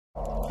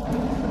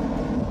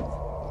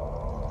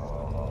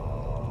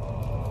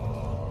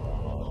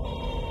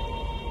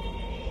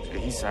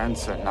his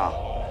answer now.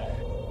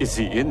 Is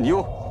he in you?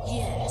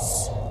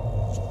 Yes.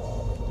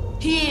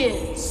 He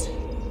is.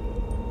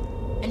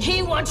 And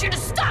he wants you to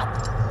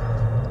stop!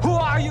 Who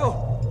are you?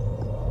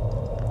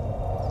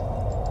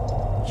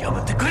 や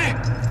めてくれ。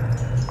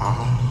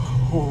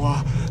ほ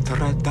わ、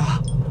誰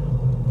だ？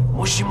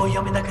もしも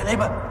やめなけれ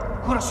ば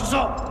殺す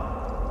ぞ。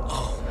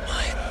Oh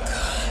my god.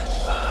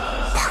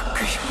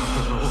 Fuck you.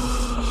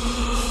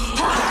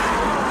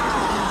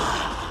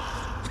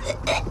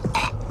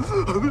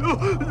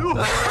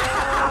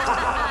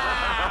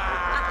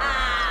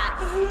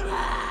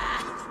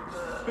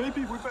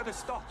 Maybe we better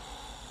stop.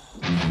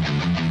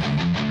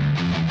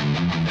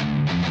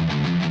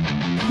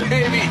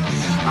 Baby,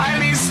 I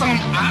need some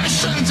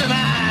action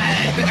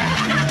tonight.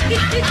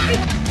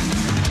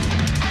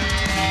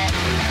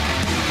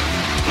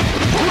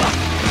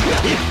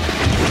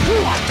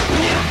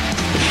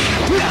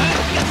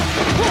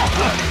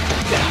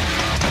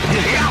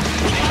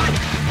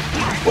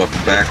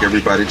 Welcome back,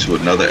 everybody, to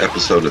another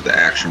episode of The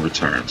Action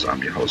Returns.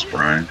 I'm your host,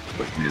 Brian.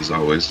 With me, as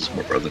always, is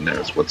my brother,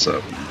 Nez. What's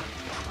up, man?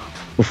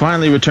 We're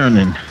finally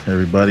returning,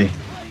 everybody.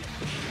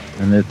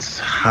 And it's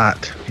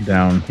hot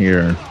down here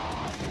in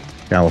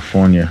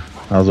California.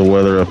 How's the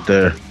weather up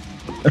there?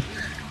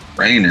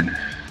 Raining.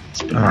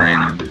 It's been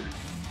raining.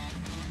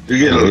 We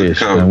get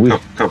a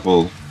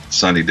couple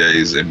sunny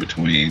days in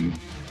between.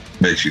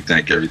 Makes you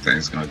think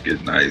everything's going to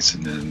get nice,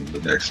 and then the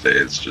next day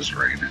it's just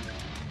raining.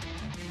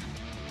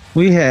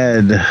 We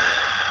had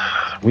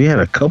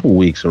a couple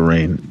weeks of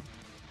rain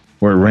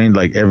where it rained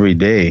like every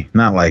day,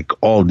 not like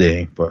all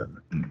day, but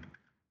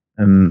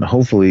and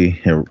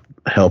hopefully it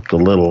helped a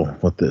little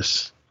with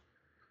this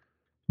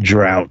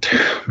drought,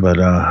 but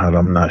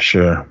I'm not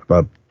sure.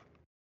 But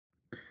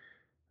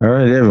all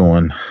right,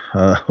 everyone,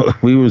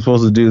 we were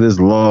supposed to do this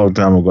a long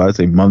time ago. I'd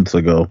say months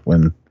ago,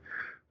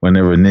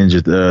 whenever Revenge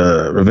of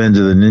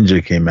the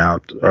Ninja came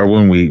out, or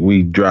when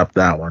we dropped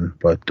that one.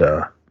 But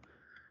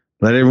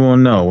let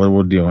everyone know what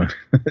we're doing.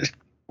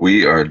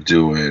 We are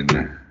doing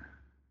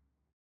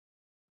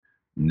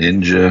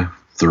Ninja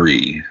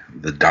 3: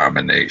 The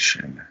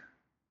Domination.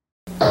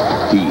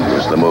 He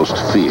is the most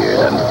feared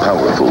and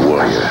powerful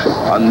warrior,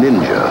 a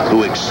ninja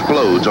who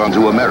explodes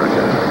onto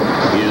America.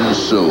 His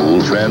soul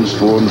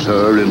transforms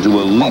her into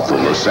a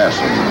lethal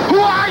assassin. Who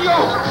are you?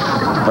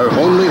 Her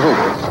only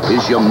hope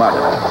is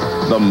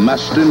Yamato, the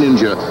master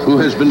ninja who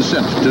has been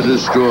sent to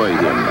destroy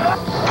him.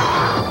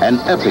 An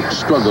epic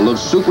struggle of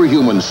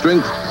superhuman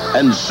strength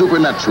and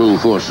supernatural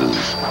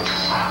forces.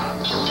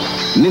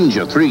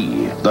 Ninja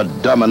 3: The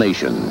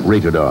Domination.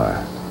 Rated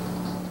R.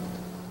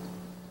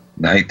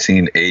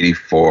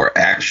 1984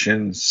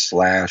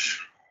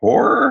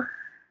 action/horror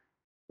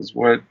is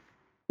what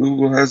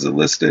Google has it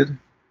listed.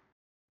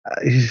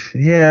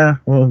 Yeah,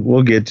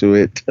 we'll get to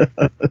it.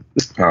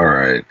 All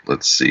right,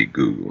 let's see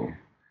Google.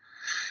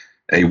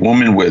 A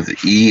woman with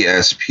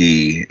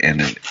ESP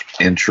and an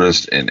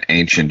interest in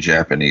ancient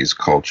Japanese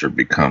culture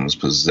becomes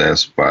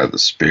possessed by the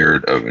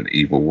spirit of an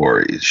evil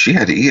warrior. She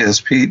had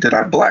ESP. Did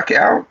I black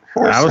out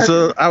for a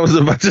second? I was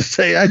about to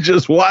say I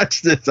just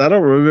watched this. I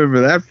don't remember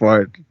that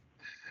part.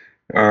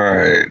 All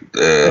right.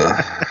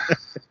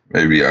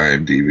 Maybe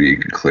IMDb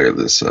can clear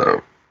this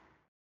up.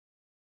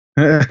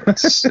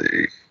 Let's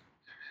see.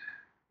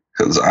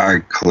 Because I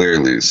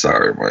clearly,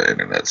 sorry, my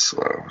internet's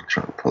slow. I'm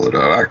trying to pull it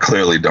up. I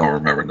clearly don't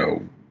remember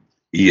no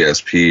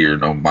ESP or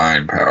no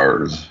mind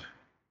powers.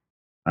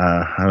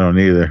 I don't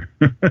either.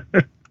 All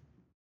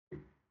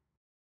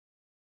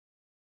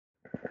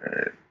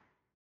right.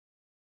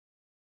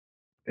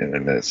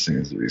 Internet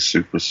seems to be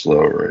super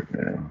slow right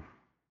now.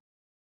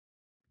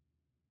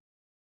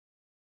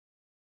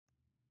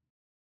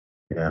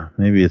 Yeah,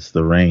 maybe it's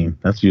the rain.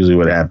 That's usually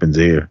what happens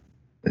here.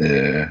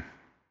 Yeah.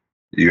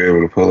 You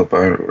able to pull up?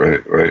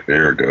 Right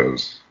there it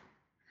goes.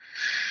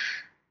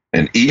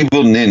 An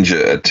evil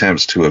ninja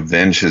attempts to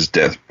avenge his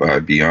death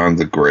beyond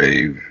the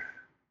grave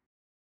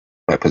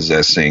by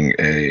possessing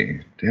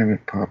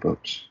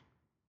pop-ups.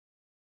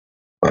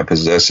 By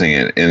possessing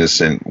an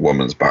innocent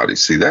woman's body.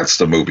 See, that's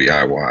the movie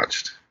I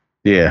watched.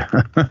 Yeah.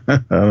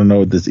 I don't know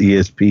what this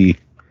ESP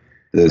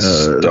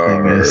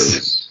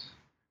stars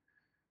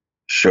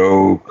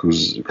Sho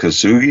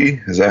Kazugi.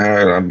 Is that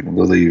how I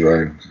believe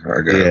I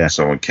got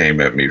someone came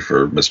at me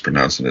for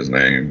mispronouncing his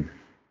name.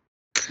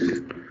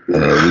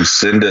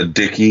 Lucinda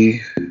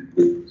Dickey,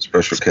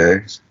 Special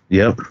K.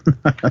 Yep.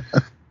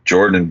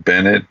 Jordan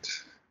Bennett,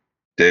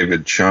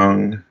 David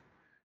Chung,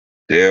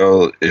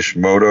 Dale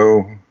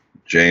Ishimoto,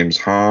 James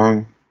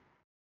Hong,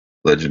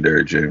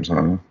 legendary James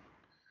Hong,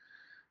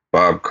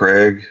 Bob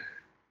Craig,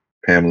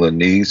 Pamela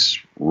Neese,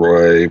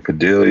 Roy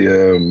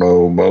Padilla,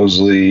 Mo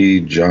Mosley,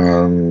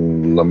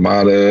 John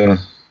LaMotta. I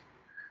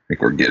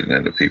think we're getting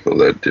into people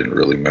that didn't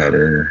really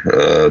matter.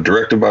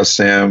 Directed by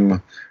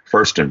Sam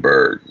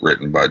Furstenberg,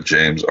 written by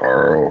James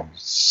R.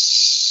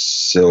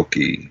 Silke.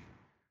 I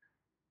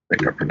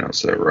think I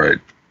pronounced that right.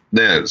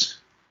 Nez,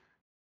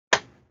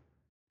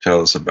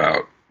 tell us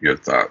about your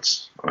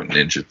thoughts on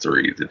Ninja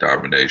 3, The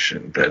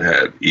Domination, that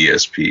had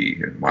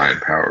ESP and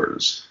mind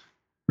powers.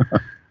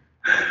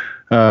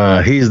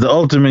 He's the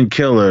ultimate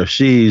killer.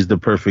 She's the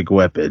perfect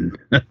weapon.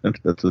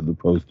 That's what the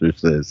poster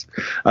says.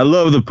 I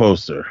love the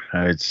poster.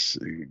 It's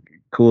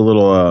cool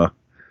little.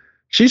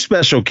 She's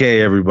Special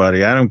K,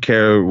 everybody. I don't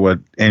care what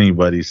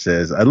anybody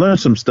says. I learned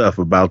some stuff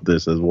about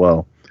this as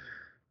well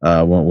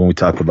when we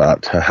talk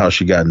about how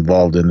she got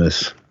involved in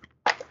this.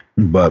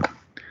 But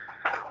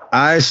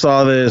I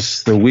saw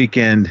this the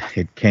weekend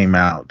it came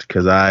out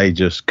because I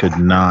just could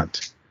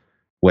not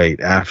wait.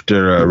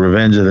 After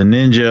Revenge of the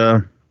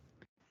Ninja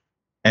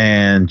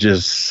and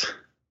just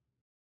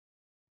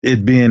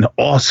it being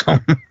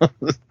awesome.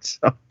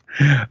 So,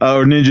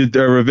 Revenge of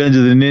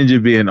the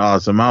Ninja being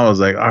awesome. I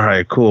was like, all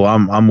right, cool.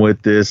 I'm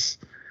with this.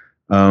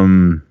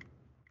 Did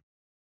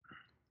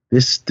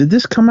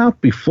this come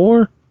out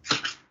before?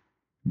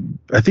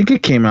 I think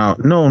it came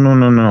out.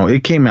 No.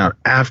 It came out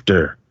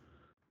after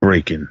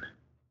Breaking.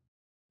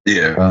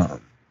 Yeah.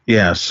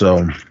 Yeah.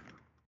 So,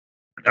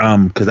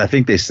 because I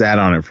think they sat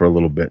on it for a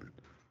little bit.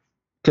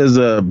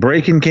 Because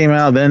Breaking came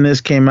out, then this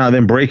came out,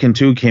 then Breaking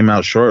 2 came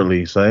out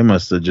shortly. So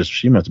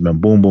she must have been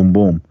boom, boom,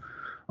 boom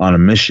on a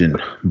mission.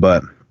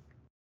 But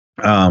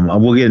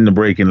we'll get into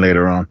Breaking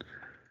later on.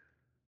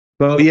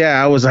 But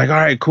yeah, I was like, all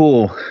right,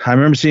 cool. I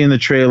remember seeing the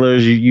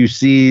trailers. You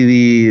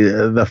see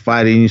the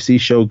fighting, you see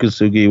Sho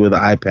Kosugi with an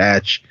eye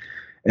patch,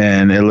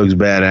 and it looks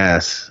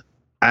badass.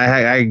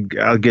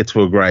 I'll get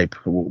to a gripe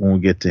when we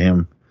get to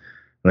him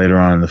later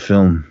on in the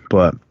film.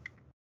 But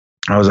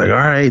I was like, all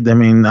right, I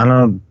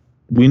mean,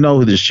 we know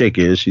who this chick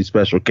is. She's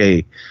Special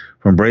K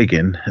from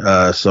Breaking.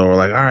 So we're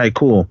like, all right,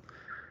 cool.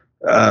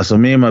 So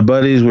me and my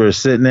buddies were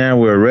sitting there,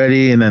 we were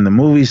ready, and then the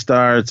movie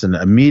starts and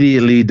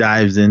immediately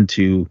dives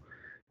into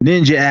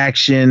ninja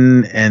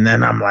action. And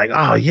then I'm like,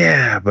 oh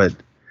yeah. But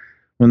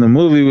when the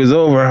movie was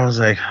over, I was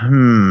like, I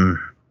don't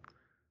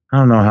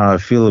know how I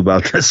feel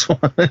about this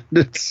one.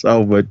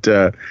 So,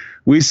 but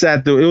we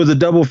sat through. It was a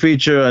double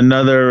feature,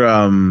 another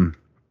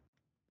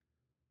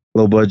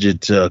low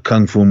budget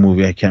kung fu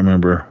movie. I can't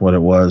remember what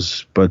it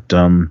was, but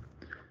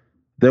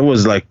there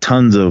was like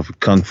tons of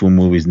kung fu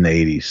movies in the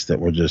 80s that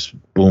were just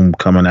boom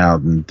coming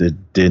out and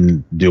that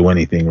didn't do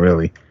anything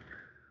really.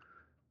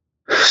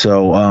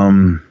 So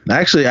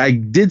actually I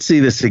did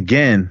see this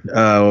again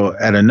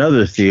at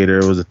another theater.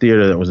 It was a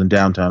theater that was in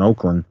downtown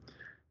Oakland.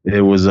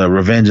 It was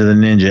Revenge of the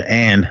Ninja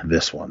and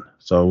this one.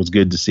 So it was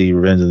good to see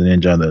Revenge of the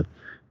Ninja on the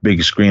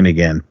big screen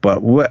again.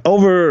 But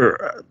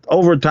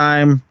over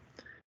time,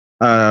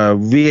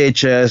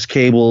 VHS,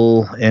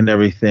 cable, and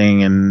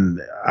everything,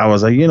 and I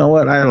was like, you know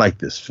what? I like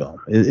this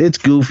film. It's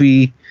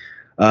goofy.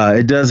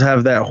 It does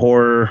have that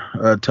horror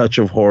touch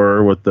of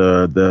horror with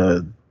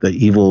the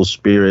evil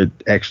spirit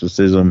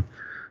exorcism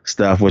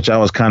stuff, which I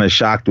was kind of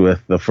shocked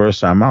with the first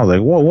time. I was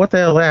like, whoa, what the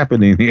hell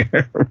happening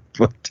here?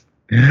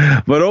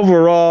 But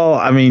overall,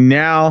 I mean,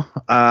 now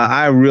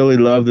I really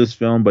love this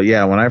film. But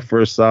yeah, when I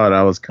first saw it,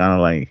 I was kind of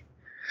like,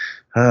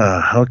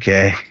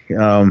 okay.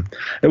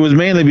 It was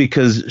mainly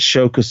because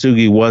Sho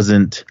Kosugi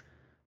wasn't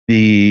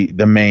the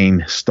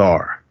main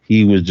star.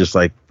 He was just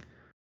like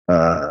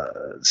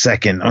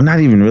second, or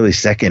not even really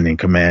second in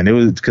command. It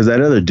was because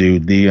that other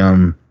dude,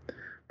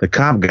 the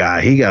cop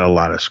guy, he got a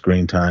lot of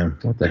screen time.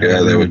 What the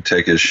hell? They would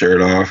take his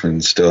shirt off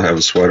and still have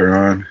a sweater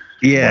on.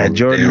 Yeah,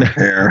 Jordan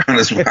hair on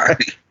his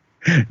body.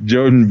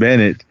 Jordan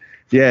Bennett.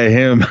 Yeah,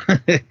 him.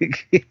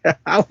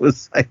 I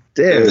was like,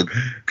 damn. Good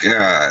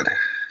God.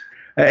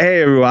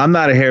 Hey everyone, I'm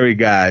not a hairy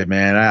guy,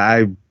 man.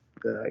 I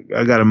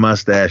got a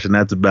mustache and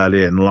that's about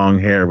it, and long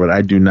hair, but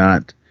I do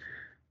not.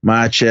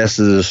 My chest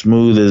is as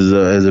smooth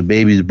as a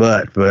baby's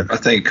butt. But I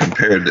think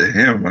compared to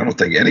him, I don't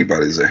think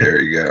anybody's a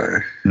hairy guy.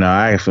 No,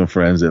 I have some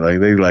friends that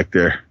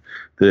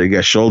they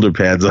got shoulder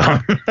pads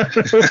on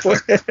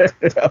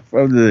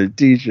from the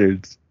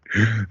t-shirts.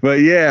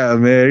 But yeah,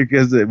 man,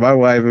 because my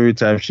wife, every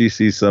time she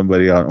sees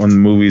somebody on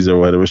movies or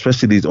whatever,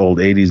 especially these old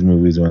 80s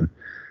movies when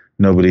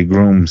nobody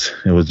grooms,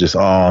 it was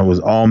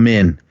all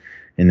men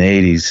in the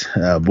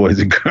 80s, boys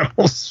and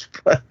girls.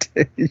 But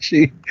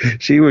she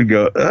would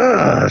go,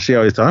 she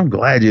always thought, I'm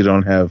glad you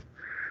don't have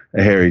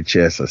a hairy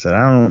chest. I said,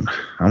 I'm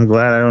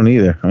glad I don't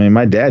either. I mean,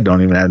 my dad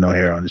don't even have no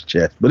hair on his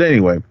chest. But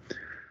anyway,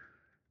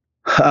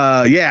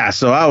 yeah,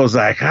 so I was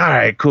like, all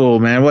right, cool,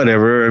 man,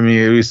 whatever. I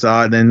mean, we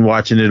saw it, then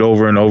watching it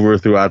over and over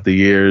throughout the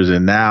years,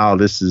 and now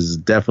this is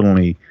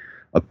definitely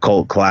a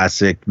cult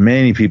classic.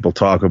 Many people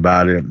talk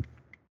about it.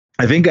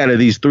 I think out of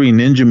these three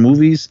ninja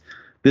movies,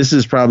 this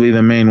is probably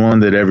the main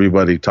one that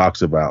everybody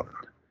talks about.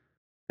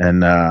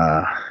 And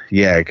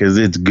yeah, because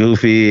it's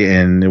goofy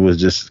and it was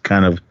just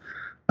kind of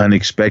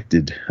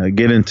unexpected. I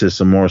get into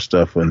some more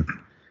stuff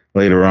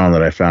later on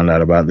that I found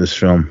out about this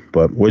film.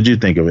 But what'd you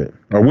think of it?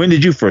 Or when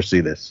did you first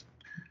see this?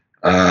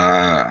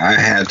 I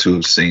had to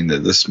have seen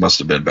that. This must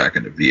have been back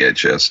in the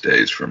VHS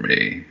days for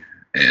me.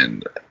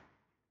 And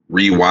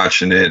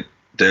rewatching it,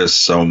 there's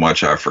so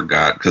much I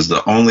forgot. Because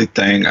the only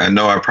thing, I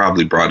know I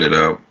probably brought it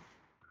up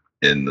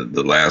in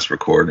the last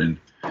recording,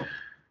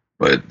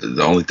 but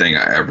the only thing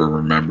I ever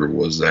remember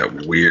was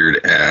that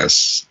weird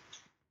ass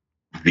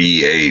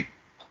V8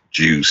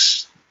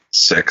 juice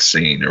sex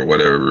scene or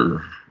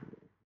whatever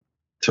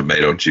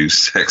tomato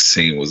juice sex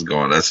scene was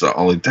going. That's the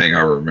only thing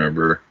I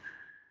remember.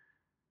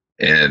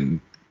 And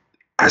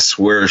I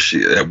swear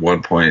at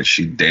one point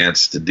she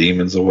danced the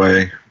demons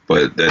away,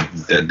 but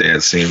that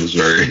dance scene was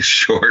very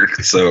short,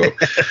 so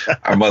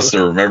I must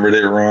have remembered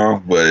it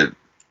wrong. But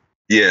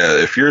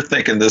yeah, if you're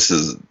thinking this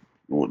is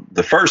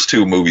the first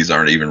two movies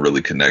aren't even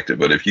really connected,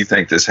 but if you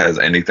think this has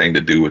anything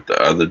to do with the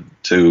other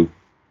two,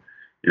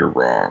 you're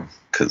wrong.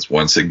 Because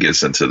once it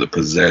gets into the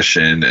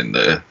possession and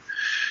the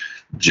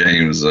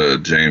James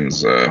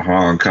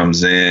Hong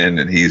comes in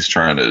and he's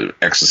trying to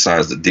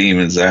exorcise the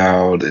demons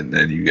out, and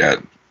then you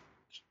got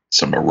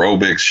some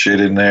aerobics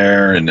shit in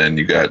there, and then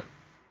you got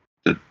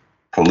the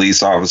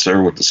police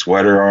officer with the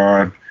sweater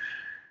on.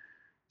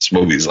 This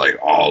movie's like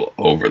all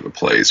over the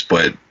place,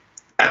 but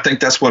I think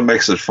that's what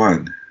makes it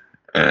fun.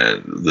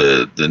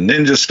 The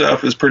ninja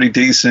stuff is pretty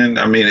decent.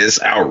 I mean,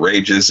 it's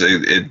outrageous.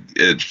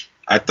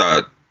 I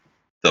thought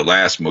the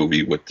last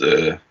movie with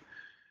the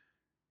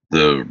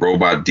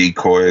robot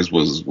decoys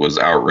was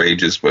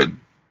outrageous, but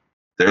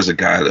there's a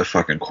guy that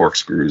fucking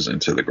corkscrews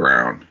into the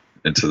ground,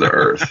 into the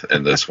earth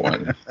in this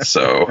one.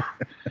 So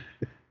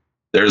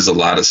there's a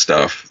lot of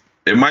stuff.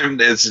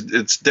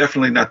 It's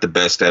definitely not the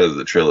best out of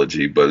the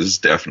trilogy, but it's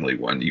definitely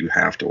one you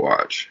have to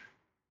watch.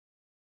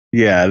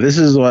 Yeah, this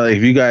is why,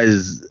 if you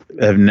guys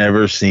have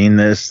never seen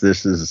this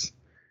is,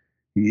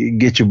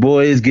 get your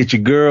boys, get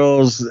your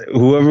girls,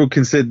 whoever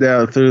can sit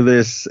down through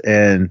this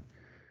and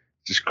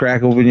just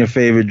crack open your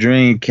favorite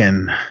drink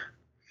and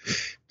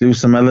do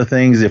some other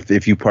things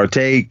if you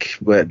partake.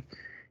 But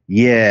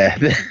yeah,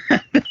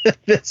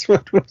 that's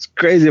what was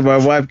crazy. My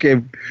wife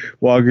came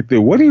walking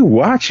through. What are you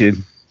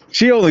watching?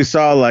 She only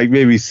saw like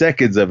maybe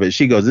seconds of it.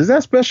 She goes, "Is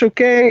that Special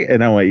K?"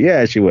 And I went,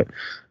 "Yeah." She went,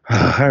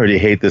 "Oh, I already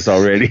hate this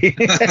already."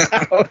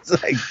 I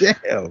was like,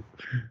 "Damn,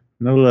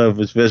 no love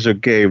for Special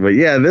K." But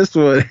yeah, this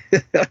one.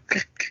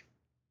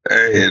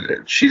 Hey,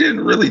 she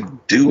didn't really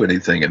do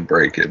anything in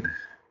Breaking.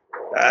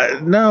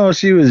 No,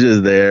 she was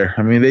just there.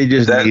 I mean, they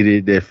just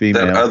needed their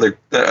female.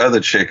 That other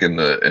chick in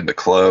the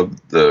club,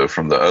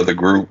 from the other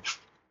group,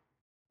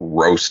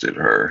 roasted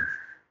her.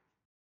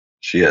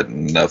 She had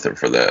nothing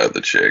for that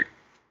other chick.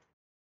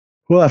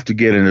 We'll have to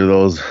get into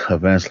those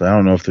eventually. I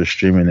don't know if they're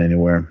streaming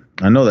anywhere.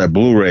 I know that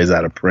Blu-ray's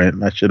out of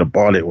print. I should have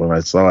bought it when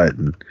I saw it.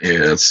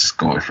 Yeah, it's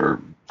going for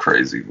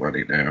crazy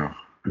money now.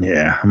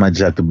 Yeah, I might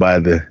just have to buy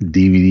the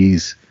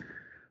DVDs.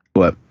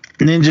 But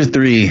Ninja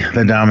 3,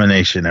 The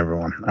Domination,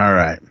 everyone. All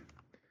right.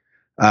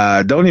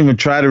 Don't even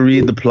try to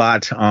read the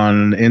plot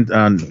on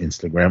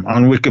Instagram,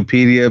 on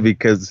Wikipedia,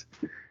 because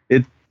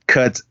it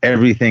cuts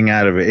everything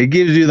out of it. It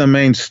gives you the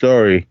main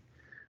story,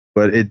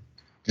 but it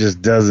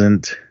just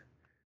doesn't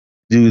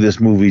do this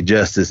movie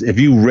justice. If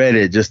you read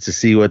it just to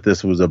see what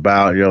this was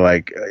about, you're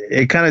like,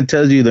 it kind of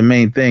tells you the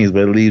main things,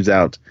 but it leaves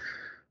out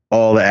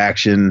all the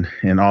action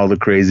and all the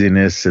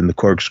craziness and the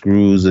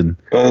corkscrews and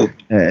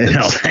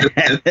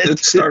it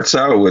starts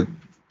out with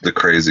the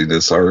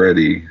craziness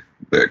already.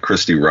 That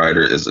Christy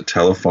Ryder is a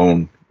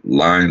telephone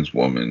lines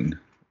woman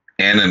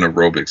and an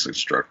aerobics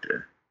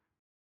instructor.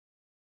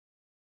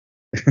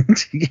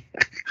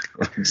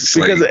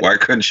 Why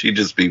couldn't she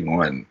just be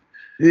one?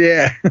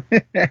 Yeah.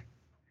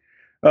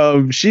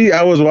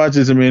 I was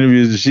watching some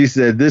interviews and she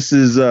said this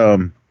is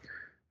a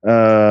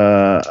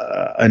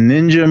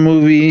ninja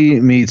movie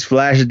meets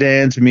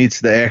Flashdance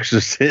meets The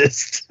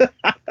Exorcist.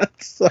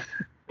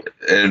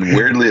 And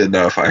weirdly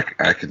enough,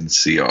 I can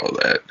see all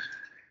that.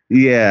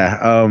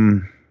 Yeah,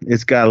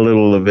 it's got a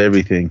little of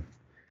everything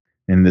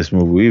in this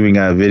movie. We even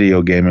got a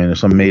video game in it,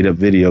 some made up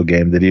video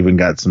game that even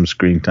got some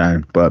screen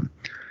time. But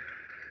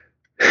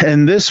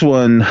in this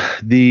one,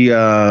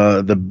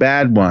 the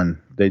bad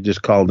one, they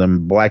just called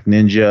him Black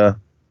Ninja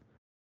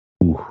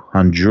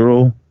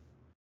Hanjuro,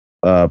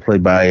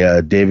 played by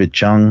David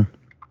Chung.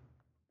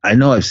 I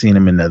know I've seen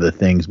him in other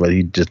things, but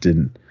he just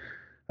didn't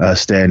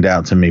stand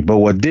out to me. But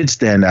what did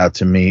stand out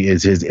to me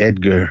is his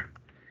Edgar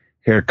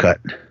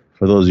haircut.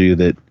 For those of you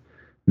that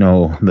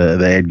know the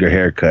Edgar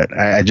haircut,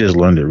 I just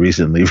learned it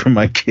recently from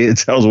my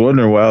kids. I was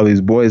wondering why all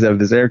these boys have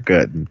this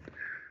haircut, and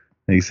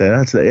he said,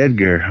 "That's the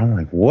Edgar." I'm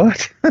like,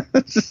 "What?"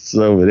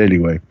 So, but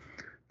anyway,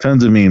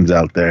 tons of memes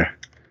out there.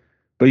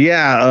 But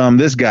yeah,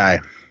 this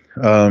guy,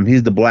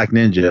 he's the Black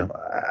Ninja.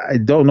 I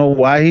don't know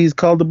why he's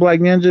called the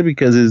Black Ninja,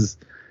 because his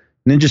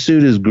ninja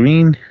suit is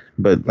green,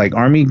 but like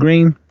army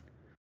green.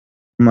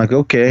 I'm like,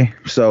 okay.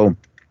 So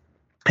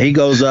he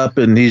goes up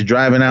and he's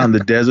driving out in the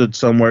desert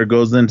somewhere,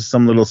 goes into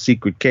some little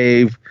secret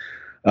cave,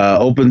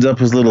 opens up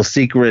his little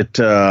secret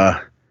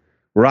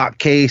rock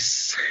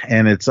case,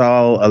 and it's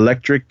all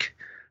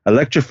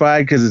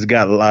electrified because it's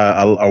got a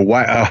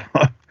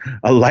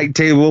light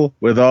table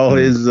with all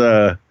his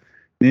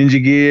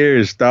ninja gear,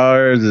 his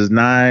stars, his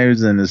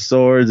knives, and his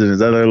swords, and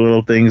his other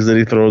little things that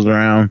he throws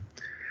around,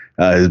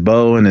 his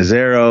bow and his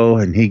arrow,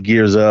 and he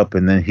gears up,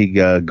 and then he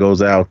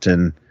goes out,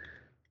 and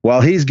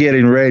while he's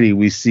getting ready,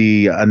 we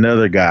see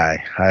another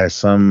guy,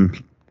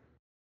 some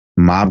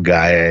mob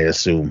guy, I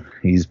assume.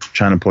 He's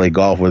trying to play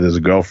golf with his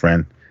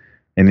girlfriend,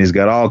 and he's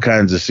got all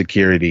kinds of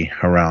security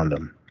around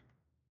him.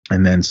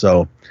 And then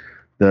so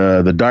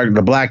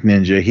the black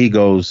ninja, he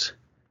goes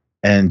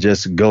and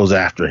just goes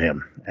after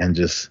him and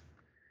just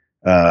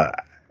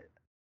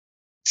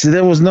see,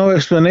 there was no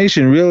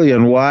explanation really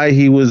on why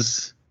he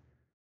was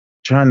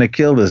trying to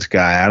kill this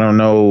guy. I don't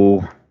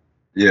know.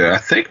 Yeah, I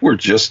think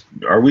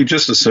are we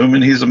just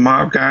assuming he's a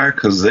mob guy?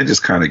 Because they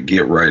just kind of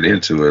get right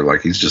into it,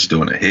 like he's just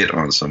doing a hit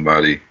on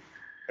somebody.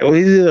 Well,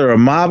 he's either a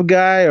mob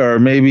guy or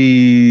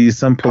maybe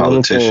some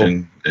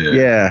Politician.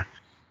 Yeah.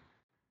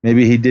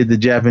 Maybe he did the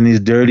Japanese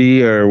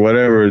dirty or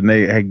whatever, and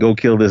they had go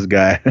kill this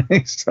guy.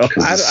 So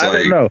I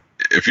don't know.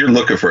 If you're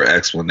looking for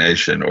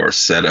explanation or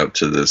setup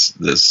to this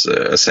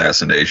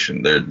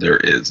assassination, there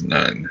is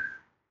none.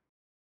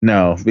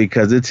 No,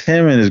 because it's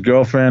him and his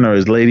girlfriend or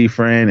his lady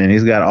friend, and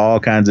he's got all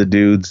kinds of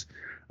dudes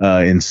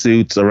in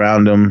suits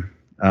around him.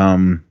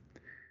 And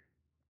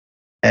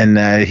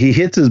he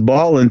hits his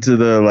ball into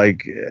the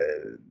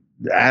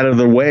out of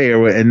the way,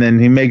 and then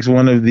he makes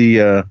one of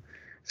the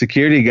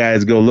security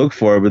guys go look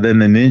for it. But then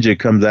the ninja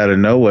comes out of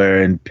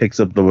nowhere and picks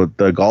up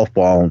the golf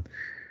ball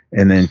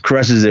and then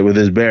crushes it with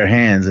his bare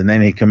hands. And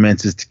then he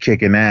commences to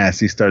kicking ass.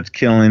 He starts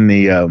killing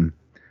the.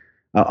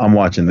 I'm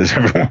watching this,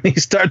 everyone. He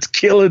starts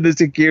killing the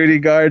security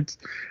guards.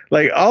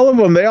 Like, all of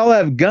them, they all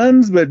have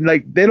guns, but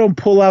like they don't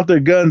pull out their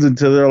guns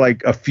until they're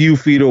like a few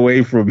feet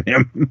away from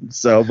him.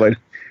 So, but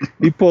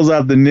he pulls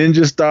out the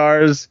ninja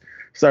stars,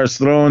 starts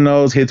throwing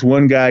those, hits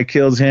one guy,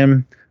 kills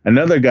him.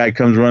 Another guy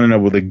comes running up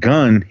with a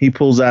gun. He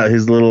pulls out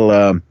his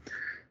little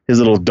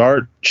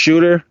dart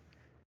shooter,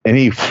 and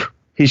he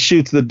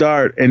shoots the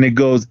dart, and it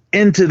goes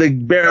into the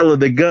barrel of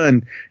the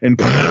gun. And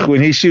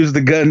when he shoots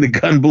the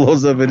gun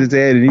blows up in his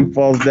head, and he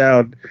falls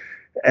down.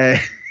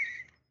 And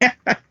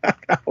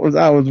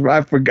I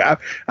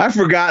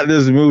forgot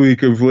this movie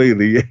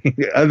completely.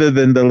 Other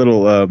than the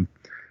little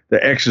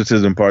the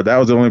exorcism part, that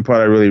was the only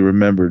part I really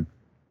remembered.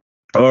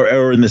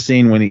 Or in the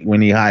scene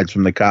when he hides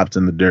from the cops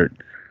in the dirt.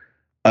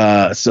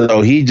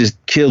 So he just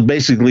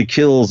basically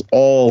kills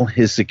all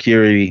his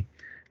security,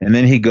 and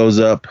then he goes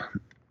up.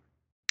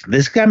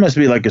 This guy must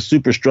be like a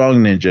super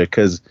strong ninja,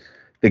 because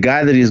the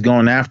guy that he's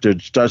going after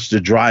starts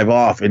to drive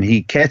off, and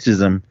he catches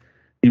him.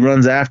 He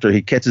runs after.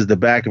 He catches the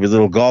back of his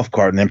little golf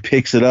cart and then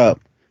picks it up,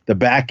 the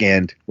back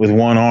end, with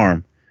one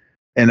arm.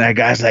 And that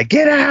guy's like,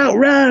 "Get out,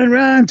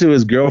 run," to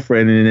his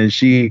girlfriend. And then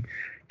she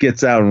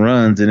gets out and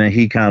runs, and then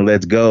he kind of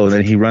lets go. And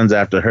then he runs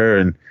after her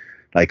and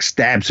like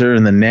stabs her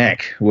in the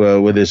neck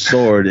with his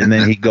sword. And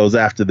then he goes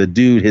after the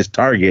dude, his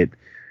target,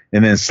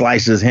 and then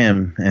slices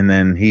him. And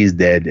then he's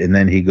dead. And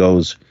then he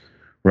goes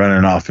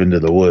running off into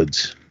the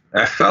woods.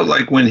 I felt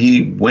like when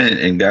he went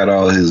and got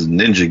all his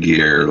ninja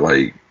gear,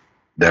 like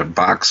that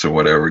box or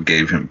whatever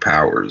gave him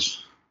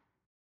powers,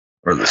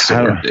 or the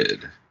sword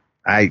did.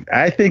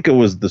 I think it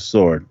was the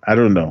sword. I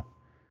don't know,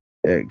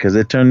 because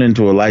it turned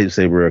into a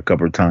lightsaber a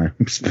couple of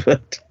times.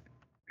 But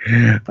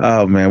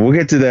oh man, we'll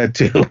get to that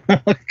too.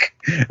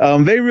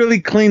 They really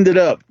cleaned it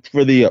up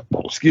for the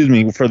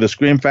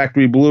Scream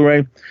Factory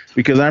Blu-ray,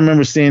 because I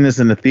remember seeing this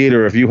in the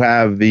theater. If you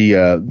have the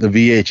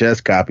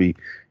VHS copy,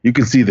 you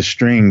can see the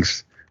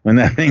strings when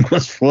that thing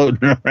was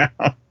floating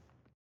around.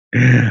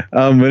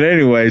 But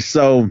anyway,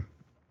 so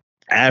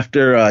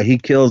after he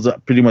kills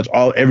pretty much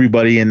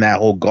everybody in that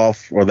whole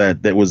golf, or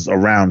that was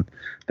around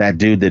that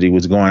dude that he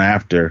was going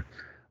after,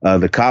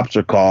 the cops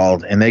are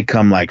called, and they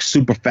come like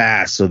super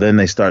fast. So then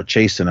they start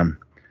chasing him.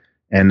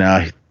 And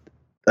I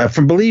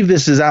believe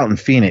this is out in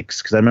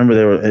Phoenix, because I remember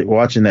they were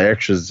watching the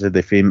extras, said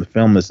they filmed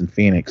this in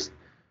Phoenix.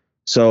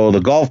 So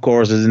the golf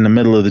course is in the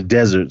middle of the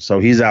desert. So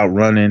he's out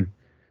running,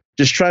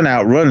 just trying to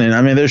outrun it.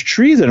 I mean, there's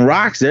trees and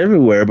rocks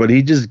everywhere, but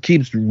he just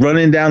keeps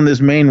running down this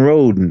main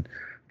road, and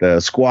the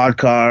squad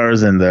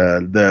cars and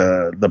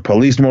the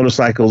police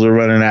motorcycles are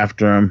running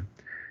after him.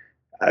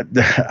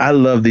 I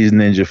love these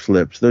ninja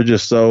flips. They're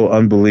just so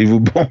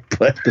unbelievable,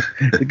 but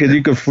because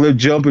you can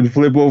jump and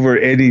flip over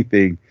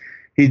anything.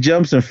 He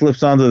jumps and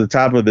flips onto the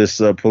top of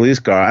this police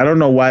car. I don't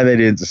know why they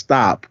didn't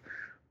stop,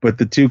 but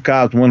the two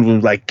cops, one of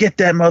them's like, "Get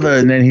that mother,"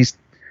 and then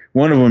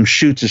one of them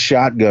shoots a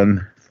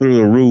shotgun through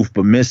the roof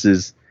but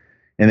misses.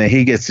 And then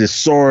he gets his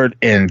sword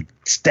and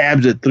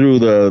stabs it through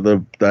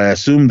I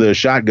assume the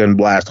shotgun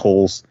blast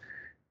holes,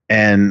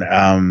 and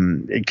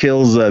it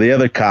kills the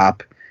other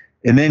cop.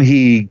 And then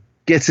he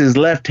gets his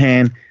left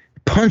hand,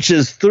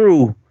 punches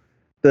through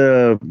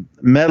the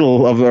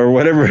metal or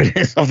whatever it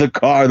is of the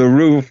car, the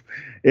roof,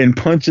 and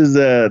punches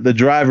the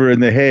driver in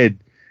the head.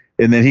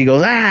 And then he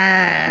goes, "Ah!"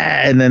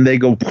 And then they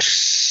go,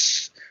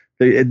 whoosh.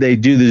 They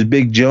do this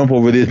big jump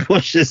over these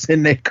bushes,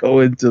 and they go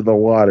into the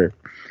water.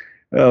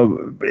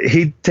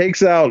 He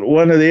takes out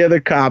one of the other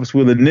cops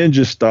with a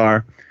ninja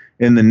star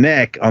in the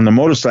neck on the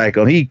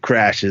motorcycle. He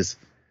crashes,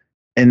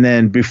 and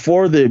then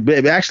before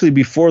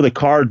the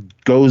car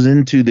goes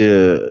into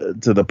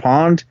the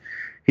pond,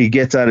 he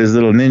gets out his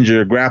little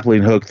ninja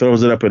grappling hook,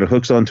 throws it up, and it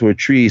hooks onto a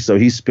tree. So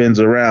he spins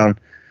around.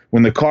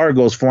 When the car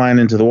goes flying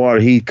into the water,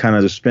 he kind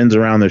of just spins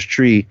around this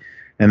tree,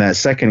 and that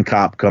second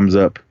cop comes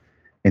up,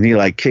 and he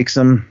like kicks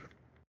him.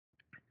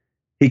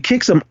 He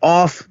kicks him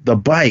off the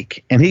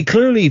bike, and he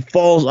clearly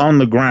falls on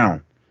the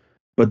ground.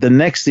 But the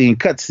next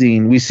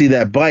cutscene, we see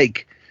that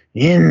bike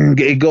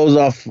It goes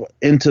off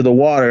into the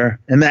water,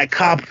 and that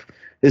cop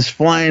is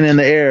flying in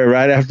the air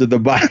right after the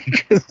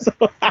bike. So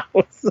I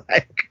was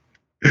like,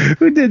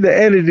 who did the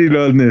editing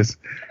on this?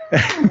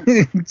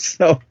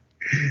 So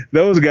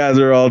those guys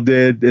are all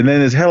dead, and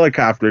then his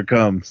helicopter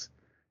comes,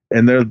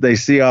 and they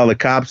see all the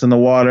cops in the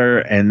water,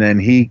 and then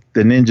the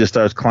ninja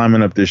starts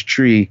climbing up this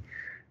tree,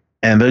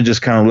 and they're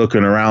just kind of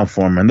looking around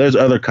for him, and there's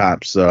other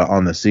cops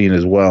on the scene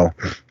as well.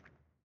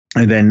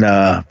 And then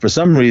for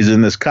some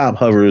reason, this cop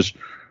hovers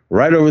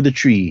right over the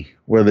tree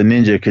where the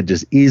ninja could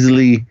just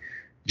easily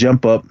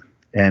jump up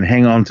and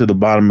hang on to the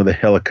bottom of the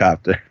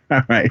helicopter.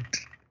 All right.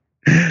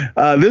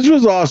 This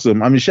was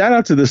awesome. I mean, shout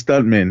out to the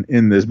stuntmen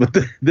in this, but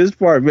this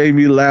part made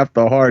me laugh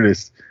the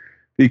hardest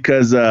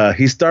because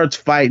he starts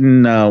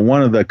fighting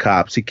one of the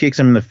cops. He kicks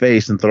him in the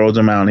face and throws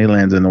him out, and he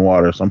lands in the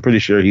water. So I'm pretty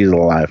sure he's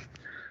alive.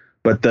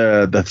 But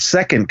the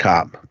second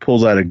cop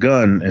pulls out a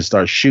gun and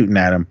starts shooting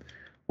at him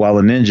while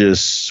the ninja is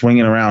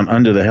swinging around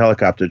under the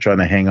helicopter trying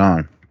to hang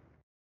on.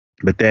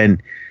 But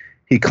then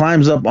he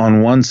climbs up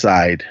on one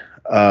side.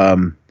 I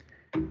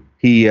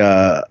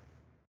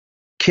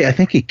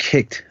think he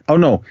kicked. Oh,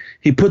 no.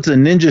 He puts a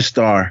ninja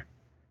star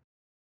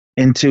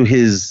into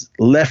his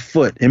left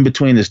foot in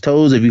between his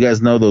toes, if you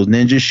guys know those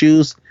ninja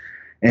shoes,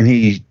 and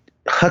he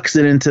hucks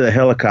it into the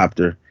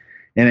helicopter.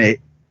 And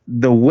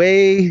the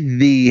way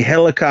the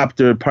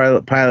helicopter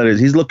pilot is,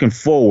 he's looking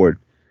forward.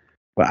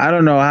 But I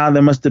don't know how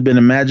there must have been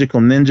a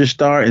magical ninja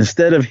star.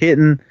 Instead of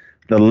hitting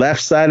the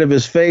left side of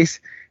his face,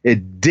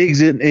 it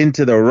digs it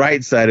into the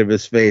right side of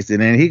his face.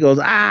 And then he goes,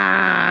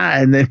 ah!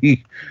 And then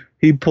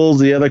he pulls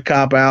the other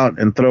cop out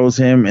and throws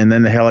him. And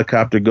then the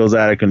helicopter goes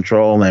out of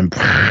control and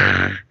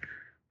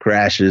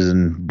crashes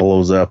and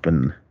blows up.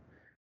 And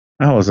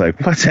I was like,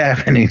 what's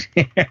happening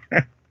here?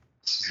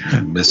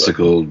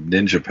 Mystical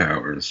ninja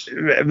powers.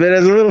 But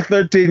as a little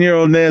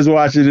 13-year-old Nez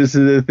watching this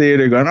in the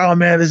theater going, oh,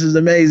 man, this is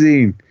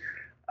amazing.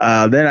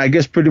 Then I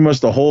guess pretty much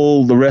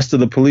the rest of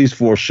the police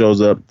force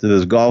shows up to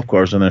this golf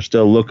course, and they're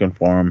still looking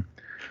for him.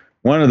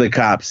 One of the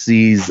cops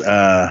sees,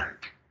 it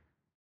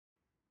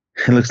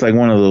looks like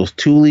one of those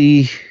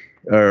tule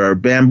or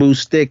bamboo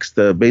sticks,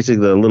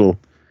 basically the little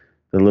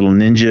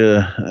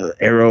ninja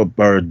arrow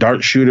or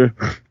dart shooter.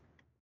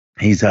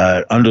 He's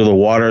under the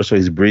water, so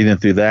he's breathing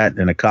through that.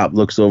 And a cop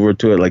looks over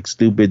to it like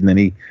stupid, and then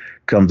he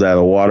comes out of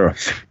the water,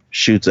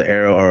 shoots an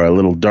arrow or a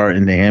little dart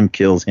into him,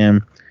 kills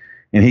him.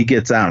 And he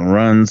gets out and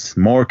runs.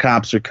 More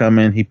cops are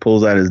coming. He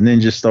pulls out his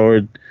ninja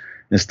sword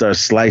and starts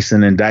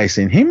slicing and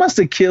dicing. He must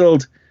have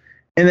killed,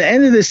 in the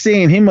end of the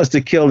scene, he must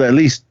have killed at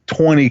least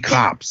 20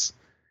 cops,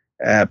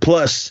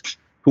 plus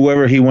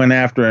whoever he went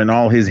after and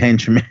all his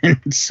henchmen.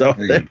 So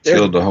he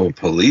killed the whole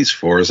police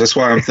force. That's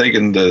why I'm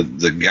thinking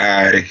the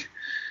guy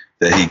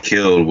that he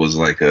killed was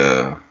like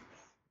a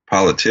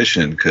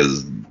politician,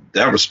 because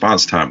that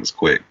response time was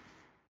quick.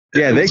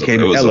 They came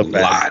hella fast.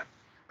 Lot.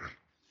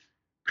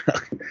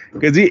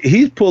 Because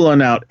he's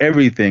pulling out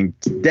everything,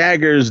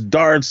 daggers,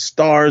 darts,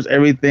 stars,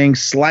 everything,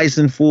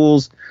 slicing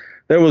fools.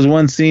 There was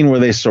one scene where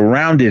they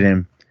surrounded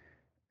him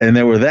and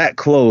they were that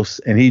close,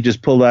 and he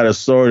just pulled out a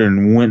sword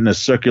and went in a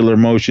circular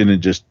motion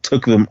and just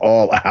took them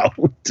all out.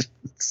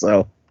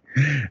 So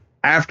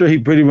after he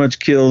pretty much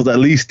kills at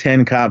least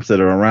 10 cops that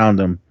are around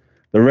him,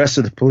 the rest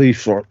of the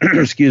police force,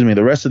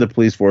 the rest of the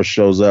police force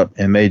shows up,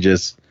 and they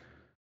just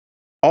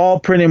all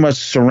pretty much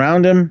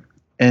surround him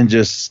and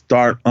just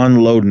start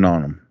unloading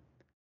on him.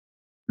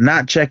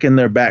 Not checking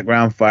their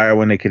background fire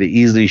when they could have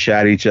easily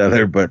shot each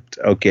other, but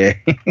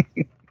okay.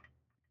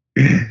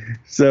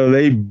 So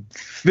they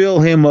fill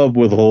him up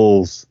with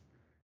holes,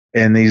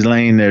 and he's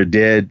laying there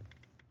dead,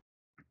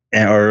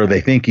 or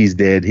they think he's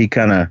dead. He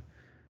kind of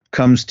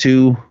comes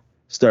to,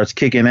 starts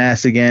kicking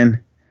ass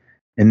again,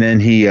 and then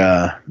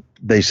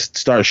they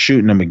start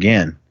shooting him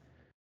again.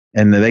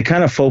 And they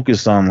kind of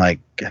focus on, I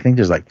think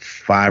there's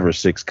 5 or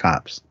 6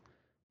 cops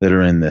that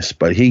are in this,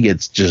 but he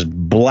gets just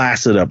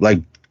blasted up,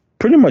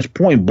 pretty much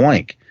point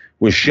blank,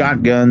 with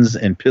shotguns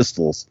and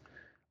pistols.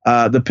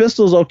 The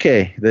pistol's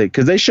okay,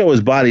 because they show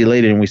his body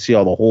later and we see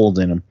all the holes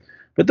in him.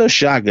 But those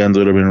shotguns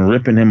would have been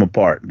ripping him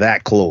apart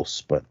that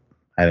close, but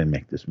I didn't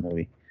make this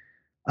movie.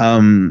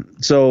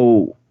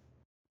 So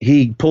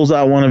he pulls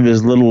out one of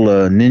his little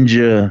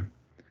ninja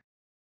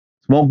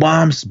smoke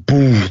bombs,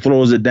 boom,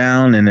 throws it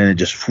down, and then it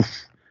just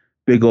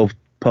big old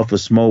puff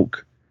of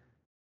smoke.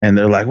 And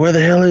they're like, where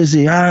the hell is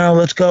he? I don't know,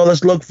 let's go,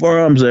 let's look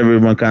for him. So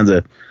everyone kind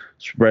of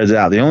spreads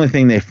out. The only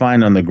thing they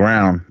find on the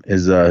ground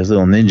is his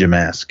little ninja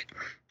mask.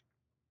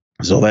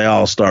 So they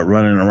all start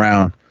running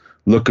around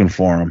looking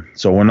for him.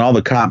 So when all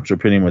the cops are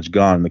pretty much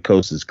gone, the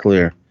coast is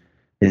clear,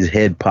 his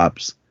head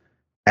pops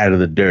out of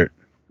the dirt,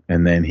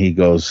 and then he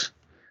goes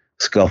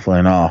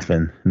scuffling off.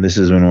 And this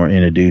is when we're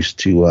introduced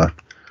to,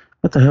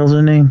 what the hell's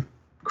her name?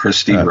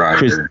 Christy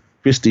Ryder.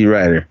 Christy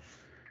Ryder.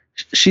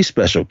 She's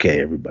Special K,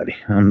 everybody.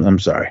 I'm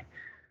sorry.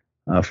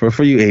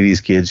 For you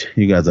 80s kids,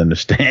 you guys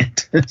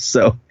understand.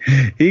 So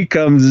he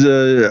comes,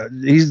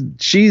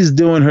 she's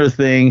doing her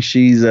thing.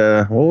 She's,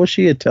 what was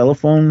she, a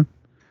telephone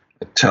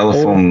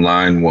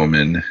line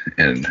woman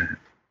and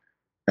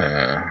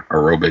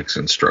aerobics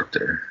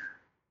instructor.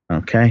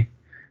 Okay.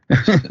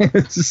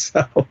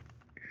 So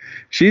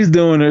she's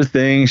doing her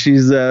thing.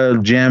 She's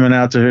jamming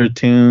out to her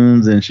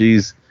tunes, and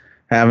she's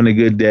having a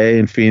good day.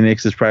 In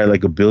Phoenix, it's probably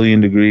like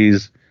 1,000,000,000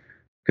 degrees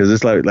because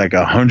it's like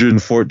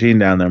 114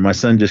 down there. My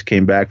son just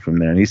came back from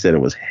there, and he said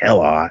it was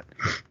hell hot.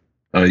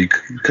 Oh, you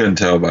couldn't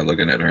tell by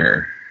looking at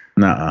her.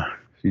 Nuh-uh.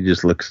 She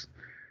just looks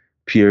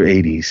pure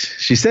 80s.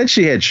 She said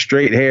she had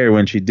straight hair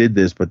when she did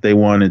this, but they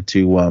wanted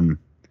to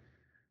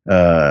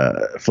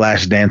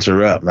flash dance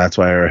her up. That's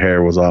why her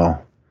hair was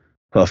all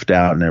puffed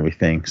out and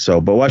everything. So,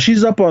 but while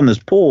she's up on this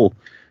pool,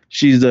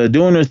 she's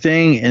doing her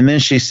thing, and then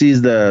she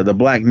sees the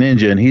black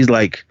ninja, and he's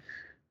like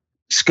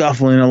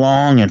scuffling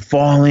along and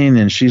falling,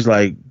 and she's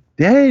like,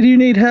 "Hey, do you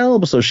need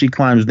help?" So she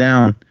climbs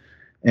down,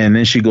 and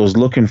then she goes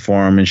looking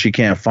for him, and she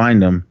can't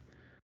find him.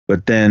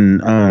 But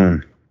then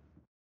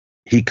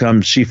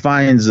she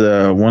finds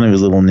one of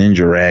his little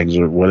ninja rags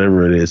or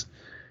whatever it is.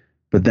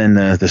 But then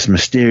this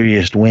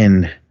mysterious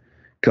wind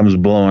comes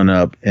blowing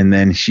up, and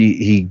then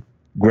he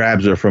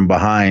grabs her from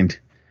behind.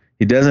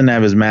 He doesn't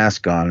have his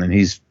mask on, and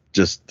he's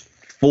just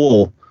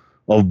full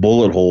of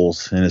bullet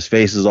holes, and his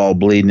face is all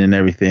bleeding and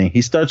everything.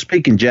 He starts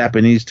speaking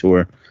Japanese to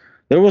her.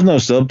 There was no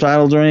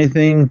subtitles or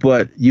anything,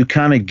 but you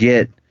kind of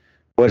get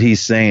what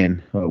he's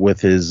saying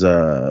with his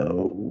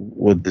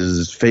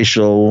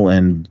facial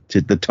and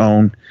the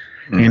tone.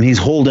 And he's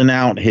holding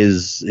out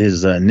his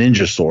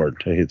ninja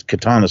sword, his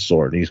katana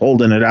sword. He's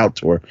holding it out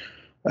to her.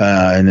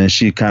 And then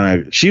she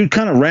kind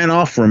of ran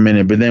off for a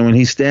minute, but then when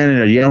he's standing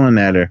there yelling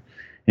at her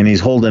and he's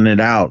holding it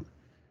out,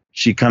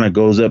 she kind of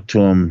goes up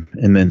to him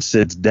and then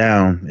sits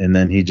down, and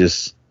then he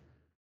just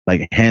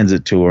like hands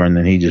it to her, and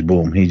then he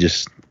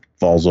just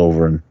falls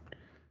over, and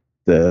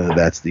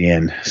that's the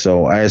end.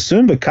 So I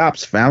assume the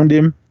cops found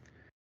him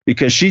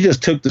because she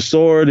just took the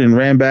sword and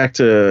ran back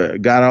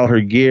got all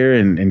her gear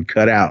and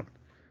cut out.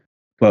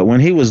 But when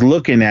he was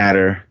looking at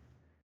her,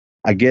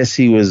 I guess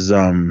he was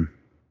this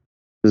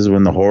is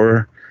when the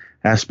horror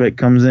aspect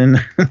comes in.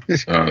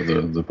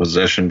 The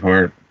possession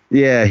part.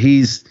 Yeah,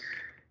 he's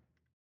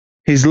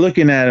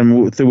looking at him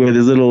with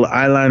his little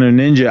eyeliner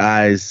ninja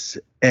eyes,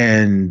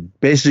 and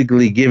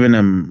basically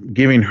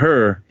giving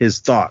her his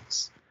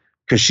thoughts,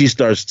 because she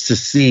starts to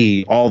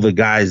see all the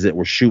guys that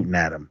were shooting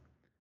at him,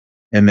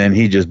 and then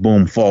he just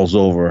boom falls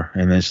over,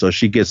 and then so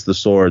she gets the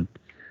sword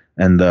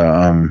and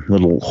the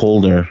little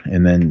holder,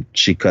 and then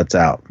she cuts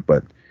out.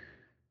 But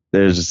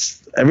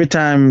there's every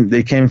time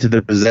they came to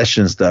the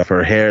possession stuff,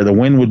 her hair, the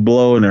wind would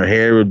blow and her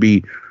hair would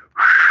be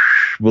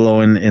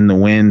blowing in the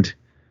wind,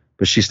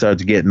 but she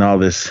starts getting all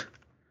this.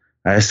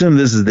 I assume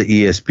this is the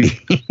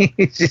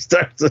ESP. She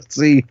starts to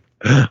see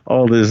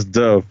all this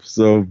stuff.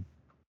 So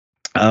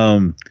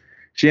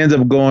she ends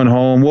up going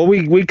home. Well,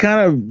 we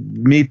kind of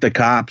meet the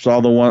cops,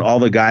 all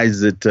the guys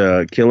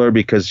that kill her,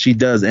 because she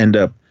does end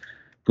up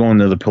going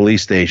to the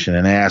police station,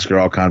 and they ask her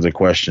all kinds of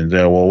questions.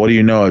 Well, what do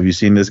you know? Have you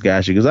seen this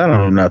guy? She goes, I don't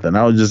know nothing.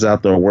 I was just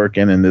out there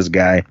working, and this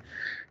guy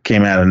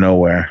came out of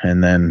nowhere,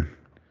 and then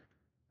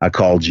I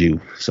called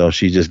you. So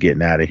she's just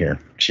getting out of here.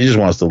 She just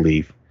wants to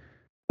leave.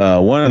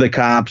 One of the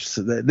cops,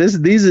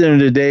 these are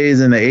the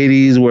days in the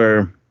 80s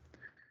where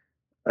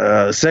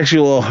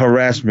sexual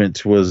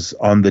harassment was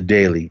on the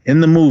daily in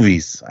the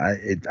movies.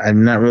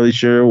 I'm not really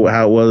sure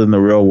how it was in the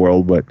real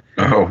world, but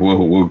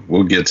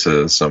we'll get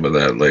to some of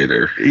that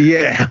later.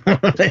 Yeah,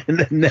 in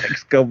the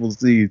next couple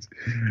scenes,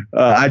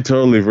 I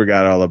totally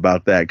forgot all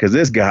about that, because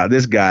this guy,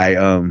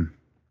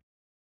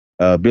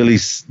 Billy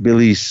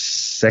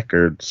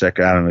Secker, I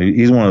don't know,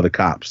 he's one of the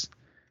cops.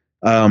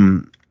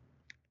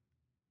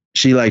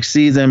 She like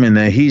sees him, and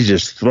then he's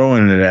just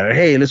throwing it at her.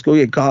 Hey, let's go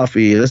get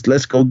coffee.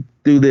 Let's go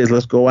do this.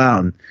 Let's go out.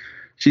 And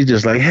she's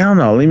just like, hell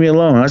no, leave me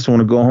alone. I just want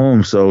to go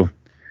home. So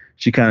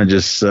she kind of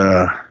just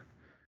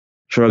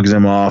shrugs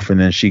him off, and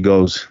then she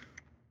goes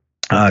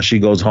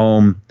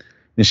home,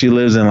 and she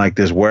lives in like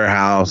this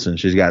warehouse, and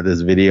she's got this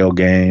video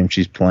game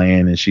she's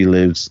playing, and she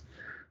lives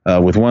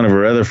with one of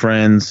her other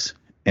friends,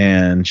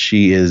 and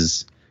she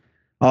is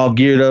all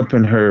geared up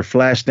in her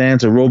flash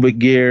dance aerobic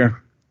gear.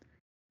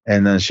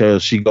 And then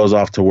she goes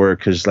off to work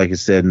because, like I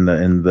said in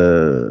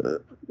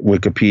the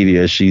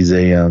Wikipedia, she's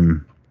a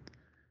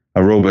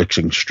aerobics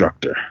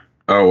instructor.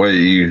 Oh wait,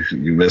 you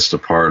missed a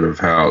part of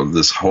how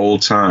this whole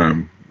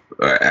time,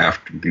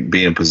 after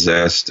being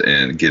possessed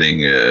and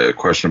getting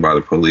questioned by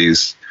the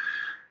police,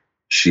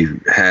 she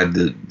had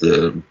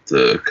the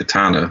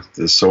katana,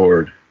 the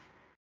sword,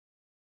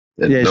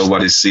 that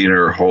nobody's seen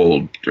her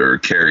hold or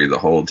carry the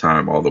whole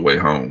time all the way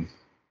home.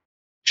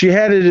 She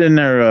had it in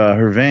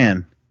her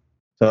van.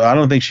 So I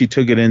don't think she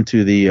took it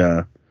into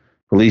the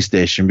police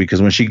station,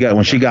 because when she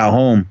got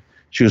home,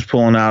 she was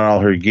pulling out all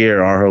her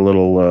gear, all her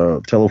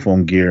little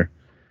telephone gear,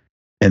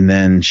 and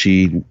then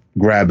she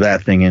grabbed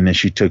that thing and then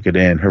she took it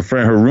in. Her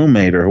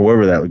roommate, or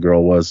whoever that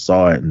girl was,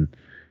 saw it, and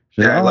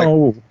she's I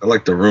like,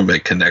 like the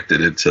roommate connected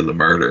it to the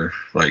murder,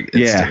 like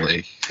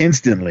instantly. Yeah,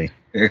 instantly.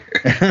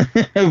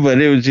 But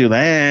it was just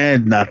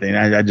nothing.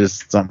 I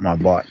just something I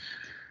bought.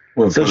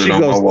 Well, so put it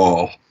on my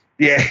wall.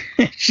 Yeah,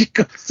 she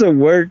goes to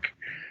work.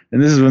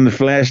 And this is when the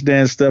flash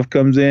dance stuff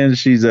comes in.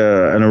 She's an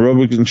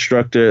aerobics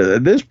instructor.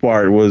 This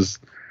part was,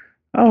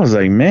 I was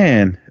like,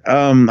 man,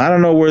 I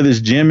don't know where this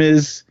gym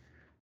is,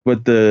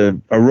 but the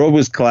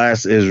aerobics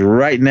class is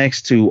right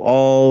next to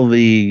all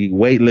the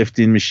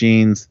weightlifting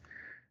machines.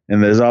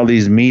 And there's all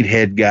these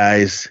meathead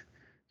guys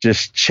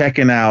just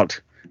checking out.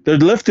 They're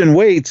lifting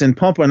weights and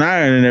pumping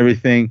iron and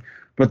everything,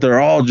 but they're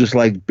all just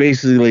like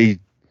basically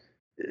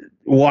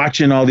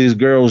watching all these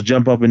girls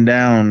jump up and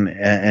down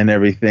and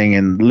everything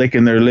and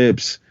licking their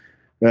lips,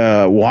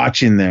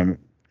 watching them.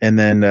 And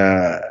then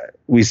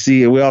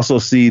we also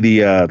see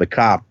the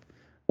cop,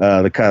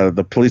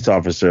 the police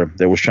officer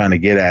that was trying to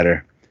get at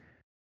her.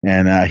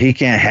 And he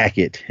can't hack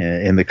it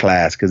in the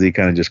class because he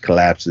kind of just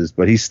collapses,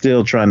 but he's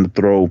still trying to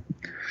throw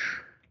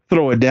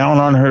it down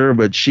on her,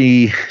 but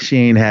she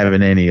ain't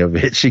having any of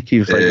it. She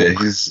keeps like,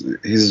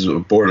 he's a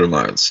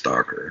borderline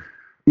stalker.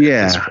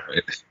 Yeah.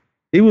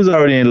 He was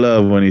already in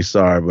love when he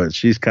saw her, but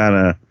she's kind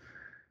of,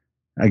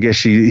 I guess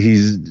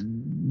he's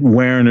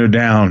wearing her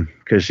down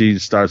because she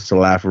starts to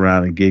laugh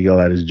around and giggle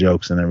at his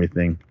jokes and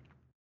everything.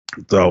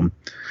 So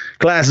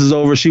class is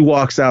over. She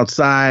walks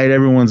outside.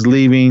 Everyone's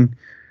leaving.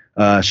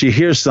 She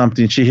hears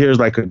something. She hears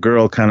like a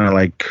girl kind of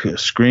like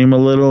scream a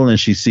little, and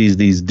she sees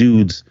these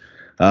dudes,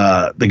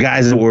 the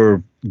guys that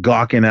were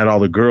gawking at all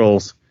the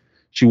girls.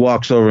 She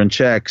walks over and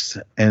checks,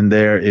 and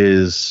there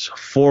is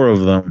 4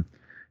 of them,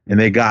 and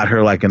they got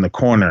her like in the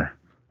corner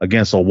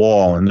against a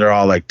wall, and they're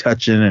all like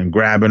touching and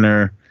grabbing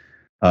her.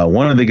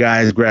 One of the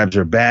guys grabs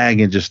her bag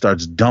and just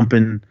starts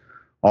dumping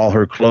all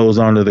her clothes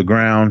onto the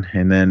ground.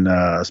 And then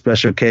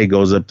Special K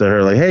goes up to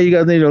her like, hey, you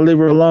guys need to leave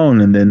her alone.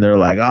 And then they're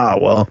like,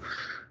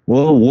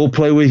 we'll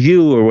play with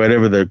you, or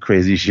whatever the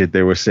crazy shit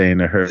they were saying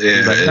to her. Yeah,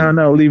 She's like,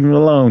 no, leave him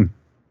alone.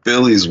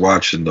 Billy's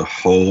watching the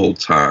whole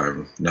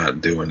time,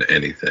 not doing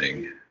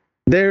anything.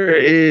 There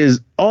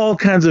is all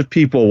kinds of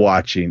people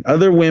watching,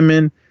 other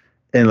women,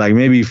 and like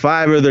maybe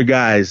 5 other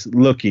guys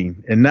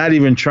looking and not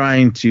even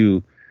trying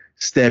to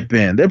step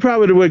in. They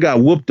probably would have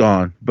got whooped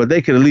on, but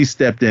they could at least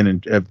stepped in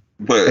and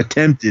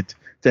attempted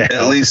to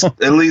help.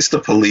 At least the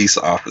police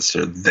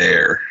officer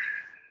there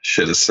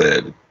should have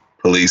said,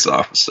 police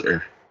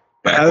officer,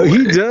 back away.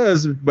 He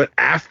does, but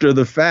after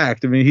the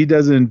fact. I mean, he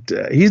doesn't.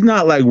 He's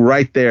not like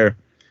right there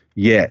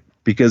yet,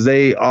 because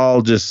they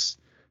all just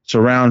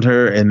surround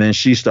her, and then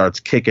she starts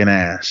kicking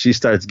ass. She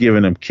starts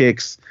giving them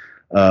kicks.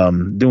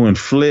 Doing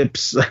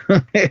flips.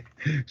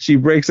 She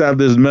breaks out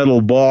this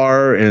metal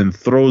bar and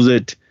throws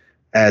it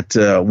at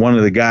one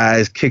of the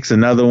guys, kicks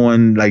another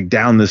one like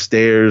down the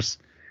stairs,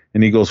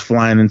 and he goes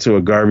flying into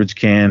a garbage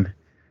can.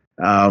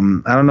 I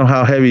don't know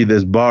how heavy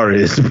this bar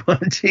is,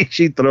 but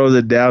she throws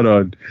it down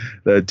on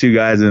the 2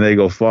 guys, and they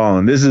go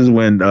falling. This is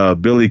when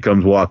Billy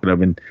comes walking up,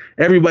 and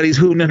everybody's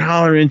hooting and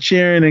hollering,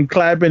 cheering and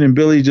clapping, and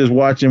Billy's just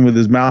watching with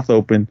his mouth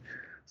open.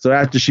 So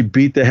after she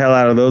beat the hell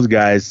out of those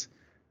guys,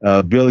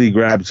 Billy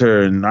grabs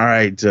her and, all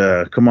right,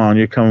 come on,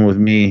 you're coming with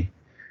me.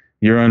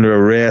 You're under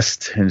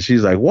arrest. And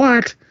she's like,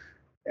 what?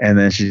 And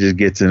then she just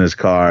gets in his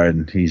car,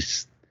 and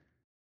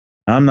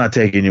I'm not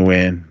taking you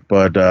in,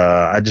 but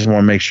I just want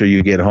to make sure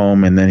you get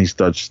home. And then he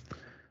starts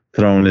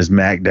throwing his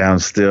Mac down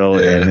still.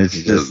 And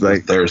it's just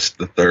like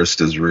the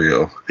thirst is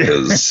real,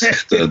 because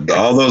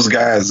all those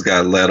guys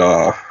got let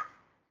off,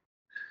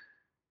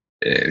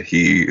 and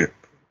he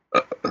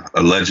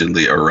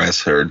allegedly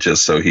arrests her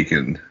just so he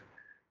can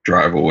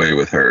drive away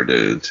with her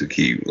to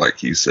keep,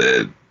 like you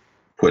said,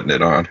 putting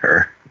it on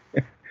her.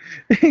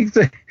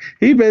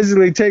 He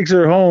basically takes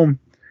her home,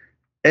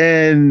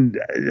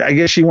 and I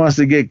guess she wants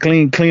to get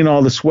clean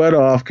all the sweat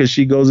off, because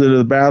she goes into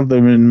the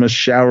bathroom and must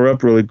shower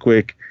up really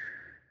quick.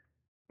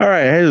 All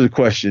right, here's a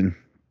question.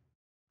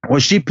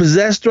 Was she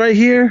possessed right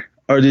here,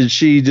 or did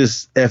she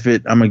just F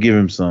it, I'm going to give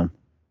him some?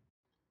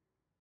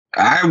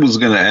 I was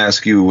going to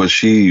ask you, when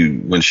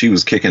she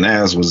was kicking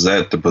ass, was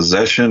that the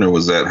possession, or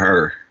was that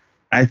her?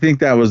 I think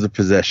that was the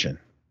possession.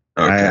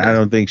 Okay. I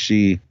don't think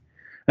she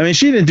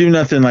didn't do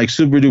nothing like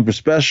super duper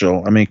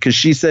special. I mean, because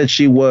she said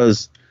she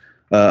was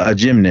a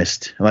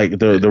gymnast, like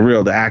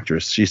the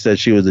actress. She said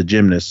she was a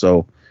gymnast.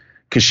 So,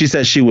 because she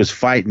said she was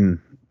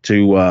fighting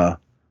to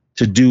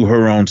do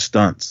her own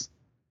stunts.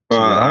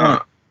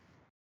 I'm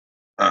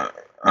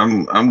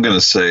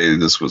gonna say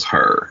this was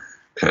her,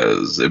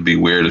 because it'd be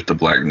weird if the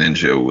Black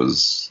Ninja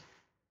was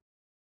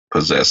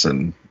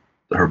possessing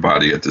her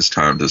body at this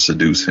time to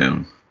seduce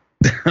him.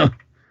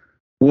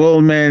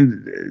 Well,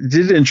 man,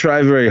 she didn't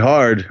try very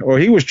hard, or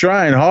he was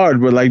trying hard,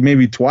 but like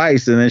maybe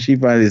twice, and then she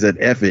finally said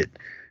F it,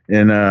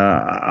 and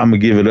I'm gonna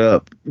give it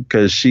up,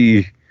 because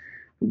she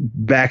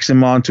backs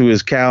him onto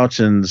his couch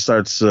and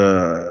starts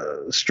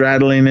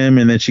straddling him,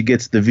 and then she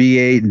gets the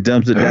V8 and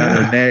dumps it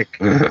down her neck.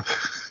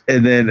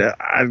 And then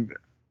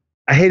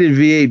I hated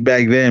V8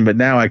 back then, but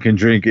now I can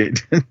drink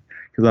it because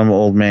I'm an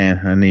old man.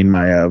 I need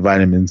my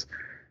vitamins.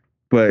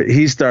 But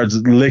he starts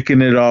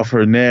licking it off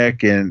her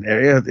neck, and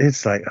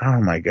it's like,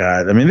 oh my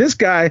God. I mean, this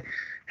guy,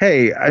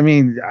 hey, I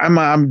mean, I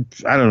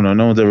don't know.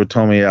 No one's ever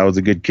told me I was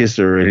a good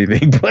kisser or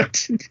anything,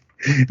 but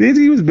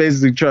he was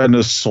basically trying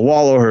to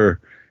swallow her,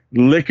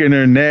 licking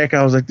her neck.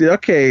 I was like,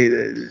 okay,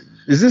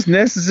 is this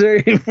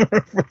necessary for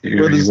the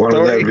You wanted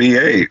story?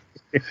 that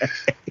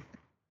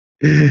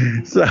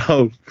V8.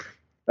 So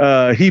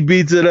he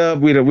beats it up.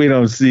 We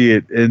don't see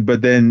it,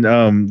 but then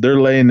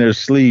they're laying there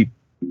asleep,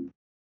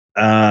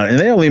 and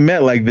they only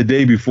met like the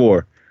day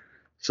before,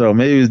 so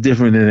maybe it was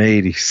different in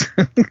the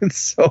 80s.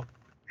 So,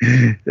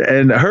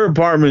 and her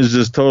apartment is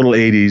just total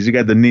 80s. You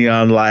got the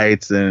neon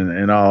lights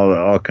and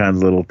all kinds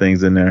of little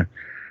things in there.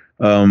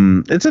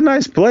 It's a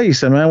nice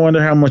place. I mean, I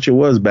wonder how much it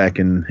was back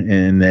in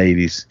the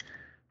 80s.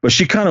 But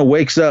she kind of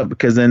wakes up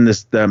because then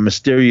the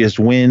mysterious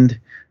wind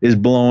is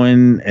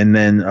blowing, and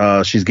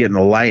then she's getting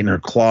a light in her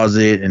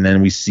closet, and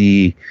then we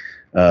see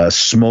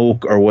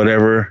smoke or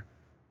whatever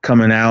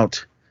coming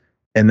out,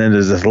 and then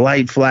there's this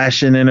light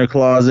flashing in her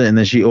closet, and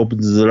then she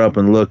opens it up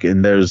and look,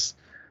 and there's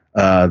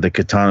the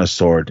katana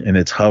sword, and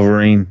it's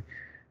hovering.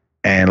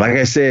 And like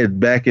I said,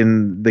 back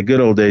in the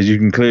good old days, you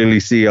can clearly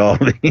see all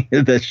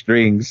the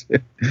strings.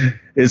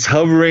 It's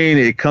hovering.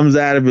 It comes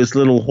out of its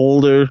little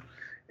holder,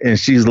 and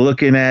she's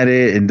looking at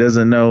it and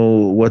doesn't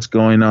know what's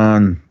going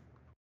on.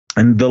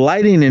 And the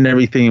lighting and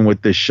everything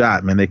with this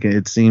shot, man,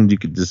 it seemed you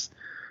could just,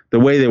 the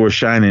way they were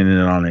shining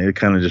it on it, it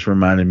kind of just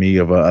reminded me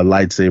of a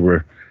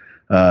lightsaber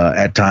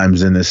at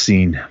times in this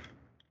scene.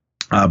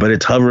 But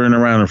it's hovering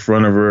around in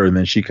front of her, and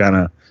then she kind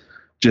of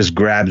just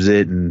grabs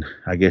it, and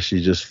I guess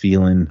she's just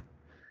feeling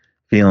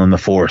the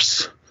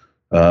force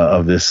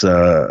of this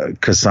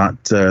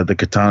the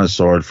katana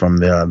sword from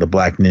the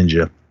Black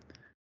Ninja.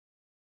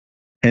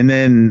 And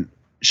then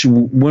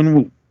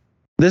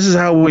this is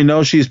how we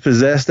know she's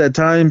possessed at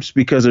times,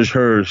 because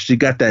she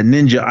got that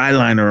ninja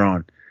eyeliner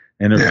on,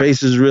 and her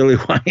face is really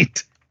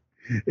white,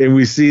 and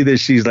we see that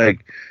she's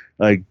like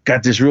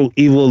got this real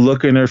evil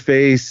look in her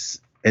face.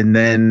 And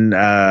then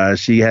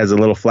she has a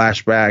little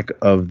flashback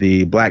of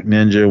the Black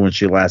Ninja when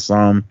she last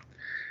saw him.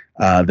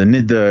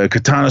 The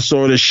katana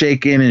sword is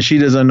shaking, and she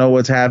doesn't know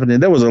what's happening.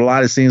 There was a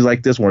lot of scenes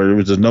like this where there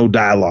was just no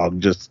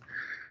dialogue, just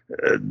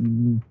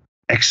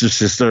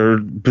exorcist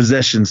or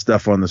possession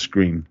stuff on the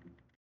screen.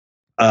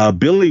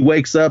 Billy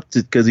wakes up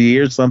because he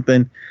hears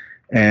something,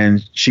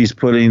 and she's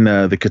putting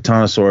the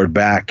katana sword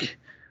back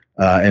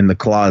in the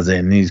closet,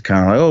 and he's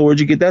kind of like, "Oh, where'd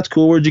you get that? That's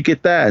cool. Where'd you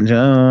get that?" And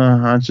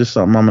it's just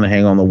something I'm gonna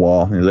hang on the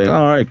wall. And he's like,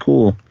 "All right,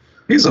 cool."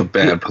 He's a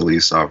bad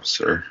police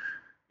officer.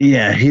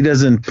 Yeah, he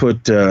doesn't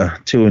put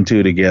 2 and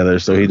 2 together,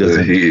 so he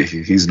doesn't.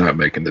 He's not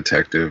making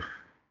detective.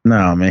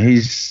 No, man,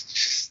 he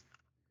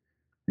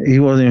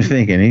wasn't even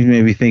thinking. He's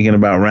maybe thinking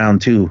about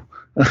round 2.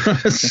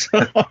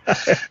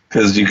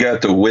 Because you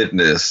got the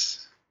witness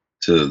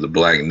to the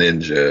Black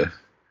Ninja,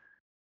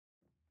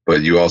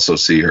 but you also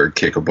see her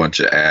kick a bunch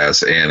of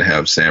ass and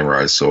have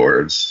samurai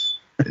swords.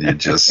 And you're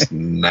just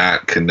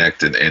not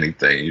connecting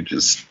anything. You're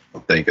just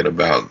thinking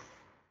about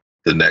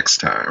the next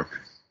time.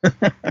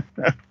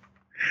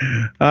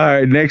 All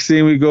right, next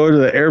thing we go to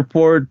the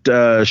airport.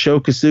 Sho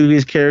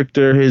Kosugi's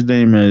character, his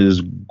name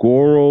is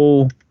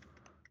Goro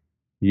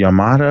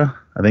Yamada.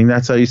 I think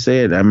that's how you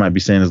say it. I might be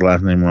saying his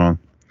last name wrong.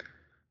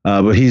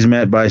 But he's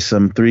met by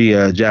some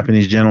 3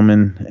 Japanese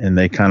gentlemen, and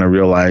they kind of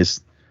realize,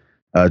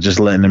 just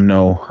letting them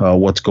know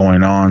what's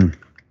going on,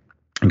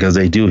 because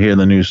they do hear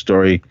the news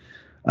story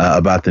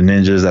about the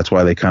ninjas. That's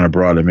why they kind of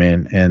brought him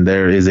in. And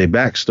there is a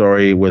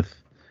backstory with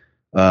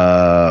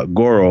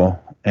Goro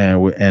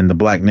and the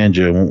Black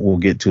Ninja we'll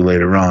get to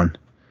later on.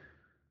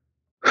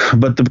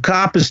 But the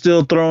cop is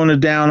still throwing it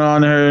down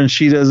on her, and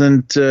she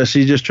doesn't.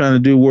 She's just trying to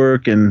do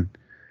work, and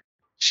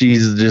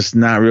she's just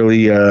not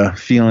really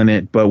feeling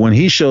it. But when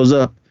he shows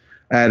up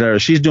at her,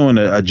 she's doing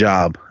a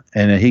job,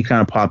 and he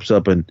kind of pops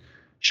up and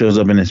shows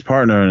up in his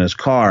partner in his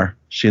car.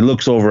 She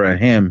looks over at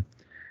him,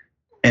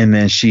 and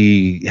then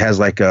she has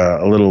like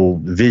a little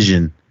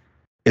vision.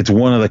 It's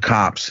one of the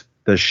cops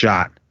that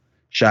shot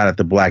at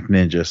the Black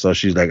Ninja. So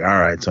she's like, all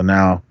right, so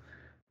now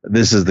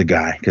this is the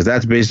guy. Because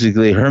that's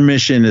basically her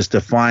mission, is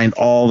to find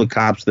all the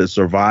cops that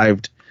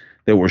survived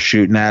that were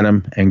shooting at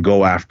him and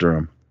go after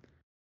him.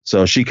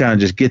 So she kind of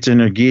just gets in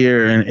her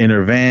gear and in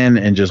her van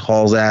and just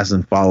hauls ass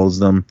and follows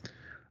them.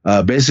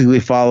 Basically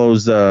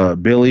follows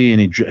Billy,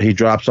 and he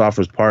drops off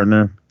his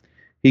partner.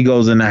 He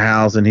goes in the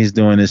house and he's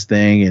doing his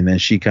thing, and then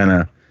she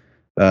kind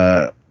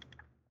of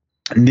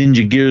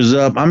ninja gears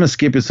up. I'm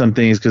skipping some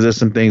things because there's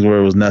some things where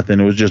it was nothing.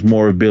 It was just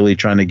more of Billy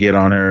trying to get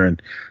on her and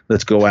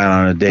let's go out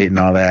on a date and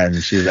all that.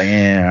 And she's like,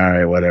 all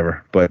right,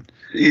 whatever. But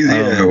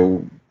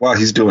while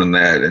he's doing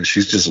that, and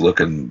she's just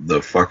looking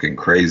the fucking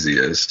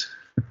craziest,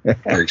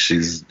 like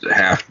she's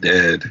half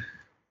dead.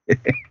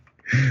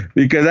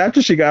 Because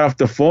after she got off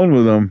the phone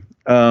with him,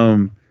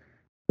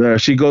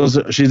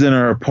 she's in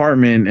her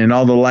apartment, and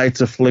all the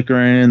lights are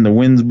flickering, the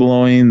wind's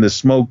blowing, the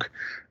smoke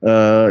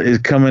is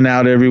coming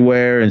out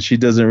everywhere, and she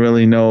doesn't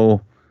really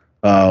know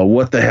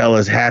what the hell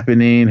is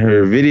happening.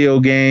 Her video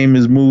game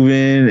is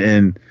moving,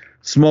 and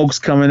smoke's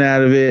coming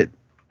out of it,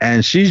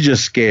 and she's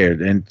just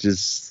scared, and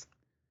just,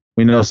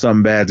 we know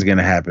something bad's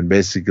gonna happen.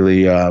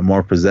 Basically,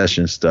 more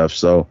possession stuff.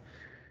 So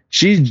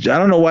I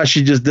don't know why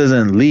she just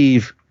doesn't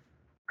leave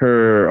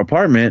her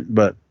apartment,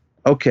 but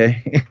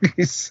okay.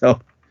 So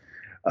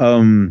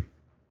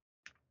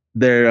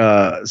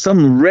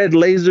some red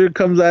laser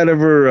comes out of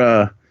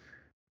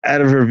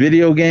her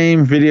video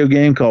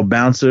game called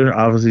Bouncer.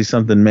 Obviously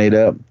something made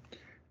up.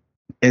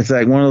 It's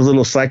like one of those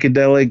little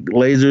psychedelic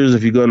lasers.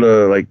 If you go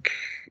to like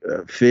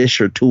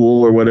Fish or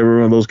Tool or whatever,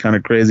 one of those kind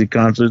of crazy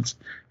concerts,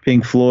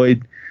 Pink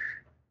Floyd.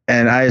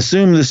 And I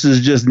assume this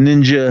is just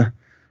ninja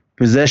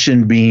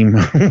possession beam.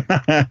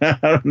 I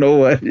don't know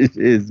what it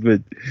is,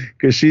 but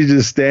because she's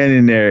just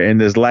standing there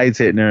and this light's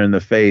hitting her in the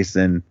face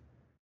and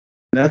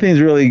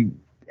nothing's really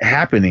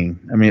happening.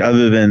 I mean,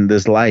 other than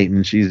this light,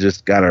 and she's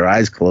just got her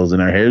eyes closed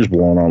and her hair's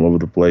blowing all over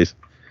the place.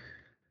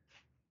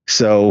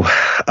 So,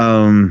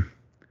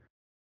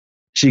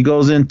 she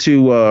goes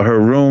into her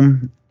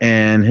room,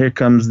 and here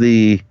comes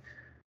the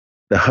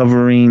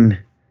hovering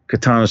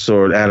katana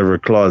sword out of her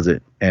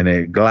closet, and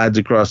it glides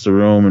across the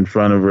room in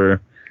front of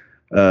her.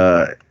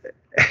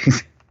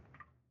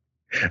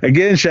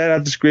 Again, shout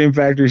out to Scream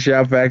Factory,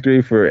 Shout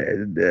Factory for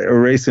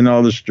erasing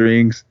all the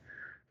strings.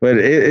 But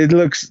it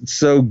looks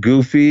so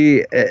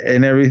goofy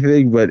and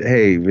everything. But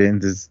hey, man,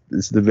 it's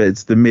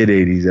the mid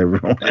 '80s,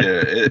 everyone.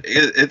 Yeah,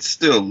 it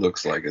still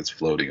looks like it's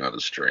floating on a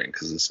string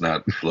because it's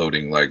not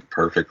floating like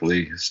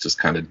perfectly. It's just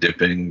kind of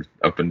dipping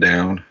up and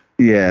down.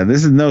 Yeah,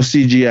 this is no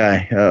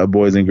CGI,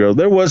 boys and girls.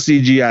 There was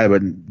CGI,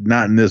 but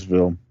not in this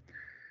film.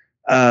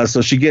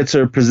 So she gets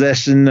her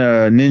possession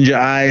ninja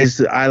eyes,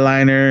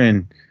 eyeliner,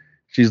 and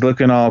she's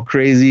looking all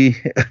crazy.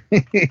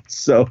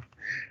 So.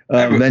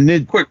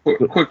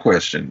 Quick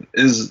question: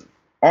 is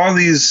all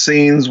these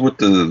scenes with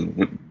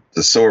the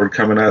sword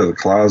coming out of the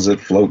closet,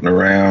 floating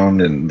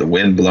around, and the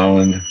wind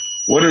blowing?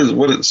 What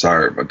is?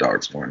 Sorry, my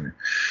dog's barking.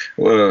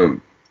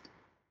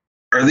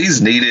 Are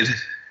these needed?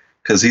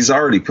 Because he's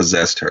already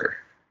possessed her.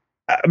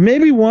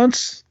 Maybe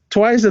once,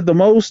 twice at the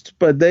most,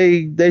 but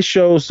they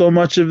show so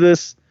much of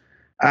this.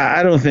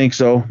 I don't think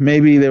so.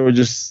 Maybe they were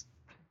just.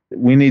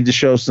 We need to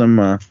show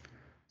some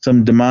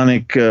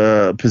demonic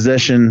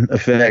possession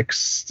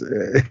effects.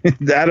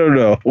 I don't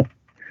know,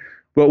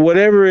 but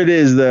whatever it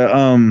is,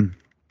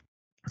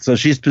 so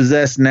she's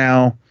possessed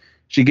now.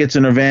 She gets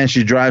in her van.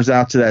 She drives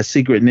out to that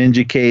secret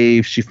ninja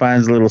cave. She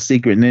finds a little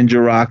secret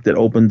ninja rock that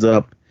opens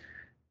up,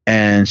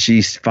 and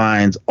she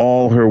finds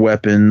all her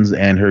weapons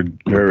and her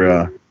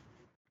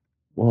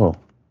whoa,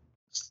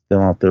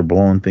 still out there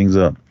blowing things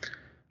up.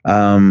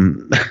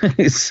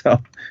 So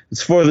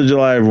it's 4th of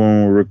July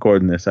when we're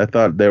recording this. I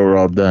thought they were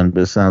all done,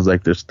 but it sounds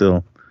like they're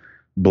still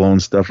blowing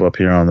stuff up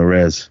here on the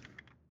res.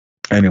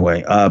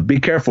 Anyway, be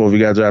careful if you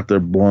guys are out there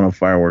blowing up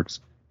fireworks.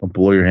 Don't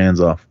blow your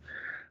hands off.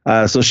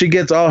 So she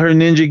gets all her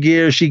ninja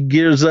gear. She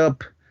gears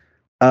up.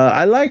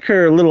 I like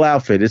her little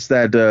outfit. It's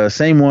that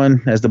same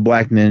one as the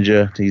Black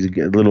Ninja. He's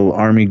a little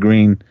army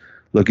green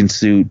looking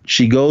suit.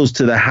 She goes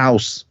to the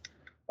house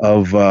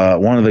of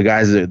one of the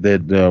guys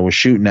that was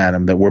shooting at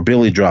him, where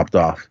Billy dropped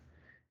off.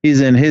 He's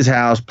in his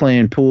house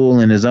playing pool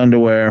in his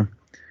underwear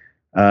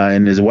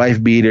and his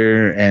wife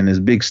beater and his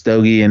big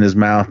stogie in his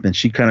mouth. And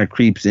she kind of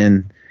creeps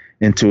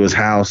into his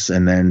house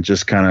and then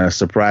just kind of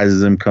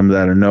surprises him, comes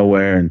out of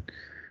nowhere. And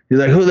he's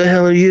like, "Who the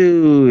hell are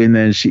you?" And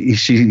then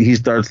he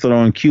starts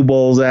throwing cue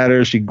balls at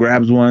her. She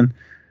grabs one.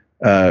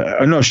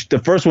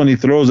 The first one he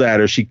throws at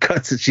her, she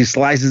cuts it. She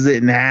slices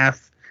it in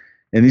half.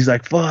 And he's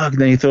like, "Fuck."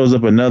 Then he throws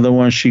up another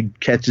one. She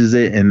catches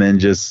it and then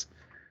just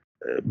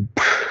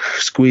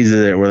squeezes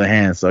it with her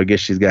hand. So I guess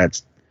she's got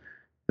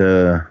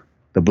the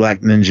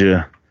Black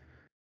Ninja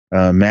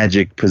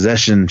magic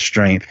possession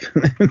strength.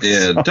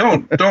 Yeah,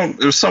 don't.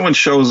 If someone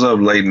shows up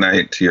late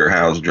night to your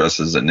house dressed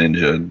as a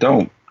ninja,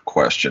 don't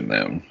question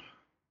them.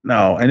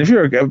 No, and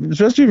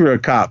especially if you're a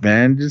cop,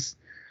 man, just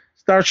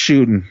start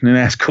shooting and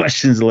ask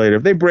questions later.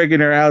 If they break in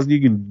their house,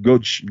 you can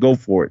go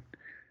for it.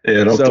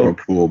 Yeah, don't throw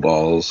pool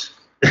balls.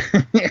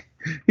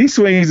 He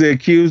swings the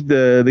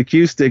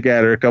cue stick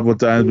at her a couple of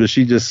times, but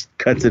she just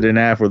cuts it in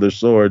half with her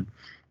sword.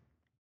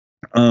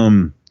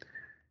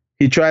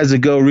 He tries to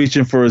go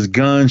reaching for his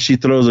gun. She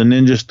throws a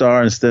ninja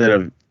star instead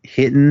of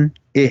hitting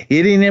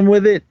him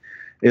with it.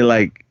 It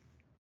like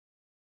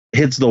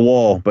hits the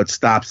wall, but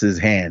stops his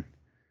hand.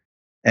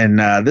 And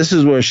this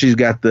is where she's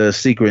got the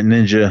secret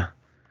ninja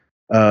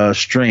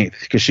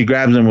strength, because she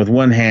grabs him with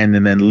one hand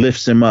and then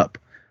lifts him up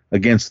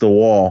against the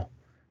wall.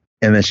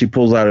 And then she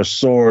pulls out her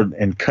sword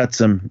and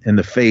cuts him in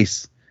the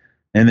face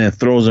and then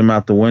throws him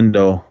out the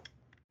window.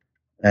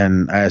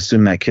 And I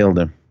assume that killed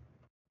him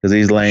because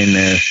he's laying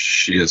there.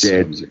 She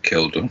assumes it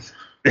killed him.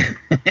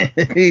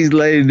 He's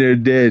laying there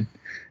dead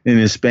in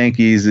his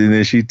Spankies, and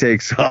then she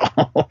takes off.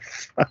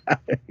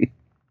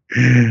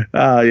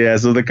 Oh, yeah.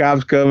 So the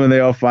cops come and they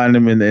all find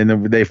him, and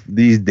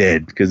he's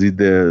dead because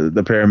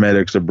the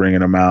paramedics are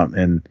bringing him out,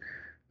 and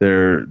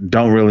they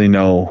don't really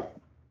know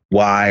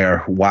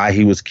why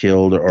he was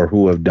killed or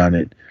who have done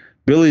it.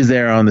 Billy's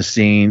there on the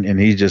scene, and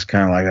he's just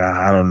kind of like,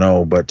 I don't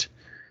know, but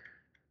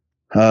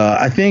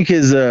I think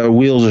his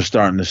wheels are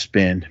starting to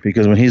spin,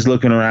 because when he's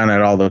looking around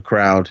at all the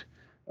crowd,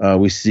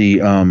 we see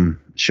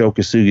Sho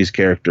Kosugi's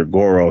character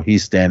Goro.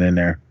 He's standing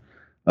there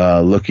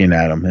looking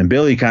at him, and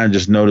Billy kind of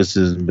just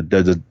notices, but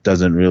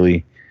doesn't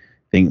really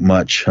think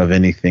much of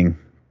anything.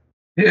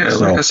 Yeah, so,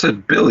 like I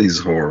said, Billy's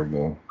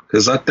horrible.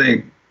 Because I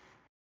think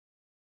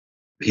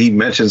he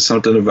mentioned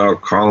something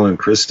about calling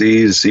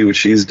Christie to see what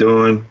she's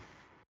doing.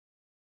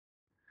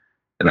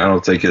 And I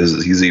don't think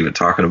he's even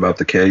talking about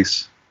the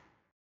case.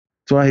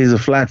 That's why he's a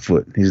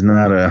flatfoot. He's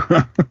not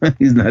a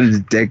he's not a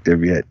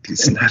detective yet.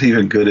 He's not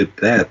even good at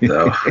that,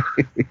 though.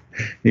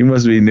 He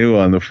must be new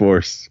on the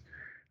force.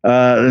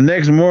 The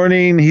next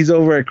morning, he's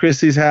over at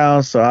Christie's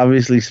house, so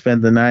obviously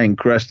spent the night and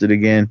crushed it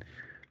again.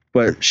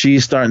 But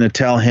she's starting to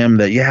tell him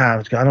that,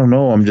 yeah, I don't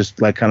know, I'm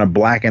just like kind of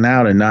blacking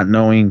out and not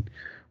knowing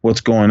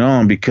what's going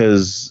on,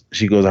 because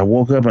she goes, I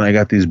woke up and I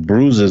got these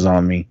bruises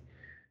on me.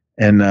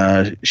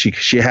 And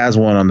she has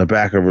one on the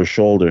back of her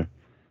shoulder.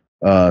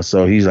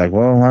 So he's like,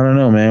 well, I don't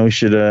know, man. We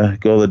should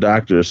go to the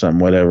doctor or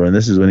something, whatever. And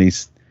this is when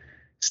he's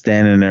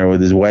standing there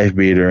with his wife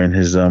beater and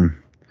his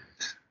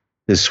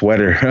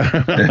sweater,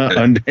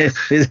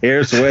 his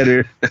hair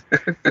sweater.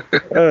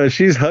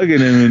 She's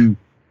hugging him, and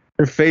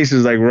her face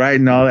is like right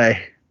in all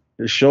that.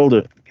 His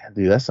shoulder. God,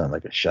 dude, that sounds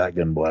like a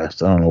shotgun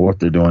blast. I don't know what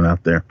they're doing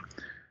out there.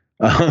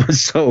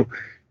 So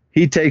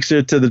he takes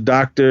her to the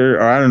doctor,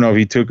 or I don't know if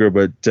he took her,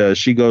 but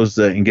she goes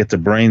and gets a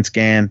brain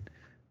scan.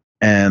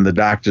 And the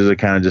doctors are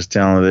kind of just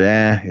telling her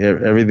that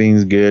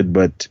everything's good,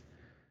 but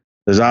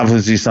there's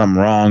obviously something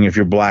wrong if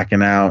you're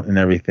blacking out and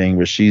everything.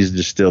 But she's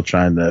just still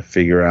trying to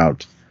figure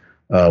out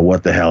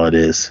what the hell it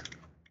is.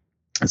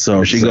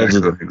 So she goes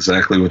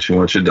exactly what you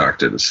want your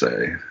doctor to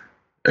say.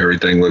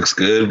 Everything looks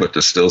good, but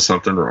there's still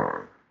something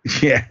wrong.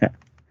 Yeah.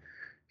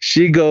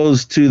 She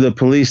goes to the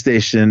police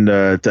station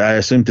I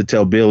assume to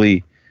tell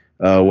Billy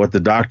what the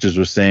doctors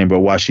were saying. But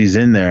while she's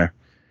in there,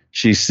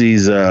 she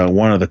sees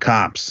one of the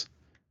cops.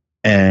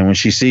 And when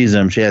she sees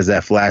him, she has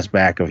that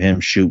flashback of him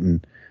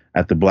shooting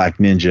at the Black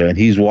Ninja. And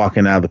he's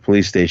walking out of the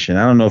police station.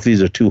 I don't know if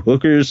these are two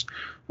hookers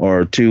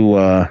or two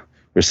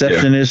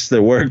receptionists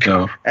that work.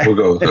 No, we'll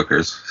go with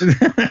hookers.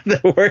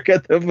 That work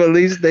at the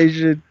police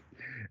station.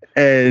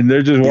 And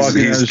they're just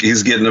walking out.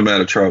 He's getting them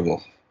out of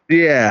trouble.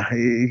 Yeah.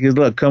 He goes,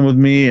 look, come with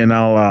me and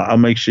I'll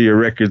make sure your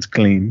record's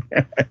clean.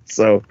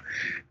 So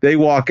they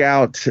walk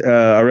out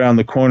around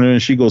the corner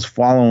and she goes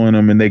following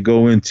them, and they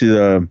go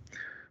into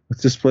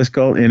what's this place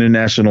called?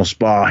 International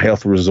Spa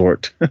Health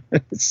Resort.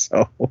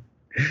 So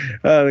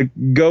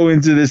go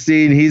into the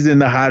scene. He's in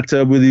the hot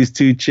tub with these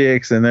two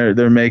chicks, and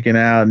they're making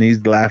out, and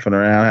he's laughing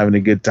around, having a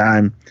good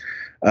time.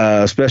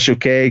 Special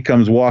K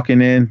comes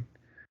walking in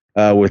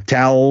with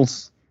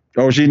towels.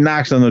 Oh, she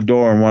knocks on the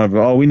door, and one of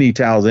them, we need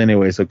towels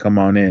anyway, so come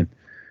on in.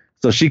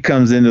 So she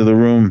comes into the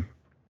room,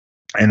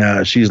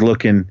 and she's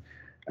looking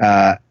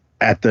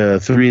at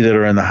the three that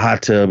are in the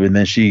hot tub, and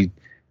then she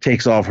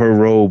takes off her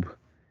robe.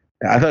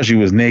 I thought she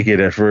was naked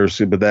at first,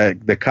 but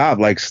the cop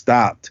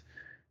stopped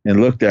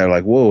and looked at her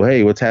like, whoa,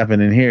 hey, what's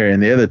happening here?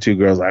 And the other two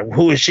girls like,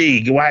 who is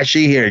she? Why is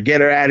she here? Get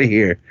her out of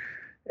here.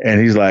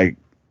 And he's like,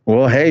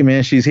 well, hey,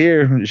 man, she's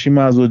here. She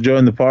might as well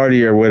join the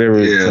party or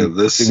whatever. Yeah,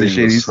 this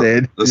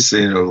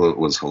scene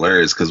was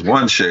hilarious because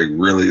one chick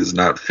really is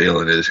not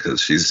feeling it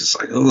because she's just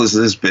like, who is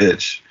this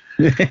bitch?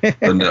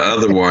 And the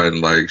other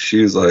one,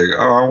 she's like,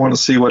 oh, I want to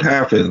see what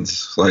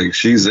happens. Like,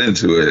 she's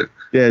into it.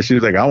 Yeah, she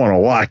was like, I want to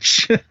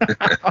watch.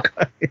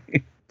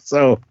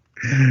 So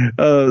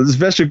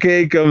Special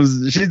K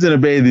comes. She's in a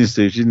bathing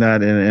suit. She's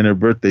not in her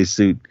birthday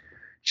suit.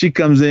 She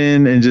comes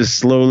in and just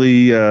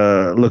slowly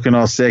looking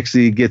all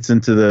sexy, gets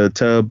into the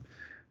tub,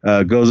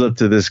 goes up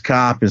to this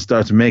cop and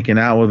starts making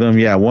out with him.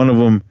 Yeah, one of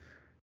them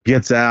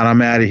gets out.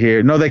 I'm out of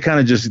here. No, they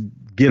kind of just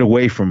get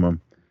away from him.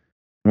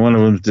 One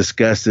of them's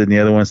disgusted, and the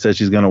other one says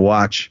she's going to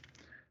watch.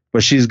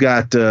 But she's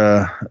got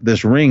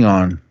this ring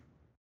on.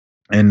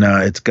 And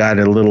it's got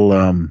a little,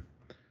 I think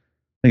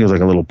it was like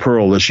a little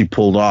pearl that she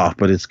pulled off,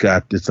 but it's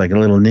like a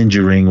little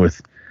ninja ring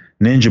with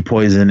ninja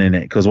poison in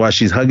it. Because while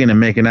she's hugging and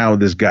making out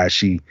with this guy,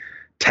 she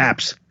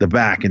taps the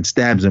back and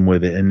stabs him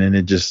with it. And then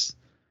it just,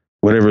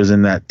 whatever's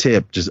in that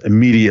tip just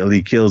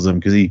immediately kills him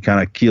because he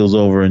kind of keels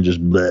over and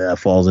just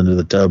falls into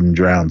the tub and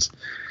drowns.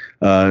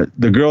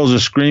 The girls are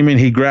screaming.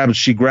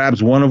 She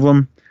grabs one of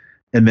them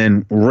and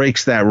then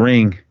rakes that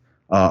ring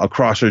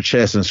across her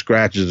chest and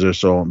scratches her.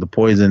 So the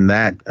poison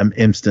that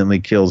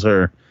instantly kills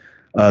her.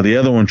 The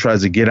other one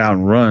tries to get out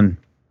and run,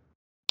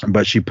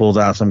 but she pulls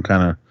out some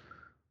kind of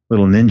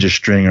little ninja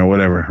string or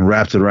whatever,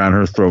 wraps it around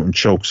her throat and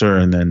chokes her,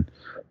 and then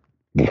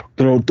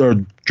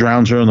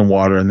drowns her in the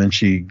water. And then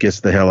she gets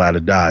the hell out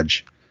of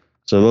Dodge.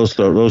 So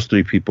those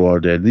three people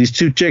are dead. These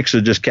two chicks are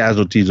just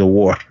casualties of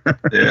war.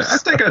 Yeah, I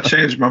think I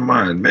changed my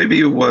mind. Maybe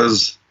it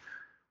was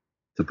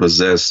the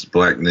possessed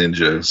Black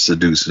Ninja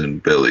seducing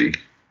Billy.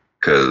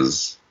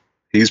 Because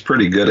he's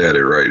pretty good at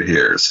it right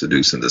here,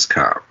 seducing this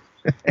cop.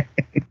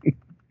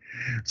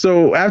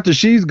 So after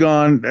she's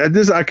gone,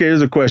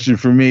 here's a question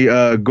for me.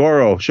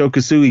 Goro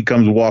Shokasui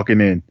comes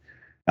walking in.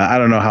 I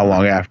don't know how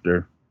long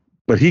after,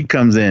 but he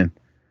comes in.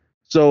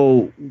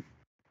 So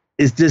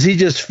does he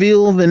just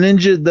feel the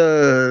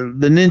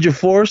ninja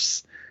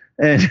force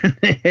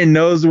and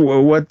knows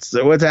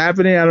what's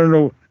happening? I don't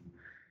know.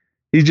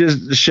 He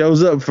just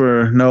shows up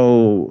for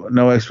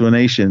no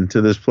explanation to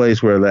this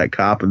place where that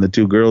cop and the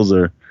two girls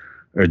are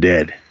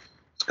dead.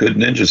 It's good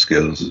ninja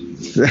skills.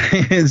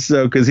 And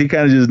so, because he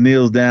kind of just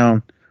kneels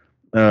down,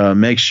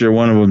 makes sure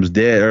one of them's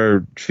dead,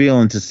 or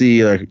feeling to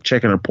see, like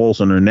checking her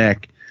pulse on her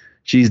neck.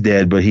 She's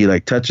dead, but he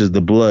like touches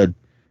the blood,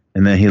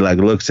 and then he like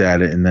looks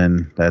at it, and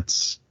then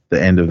that's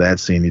the end of that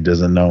scene. He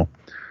doesn't know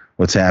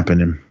what's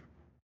happening.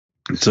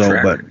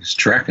 He's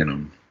tracking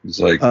him. He's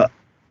like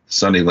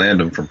Sonny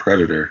Landham from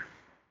Predator.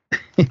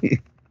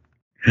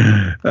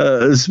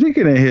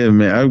 Speaking of him,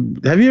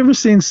 man, have you ever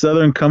seen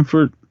Southern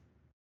Comfort?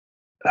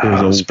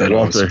 It's been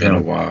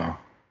a while.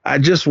 I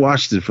just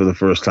watched it for the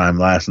first time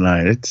last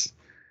night.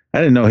 I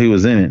didn't know he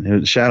was in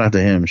it. Shout out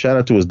to him. Shout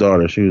out to his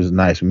daughter. She was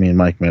nice. Me and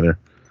Mike met her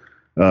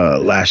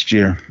last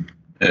year.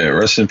 Yeah,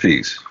 rest in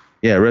peace.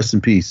 Yeah, rest in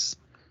peace,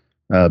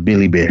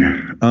 Billy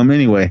Bear.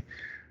 Anyway,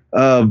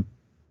 so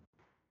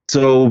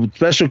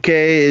Special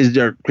K is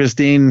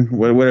Christine,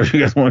 whatever you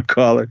guys want to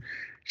call her.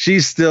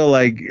 She's still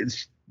like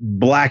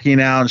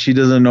blacking out. She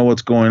doesn't know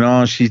what's going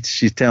on.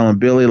 She's telling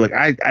Billy, like,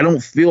 I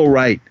don't feel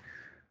right.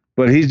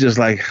 But he's just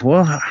like,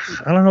 well,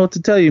 I don't know what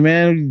to tell you,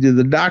 man.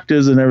 The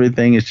doctors and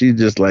everything. And she's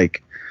just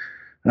like,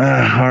 all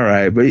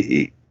right. But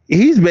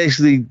he's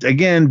basically,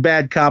 again,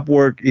 bad cop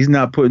work. He's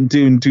not putting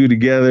two and two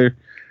together.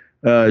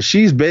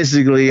 She's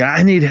basically,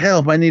 I need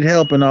help,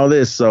 and all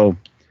this. So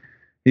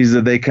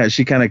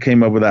she kind of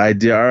came up with the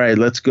idea. All right,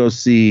 let's go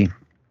see.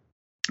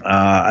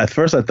 At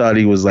first, I thought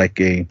he was like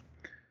a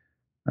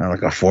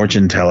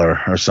fortune teller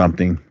or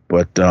something.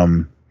 But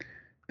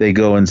they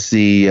go and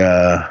see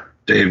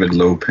David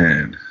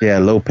Lopan. Yeah,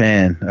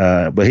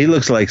 Lopan. But he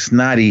looks like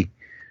Snotty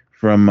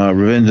from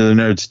Revenge of the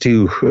Nerds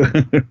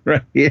 2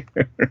 right here.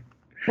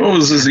 What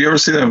was this? You ever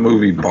see that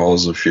movie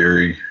Balls of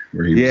Fury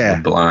where he was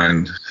the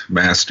blind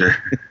master?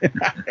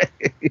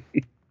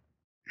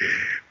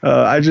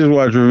 I just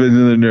watched Revenge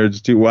of the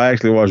Nerds 2. Well, I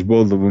actually watched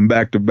both of them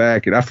back to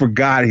back, and I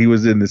forgot he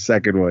was in the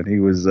second one. He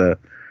was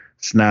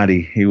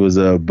Snotty. He was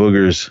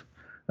Booger's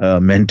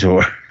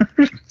mentor.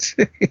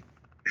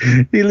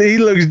 He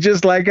looks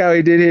just like how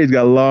he did here. He's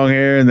got long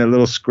hair and that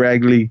little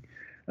scraggly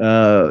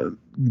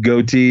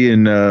goatee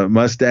and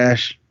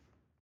mustache.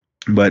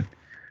 But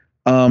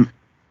I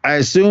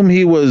assume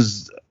he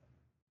was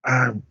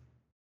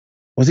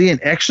he an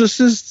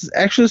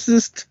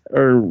exorcist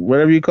or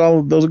whatever you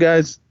call those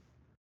guys?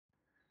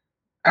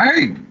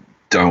 I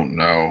don't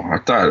know.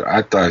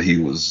 I thought he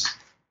was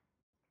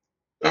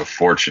a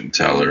fortune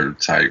teller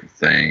type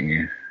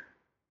thing.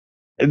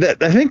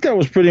 I think that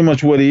was pretty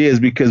much what he is,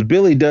 because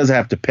Billy does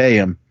have to pay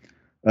him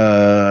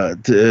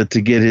to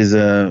get his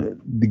to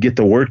get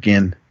the work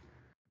in.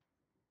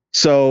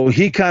 So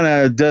he kind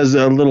of does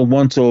a little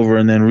once over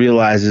and then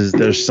realizes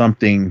there's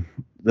something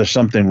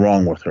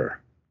wrong with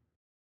her.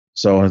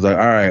 So he's like,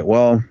 all right,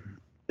 well,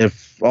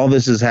 if all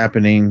this is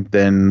happening,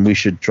 then we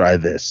should try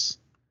this.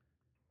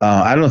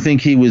 I don't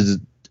think he was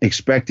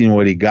expecting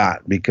what he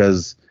got,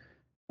 because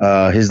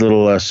his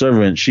little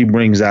servant, she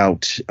brings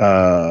out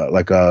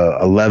like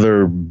a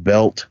leather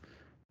belt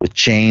with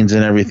chains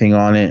and everything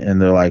on it.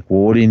 And they're like,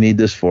 well, what do you need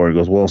this for? He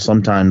goes, well,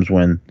 sometimes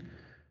when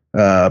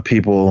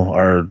people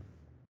are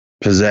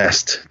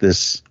possessed,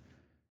 if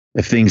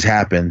things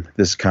happen,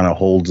 this kind of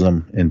holds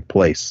them in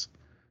place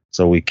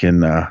so we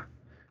can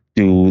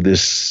do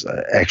this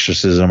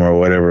exorcism or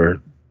whatever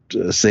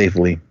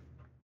safely.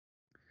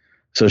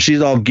 So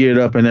she's all geared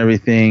up and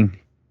everything.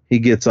 He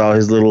gets all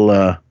his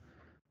little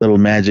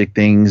magic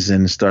things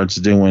and starts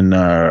doing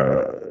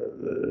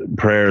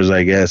prayers,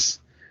 I guess.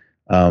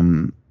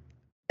 And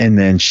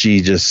then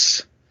she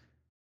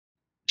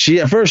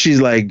at first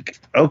she's like,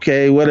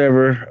 okay,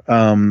 whatever.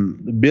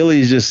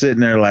 Billy's just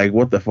sitting there like,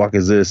 what the fuck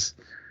is this?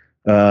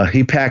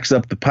 He packs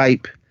up the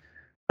pipe.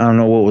 I don't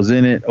know what was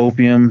in it,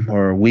 opium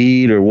or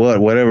weed or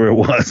whatever it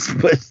was,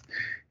 but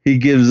he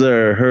gives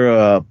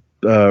her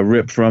a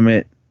rip from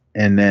it,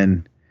 and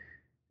then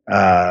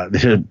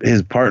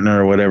his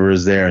partner or whatever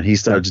is there, and he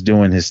starts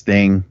doing his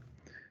thing,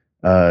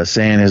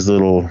 saying his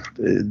little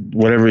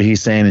whatever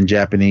he's saying in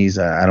Japanese.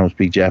 I don't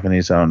speak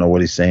Japanese, so I don't know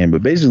what he's saying,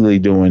 but basically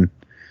doing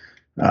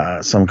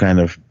some kind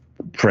of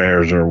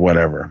prayers or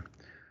whatever.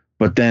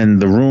 But then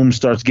the room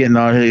starts getting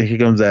all, here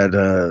comes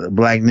that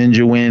black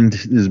ninja wind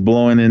is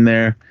blowing in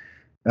there.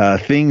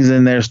 Things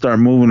in there start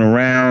moving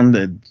around.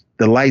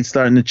 The light's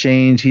starting to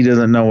change. He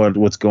doesn't know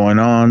what's going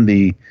on.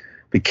 The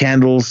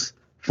candles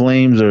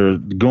flames are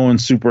going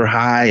super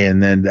high,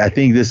 and then I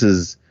think this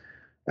is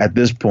at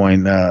this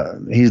point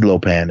he's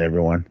Lopan,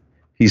 everyone.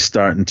 He's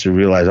starting to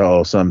realize,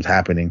 oh, something's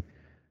happening,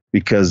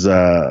 because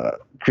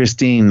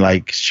Christine,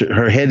 like,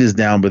 her head is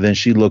down, but then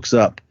she looks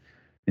up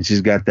and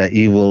she's got that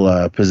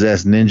evil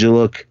possessed ninja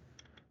look,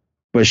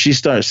 but she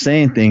starts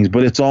saying things,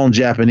 but it's all in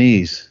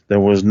Japanese. There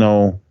was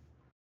no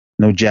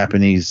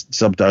Japanese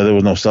subtitle. There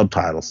was no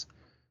subtitles.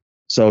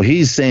 So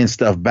he's saying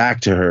stuff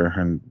back to her,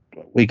 and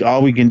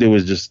all we can do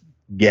is just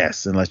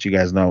guess, unless you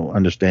guys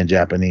understand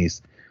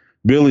Japanese.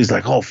 Billy's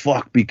like, oh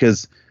fuck,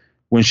 because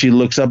when she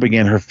looks up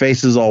again, her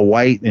face is all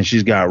white and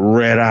she's got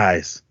red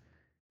eyes,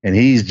 and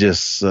he's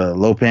just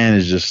Lopan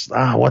is just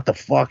what the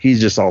fuck.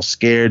 He's just all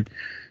scared.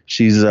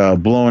 She's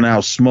blowing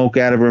out smoke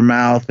out of her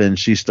mouth, and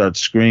she starts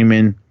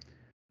screaming.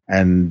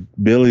 And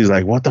Billy's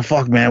like, what the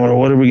fuck, man?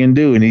 What are we going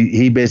to do? And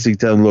he basically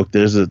tells him, look,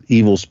 there's an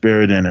evil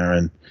spirit in her,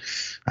 and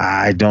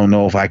I don't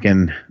know if I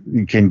can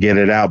get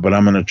it out, but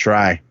I'm going to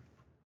try.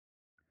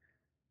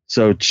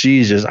 So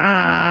she's just,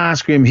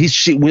 screaming.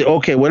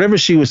 Okay, whatever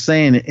she was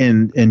saying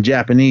in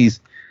Japanese,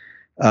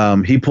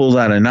 he pulls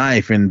out a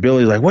knife, and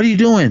Billy's like, what are you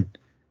doing?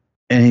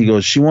 And he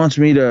goes, she wants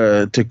me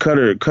to cut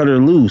her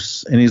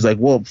loose. And he's like,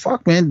 well,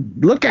 fuck, man,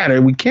 look at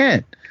her. We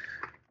can't.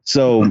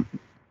 So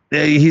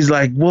he's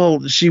like,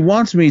 well, she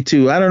wants me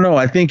to. I don't know.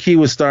 I think he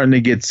was starting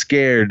to get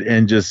scared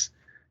and just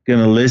going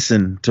to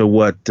listen to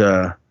what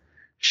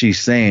she's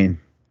saying.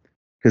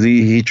 Because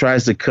he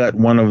tries to cut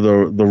one of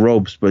the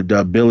ropes, but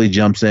Billy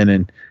jumps in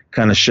and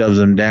kind of shoves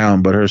him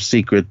down. But her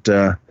secret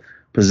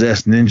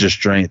possessed ninja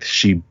strength,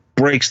 she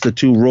breaks the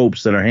two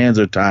ropes that her hands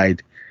are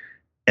tied.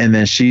 And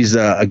then she's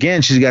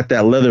got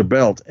that leather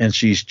belt, and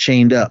she's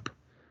chained up.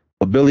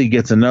 But Billy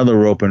gets another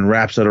rope and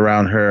wraps it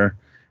around her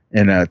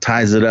and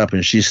ties it up,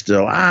 and she's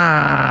still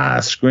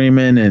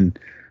screaming. And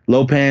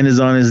Lopan is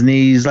on his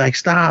knees like,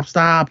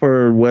 stop,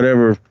 or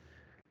whatever.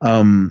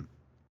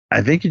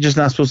 I think you're just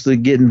not supposed to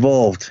get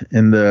involved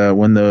in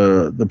when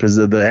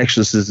the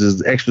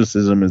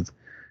exorcism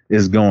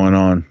is going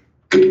on.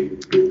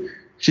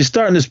 She's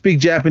starting to speak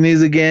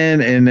Japanese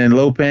again, and then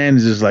Lopan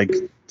is just like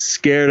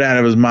scared out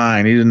of his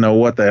mind. He didn't know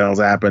what the hell's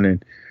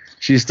happening.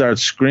 She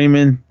starts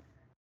screaming,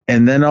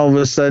 and then all of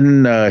a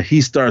sudden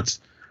he starts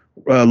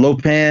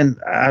Lopan,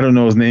 I don't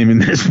know his name in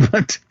this,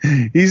 but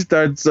he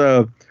starts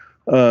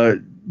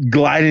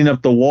gliding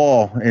up the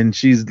wall, and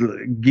she's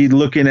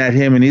looking at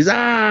him, and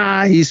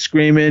he's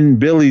screaming.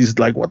 Billy's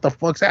like, what the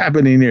fuck's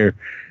happening here?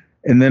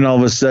 And then all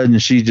of a sudden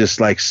she just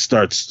like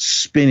starts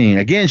spinning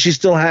again. She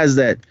still has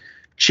that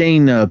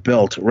chain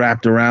belt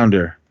wrapped around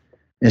her,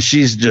 and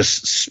she's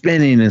just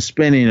spinning in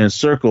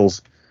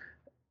circles.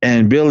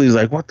 And Billy's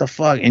like, what the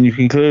fuck? And you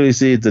can clearly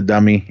see it's a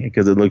dummy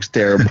because it looks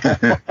terrible.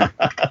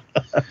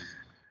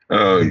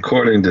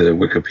 According to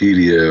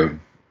Wikipedia,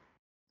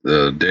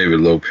 David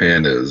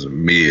Lopan is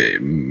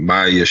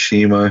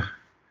Miyashima,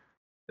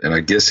 and I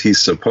guess he's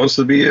supposed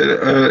to be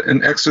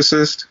an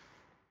exorcist.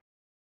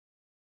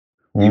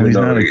 Well, he's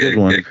not a good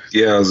one.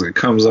 It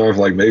comes off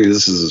like maybe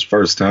this is his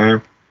first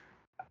time.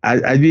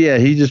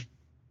 He just,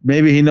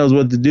 maybe he knows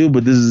what to do,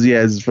 but this is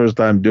his first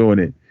time doing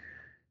it.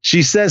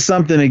 She says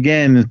something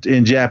again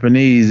in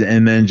Japanese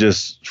and then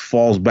just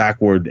falls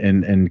backward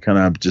and kind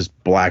of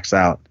just blacks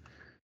out.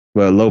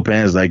 But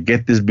Lopan's like,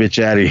 get this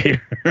bitch out of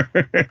here.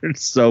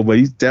 But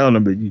he's telling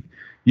him, but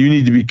you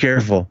need to be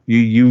careful.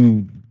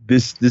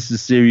 This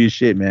is serious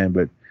shit, man.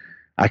 But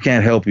I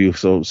can't help you.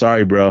 So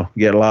sorry, bro.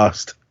 Get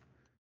lost.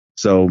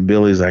 So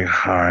Billy's like,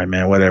 all right,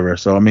 man, whatever.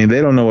 So I mean,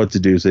 they don't know what to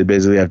do. So they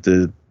basically have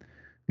to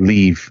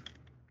leave.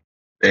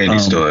 And he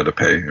still had to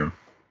pay him.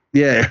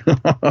 Yeah.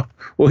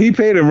 Well, he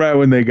paid him right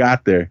when they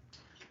got there.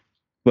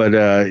 But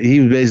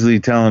he was basically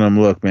telling him,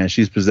 look, man,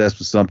 she's possessed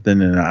with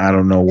something, and I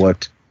don't know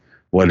what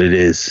it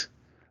is.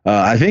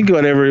 I think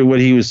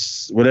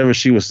whatever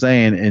she was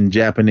saying in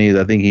Japanese,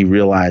 I think he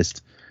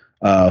realized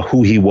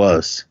who he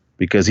was,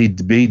 because he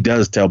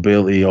does tell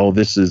Billy,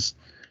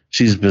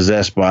 she's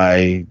possessed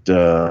by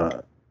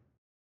the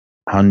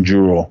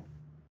Hanjuro,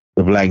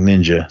 the Black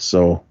Ninja.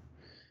 So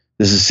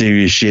this is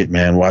serious shit,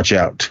 man. Watch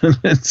out.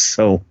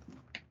 So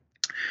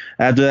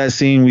after that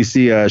scene, we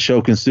see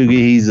Shokinsugi.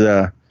 He's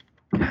God,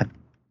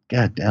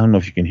 I don't know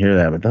if you can hear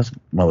that, but those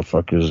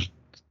motherfuckers,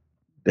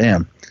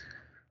 damn.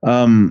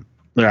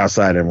 They're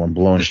outside, everyone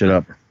blowing shit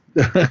up.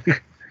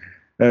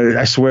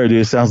 I swear,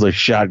 dude, it sounds like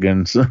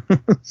shotguns.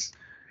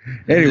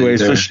 Anyway,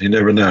 you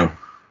never know.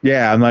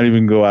 Yeah, I'm not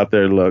even go out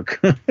there and look.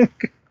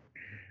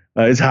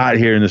 It's hot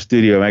here in the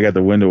studio, and I got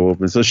the window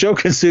open. So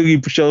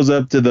Shokinsugi shows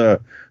up to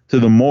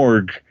the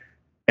morgue,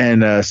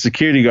 and a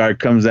security guard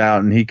comes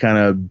out, and he kind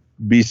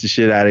of beats the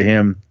shit out of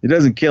him. He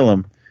doesn't kill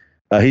him.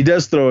 He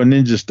does throw a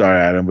ninja star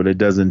at him, but it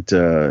doesn't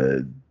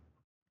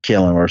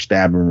kill him or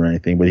stab him or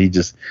anything. But he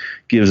just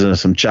gives him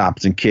some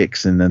chops and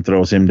kicks, and then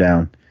throws him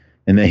down.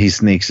 And then he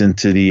sneaks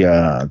into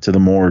the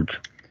morgue,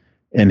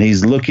 and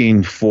he's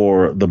looking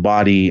for the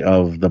body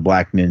of the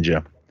Black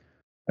Ninja.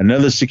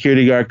 Another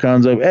security guard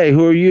comes up. Hey,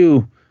 who are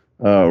you?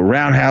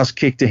 Roundhouse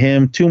kick to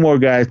him. Two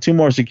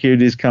more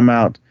securities come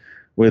out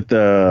with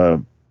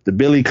the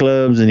billy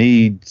clubs, and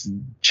he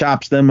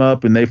chops them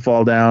up, and they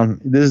fall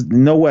down. There's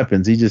no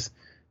weapons. He just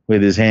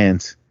with his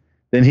hands.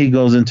 Then he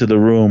goes into the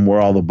room where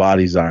all the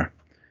bodies are,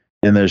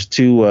 and there's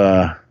two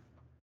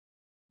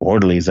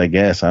orderlies, I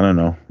guess. I don't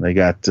know. They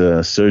got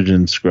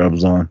surgeon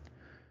scrubs on.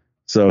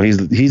 So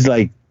he's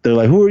like, they're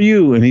like, who are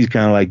you? And he's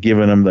kind of like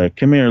giving them the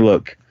come here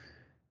look.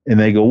 And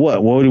they go,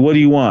 what do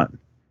you want?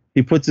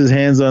 He puts his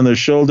hands on their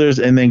shoulders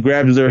and then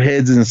grabs their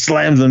heads and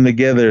slams them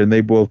together, and they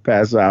both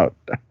pass out.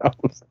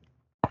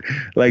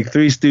 Like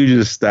Three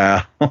Stooges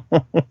style.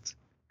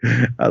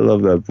 I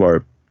love that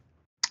part.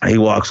 He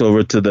walks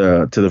over to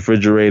the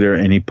refrigerator,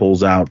 and he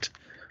pulls out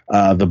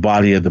the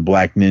body of the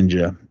Black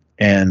Ninja.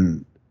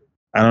 And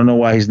I don't know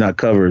why he's not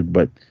covered,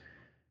 but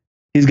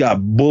he's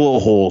got bullet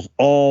holes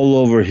all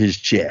over his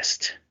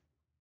chest.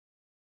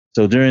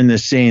 So during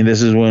this scene,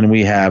 this is when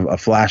we have a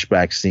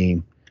flashback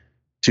scene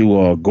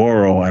to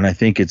Goro, and I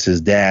think it's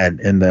his dad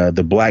and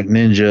the Black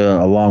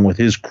Ninja along with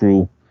his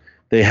crew.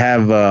 They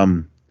have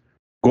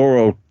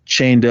Goro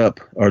chained up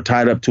or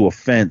tied up to a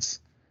fence,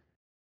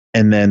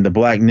 and then the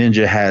Black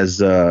Ninja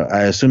has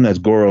I assume that's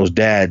Goro's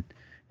dad,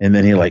 and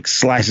then he like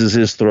slices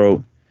his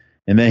throat,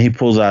 and then he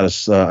pulls out a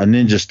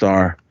ninja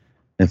star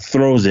and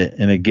throws it,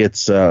 and it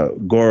gets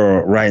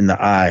Goro right in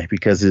the eye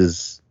because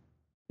his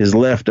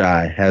left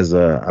eye has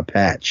a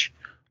patch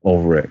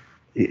over it.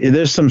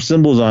 There's some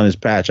symbols on his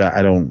patch.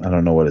 I don't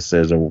know what it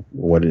says or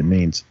what it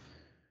means,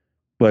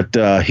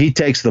 but he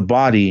takes the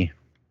body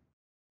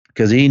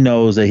because he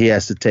knows that he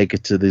has to take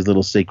it to these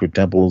little sacred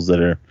temples that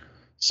are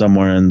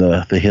somewhere in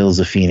the hills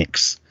of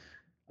Phoenix.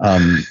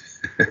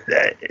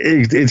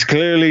 It's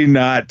clearly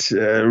not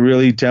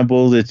really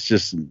temples. It's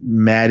just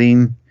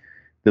matting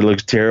that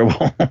looks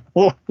terrible.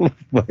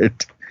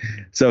 But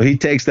so he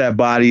takes that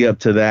body up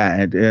to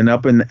that, and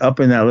up in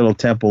that little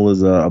temple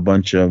is a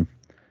bunch of,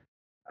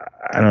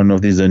 I don't know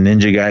if these are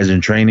ninja guys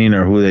in training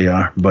or who they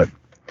are, but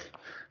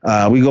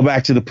we go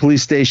back to the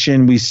police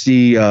station. We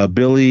see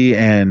Billy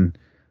and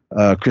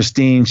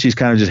Christine. She's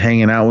kind of just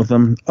hanging out with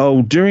them.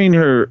 Oh, during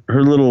her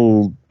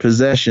little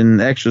possession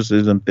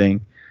exorcism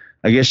thing,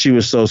 I guess she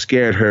was so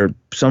scared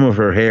some of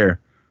her hair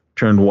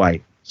turned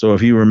white. So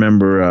if you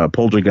remember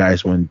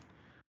Poltergeist, when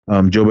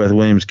Jo Beth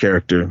Williams'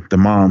 character, the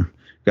mom,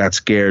 got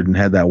scared and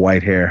had that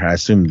white hair, I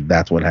assume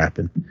that's what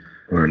happened.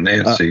 Or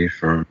Nancy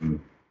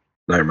from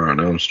Nightmare on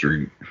Elm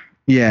Street.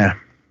 Yeah.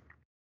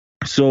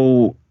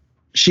 So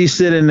she's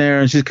sitting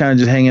there and she's kind of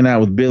just hanging out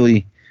with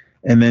Billy.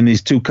 And then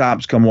these two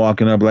cops come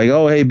walking up like,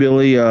 oh, hey,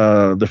 Billy,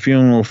 the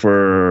funeral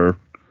for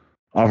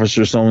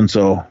Officer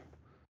so-and-so,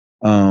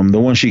 the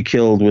one she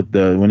killed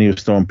when he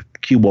was throwing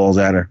cue balls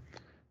at her.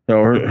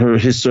 So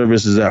his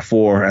service is at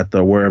 4 at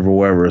the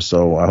wherever,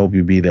 so I hope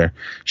you be there.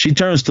 She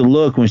turns to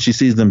look when she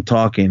sees them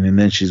talking, and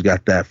then she's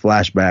got that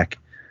flashback,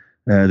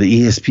 the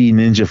ESP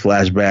Ninja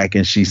flashback,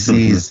 and she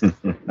sees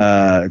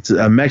it's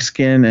a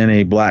Mexican and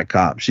a black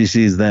cop. She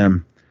sees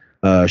them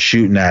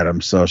shooting at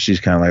him, so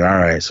she's kind of like, all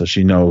right, so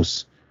she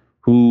knows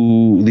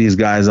who these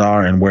guys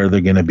are and where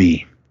they're going to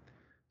be.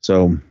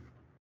 So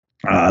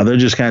they're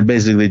just kind of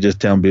basically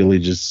just telling Billy,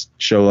 just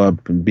show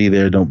up and be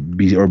there, don't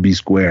be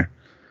square.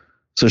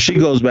 So she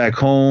goes back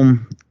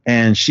home,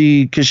 and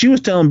because she was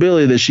telling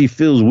Billy that she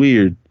feels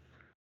weird,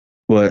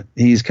 but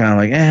he's kind of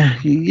like,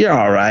 you're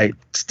all right.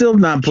 Still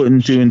not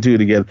putting 2 and 2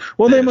 together.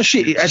 Well,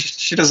 she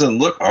doesn't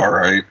look all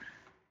right.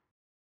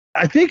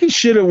 I think he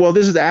should have. Well,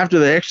 this is after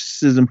the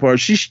exorcism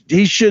part.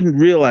 He shouldn't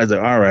realize that.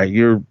 All right,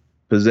 you're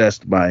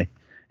possessed by,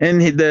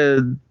 and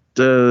the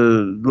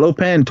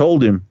Lopan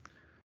told him.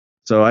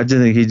 So I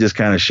just think he just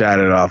kind of shot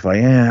it off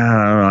like,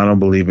 I don't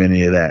believe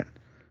any of that.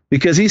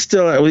 Because he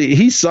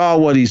saw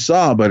what he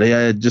saw, but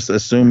I just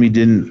assume he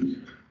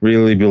didn't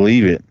really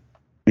believe it.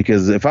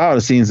 Because if I would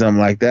have seen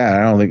something like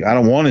that, I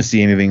don't want to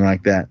see anything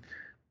like that.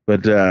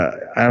 But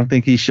I don't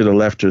think he should have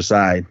left her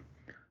side.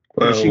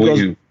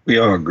 Well, we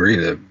all agree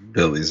that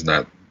Billy's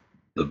not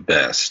the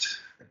best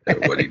at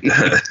what he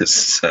does.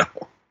 So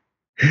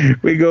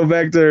we go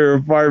back to her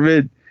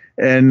apartment,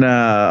 and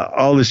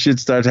all the shit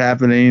starts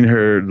happening.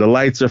 The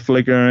lights are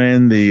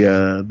flickering, the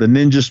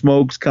ninja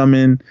smoke's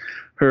coming.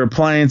 Her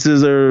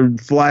appliances are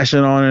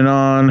flashing on and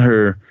on.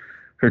 Her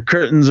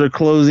curtains are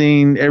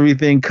closing.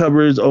 Everything,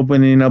 cupboards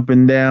opening up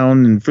and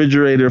down. And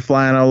refrigerator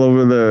flying all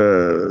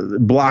over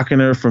blocking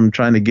her from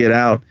trying to get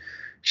out.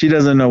 She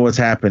doesn't know what's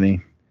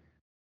happening.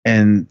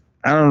 And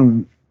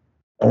I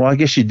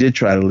guess she did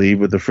try to leave,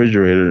 but the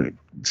refrigerator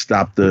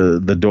stopped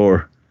the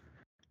door.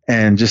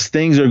 And just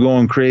things are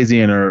going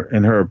crazy in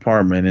her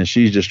apartment, and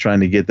she's just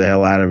trying to get the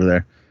hell out of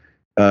there.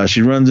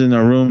 She runs in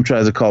her room,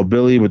 tries to call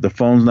Billy, but the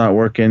phone's not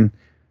working,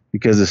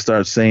 because it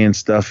starts saying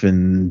stuff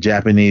in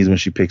Japanese when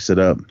she picks it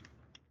up.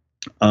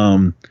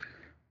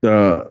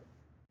 The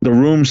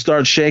room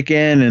starts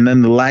shaking, and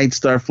then the lights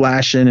start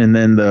flashing, and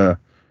then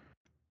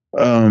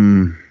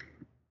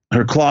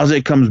her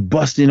closet comes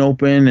busting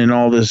open, and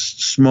all this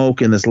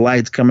smoke and this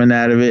light's coming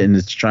out of it, and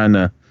it's trying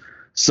to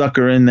suck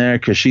her in there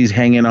because she's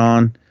hanging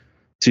on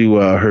to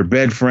her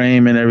bed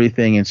frame and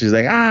everything, and she's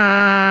like,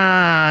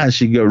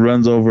 she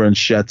runs over and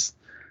shuts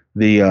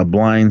the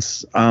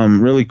blinds.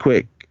 Really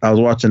quick, I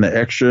was watching the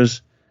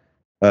extras.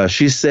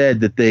 She said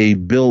that they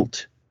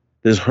built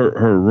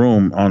her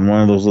room on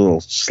one of those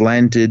little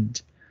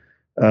slanted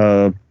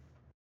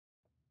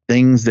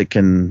things that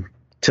can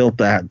tilt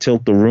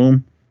the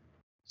room,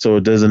 so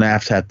it doesn't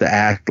have to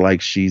act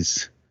like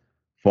she's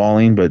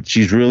falling, but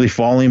she's really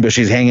falling, but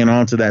she's hanging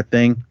on to that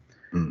thing.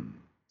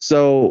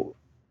 So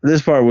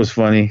this part was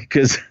funny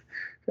because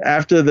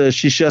after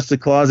she shuts the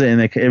closet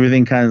and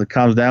everything kind of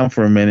calms down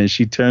for a minute,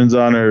 she turns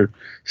on her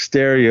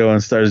stereo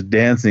and starts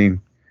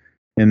dancing.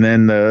 And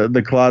then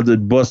the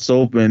closet busts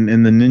open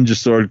and the ninja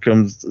sword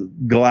comes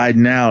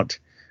gliding out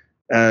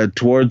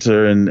towards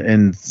her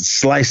and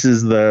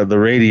slices the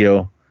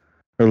radio,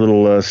 her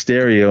little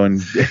stereo,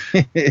 and,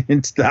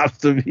 and stops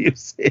the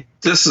music.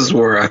 This is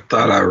where I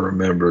thought I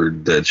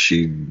remembered that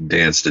she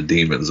danced the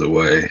demons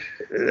away.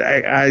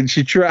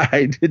 She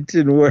tried. It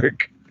didn't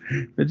work.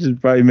 It just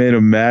probably made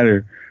him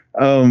madder.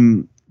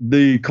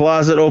 The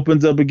closet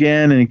opens up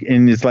again,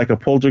 and it's like a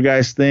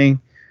poltergeist thing.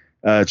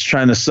 It's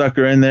trying to suck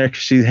her in there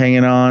because she's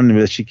hanging on,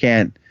 but she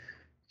can't.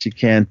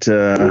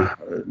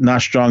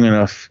 Not strong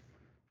enough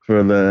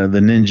for the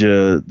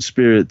ninja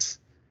spirits,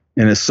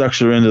 and it sucks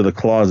her into the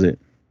closet,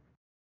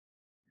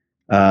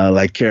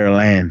 like Carol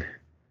Ann.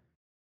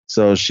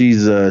 So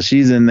she's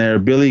in there.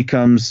 Billy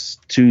comes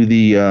to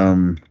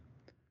the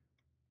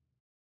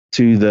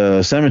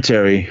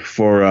cemetery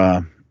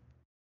for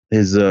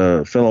his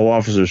fellow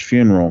officer's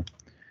funeral.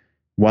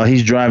 While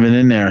he's driving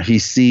in there, he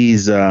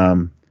sees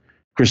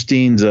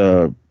Christine's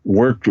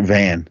work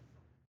van,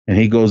 and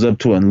he goes up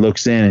to it and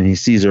looks in, and he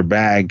sees her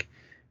bag.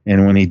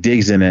 And when he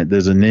digs in it,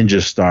 there's a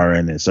ninja star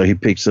in it. So he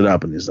picks it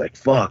up and he's like,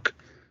 fuck.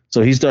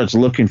 So he starts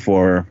looking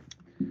for her.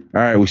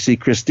 All right, we see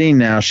Christine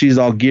now. She's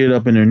all geared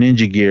up in her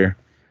ninja gear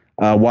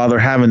while they're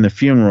having the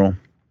funeral.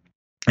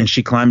 And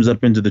she climbs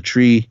up into the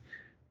tree.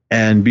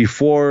 And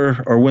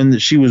when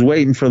she was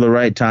waiting for the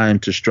right time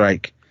to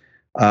strike,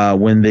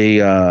 when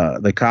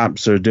the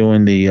cops are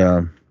doing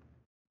the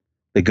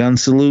gun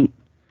salute,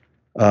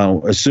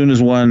 as soon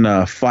as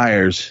one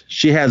fires,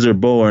 she has her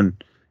bow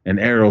and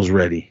arrows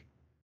ready.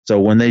 So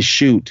when they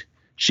shoot,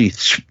 she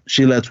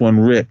lets one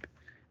rip,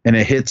 and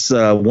it hits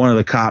one of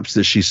the cops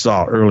that she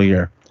saw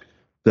earlier,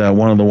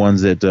 one of the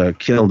ones that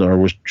killed her,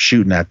 was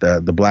shooting at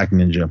the black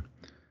ninja.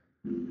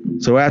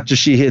 So after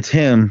she hits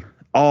him,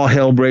 all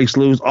hell breaks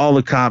loose. All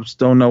the cops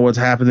don't know what's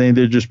happening.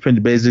 They're just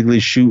basically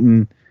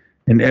shooting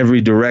in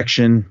every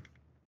direction.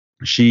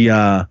 She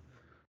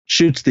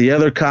shoots the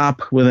other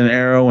cop with an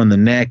arrow in the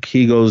neck.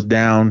 He goes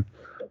down,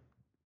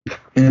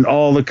 and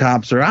all the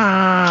cops are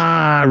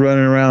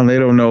running around. They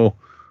don't know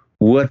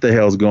what the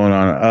hell's going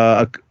on.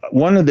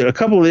 A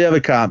couple of the other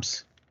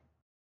cops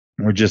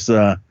were just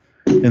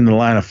in the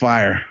line of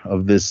fire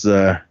of this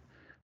bow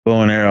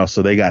and arrow,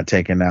 so they got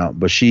taken out.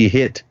 But she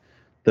hit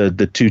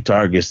the two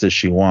targets that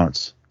she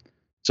wants.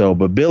 So,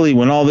 but Billy,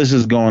 when all this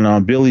is going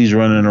on, Billy's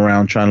running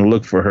around trying to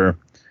look for her.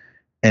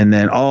 And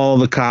then all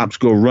the cops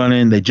go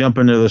running. They jump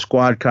into the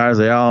squad cars.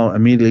 They all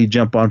immediately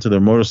jump onto their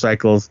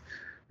motorcycles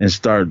and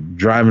start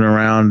driving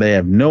around. They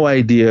have no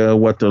idea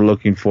what they're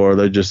looking for.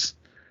 They're just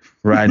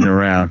riding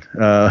around.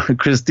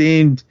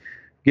 Christine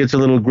gets a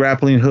little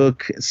grappling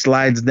hook,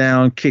 slides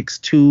down, kicks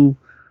two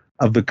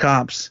of the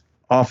cops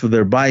off of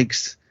their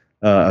bikes.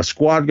 A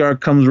squad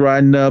guard comes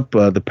riding up.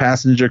 The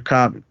passenger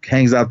cop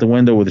hangs out the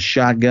window with a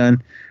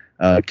shotgun.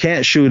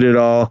 Can't shoot at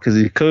all because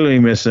he's clearly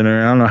missing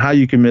her. I don't know how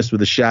you can miss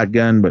with a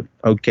shotgun, but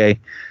okay.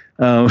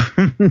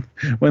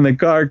 When the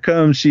car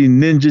comes, she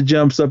ninja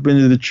jumps up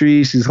into the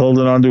tree. She's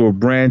holding onto a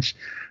branch.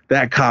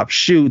 That cop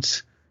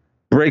shoots,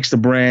 breaks the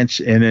branch,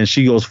 and then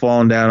she goes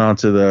falling down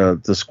onto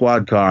the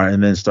squad car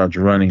and then starts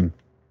running.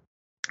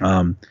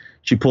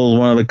 She pulls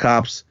one of the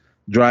cops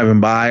driving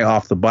by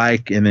off the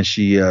bike, and then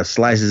she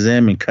slices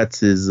him and cuts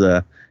his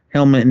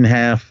helmet in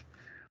half.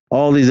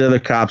 All these other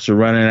cops are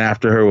running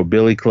after her with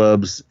billy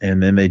clubs,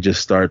 and then they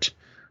just start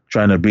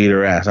trying to beat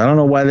her ass. I don't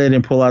know why they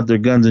didn't pull out their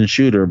guns and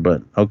shoot her,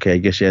 but okay, I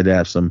guess you had to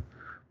have some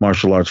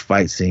martial arts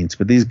fight scenes.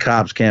 But these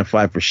cops can't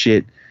fight for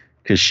shit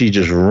because she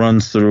just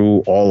runs through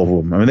all of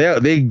them. I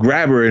mean, they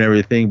grab her and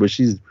everything, but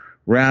she's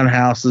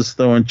roundhouses,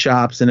 throwing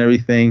chops and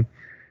everything.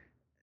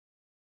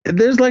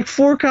 There's like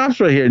 4 cops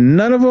right here.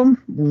 Not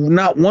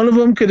one of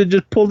them could have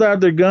just pulled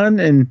out their gun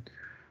and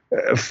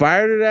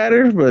fired it at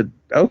her, but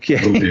okay.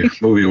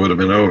 Movie would have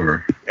been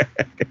over.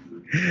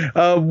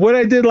 What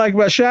I did like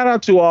about, shout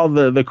out to all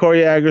the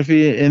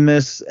choreography in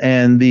this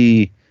and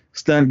the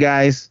stunt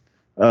guys,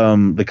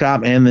 the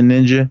cop and the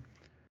ninja.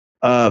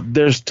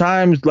 There's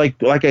times like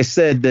I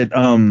said that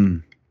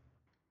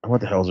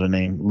what the hell's her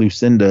name?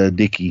 Lucinda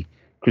Dickey,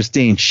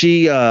 Christine.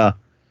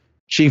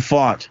 She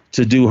fought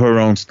to do her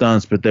own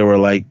stunts, but they were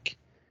like,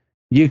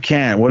 you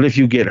can't. What if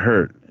you get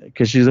hurt?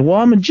 Because she said,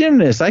 well, I'm a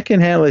gymnast. I can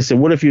handle it. I said,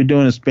 what if you're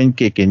doing a spin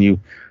kick and you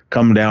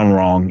come down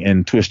wrong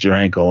and twist your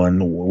ankle,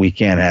 and we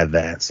can't have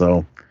that.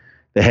 So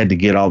they had to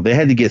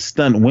get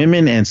stunt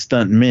women and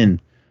stunt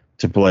men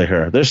to play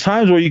her. There's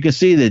times where you can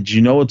see that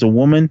it's a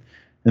woman,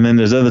 and then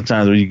there's other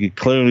times where you can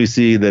clearly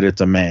see that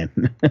it's a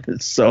man.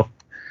 So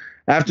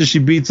after she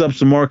beats up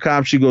some more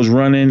cops, she goes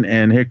running,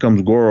 and here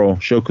comes Goro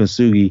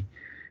Shokunsugi.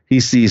 He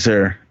sees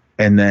her,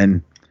 and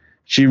then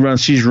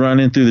she's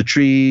running through the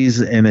trees,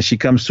 and then she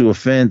comes to a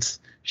fence.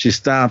 She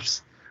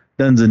stops,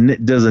 does a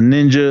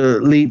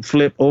ninja leap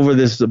flip over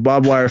this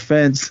barbed wire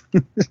fence.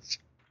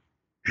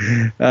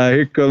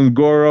 Here comes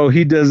Goro.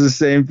 He does the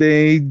same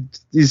thing.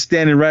 He's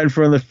standing right in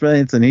front of the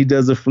fence, and he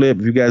does a flip.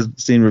 If you guys have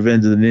seen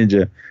Revenge of the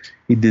Ninja,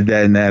 he did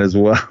that in that as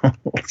well.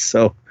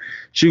 So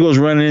she goes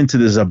running into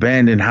this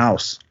abandoned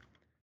house,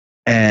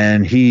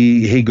 and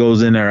he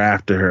goes in there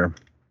after her.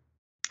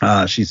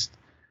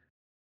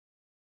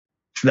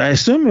 I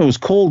assume it was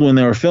cold when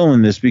they were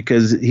filming this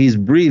because he's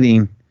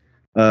breathing.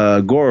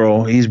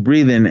 Goro, he's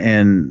breathing,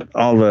 and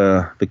all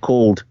the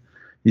cold,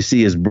 you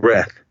see his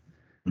breath.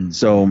 Mm-hmm.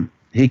 So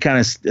he kind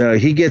of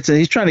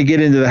he's trying to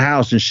get into the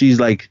house, and she's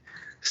like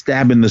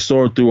stabbing the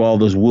sword through all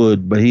this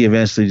wood, but he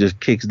eventually just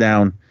kicks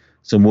down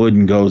some wood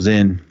and goes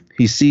in.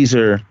 He sees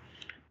her,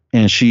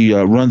 and she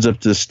runs up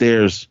the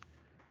stairs.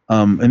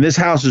 And this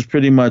house is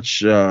pretty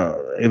much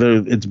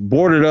either it's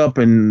boarded up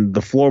and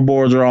the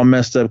floorboards are all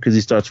messed up because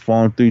he starts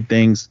falling through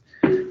things,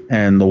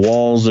 and the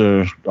walls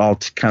are all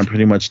kind of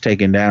pretty much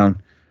taken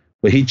down.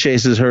 But he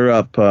chases her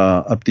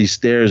up these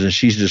stairs, and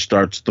she just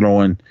starts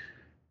throwing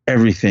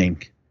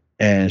everything.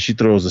 And she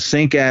throws a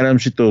sink at him.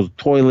 She throws a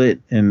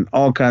toilet and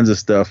all kinds of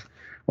stuff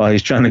while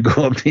he's trying to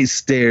go up these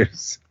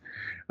stairs.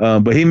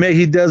 But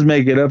he does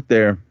make it up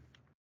there,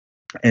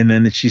 and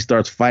then she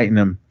starts fighting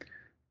him.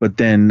 But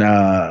then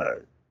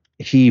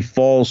he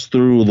falls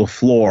through the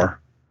floor.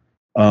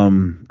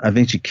 I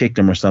think she kicked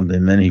him or something.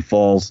 And then he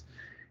falls.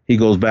 He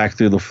goes back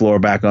through the floor,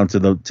 back onto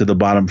the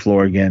bottom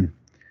floor again.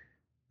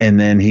 And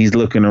then he's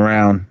looking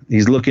around.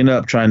 He's looking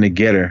up, trying to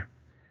get her.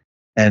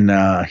 And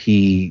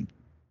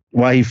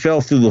while he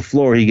fell through the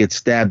floor, he gets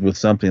stabbed with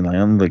something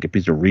like a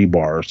piece of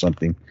rebar or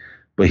something.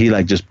 But he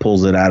just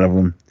pulls it out of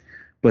him.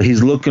 But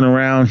he's looking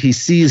around.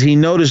 He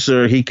notices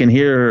her. He can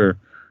hear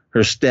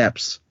her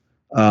steps.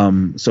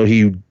 So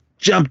he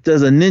jumped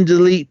as a ninja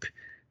leap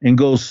and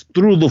goes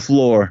through the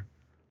floor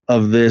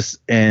of this.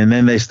 And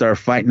then they start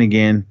fighting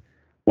again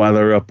while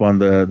they're up on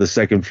the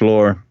second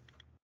floor.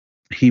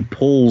 He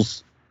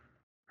pulls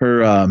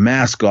her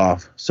mask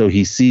off so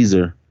he sees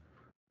her.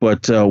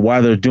 But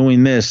while they're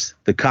doing this,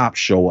 the cops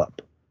show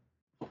up.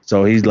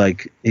 So he's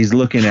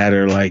looking at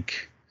her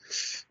like,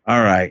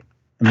 all right.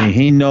 I mean,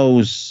 he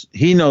knows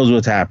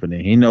what's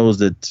happening. He knows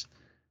that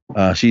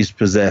she's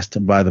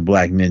possessed by the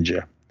black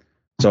ninja.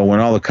 So when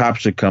all the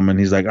cops are coming,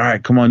 he's like, all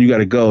right, come on, you got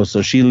to go.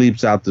 So she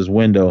leaps out this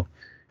window,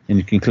 and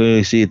you can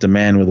clearly see it's a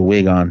man with a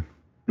wig on.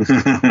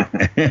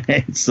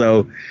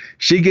 So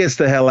she gets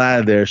the hell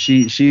out of there.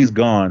 She's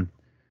gone.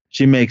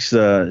 She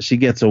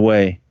gets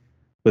away.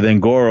 But then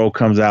Goro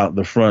comes out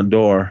the front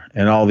door,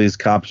 and all these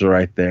cops are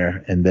right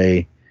there, and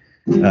they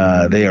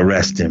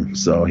arrest him.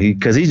 So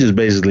because he just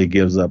basically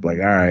gives up, like,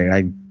 all right,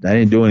 I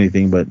didn't do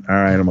anything, but all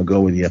right, I'm gonna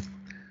go with you.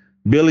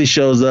 Billy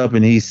shows up,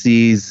 and he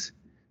sees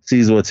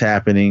what's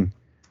happening,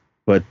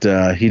 but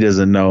he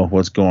doesn't know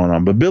what's going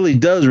on. But Billy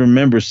does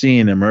remember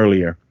seeing him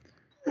earlier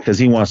because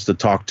he wants to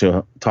talk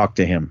to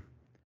him.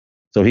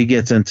 So he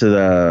gets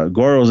into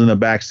Goro's in the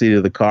back seat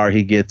of the car.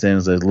 He gets in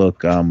and says,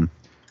 look,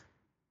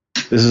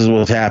 this is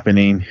what's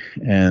happening,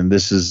 and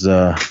this is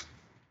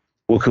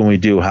what can we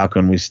do? How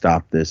can we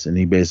stop this? And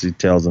he basically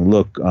tells him,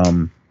 look,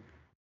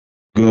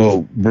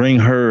 go bring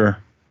her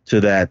to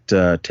that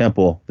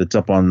temple that's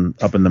up in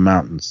the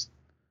mountains.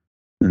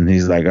 And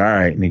he's like, all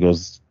right. And he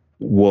goes,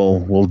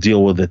 we'll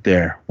deal with it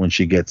there when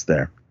she gets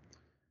there.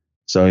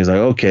 So he's like,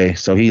 okay.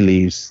 So he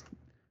leaves.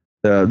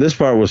 This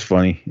part was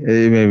funny.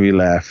 It made me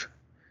laugh.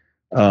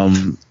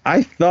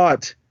 I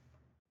thought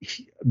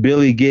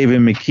Billy gave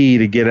him a key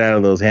to get out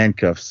of those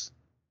handcuffs.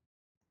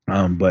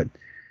 But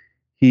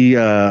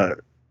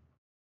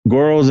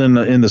Goro's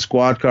in the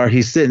squad car.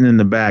 He's sitting in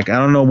the back. I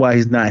don't know why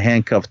he's not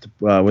handcuffed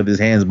with his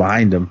hands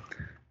behind him,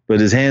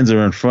 but his hands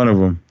are in front of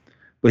him.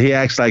 But he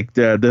acts like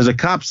there's a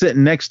cop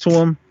sitting next to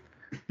him.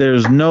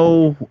 There's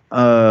no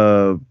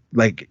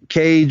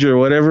cage or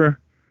whatever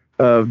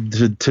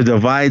to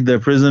divide the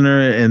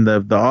prisoner and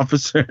the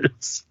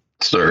officers.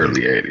 It's the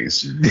early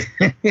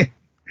 80s.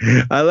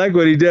 I like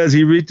what he does.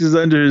 He reaches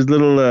under his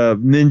little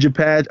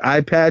ninja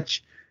eye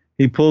patch.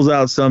 He pulls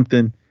out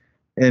something,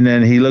 and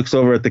then he looks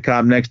over at the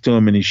cop next to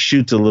him, and he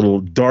shoots a little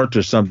dart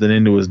or something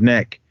into his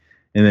neck,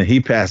 and then he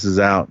passes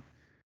out.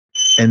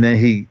 And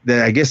then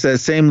I guess that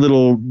same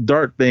little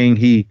dart thing,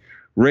 he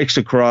rakes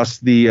across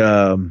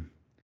the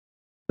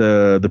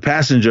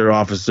passenger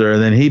officer,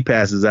 and then he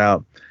passes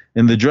out.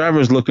 And the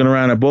driver's looking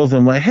around at both of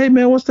them like, hey,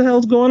 man, what's the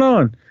hell's going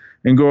on?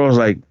 And Goro's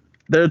like,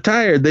 they're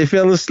tired. They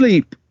fell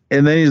asleep.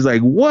 And then he's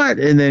like, what?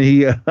 And then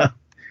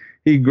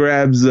he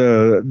grabs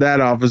that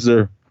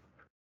officer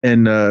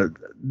and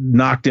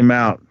knocked him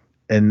out.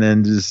 And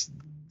then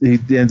he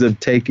ends up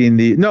taking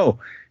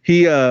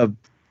the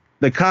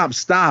cop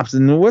stops.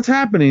 And what's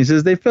happening? He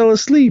says, they fell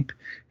asleep.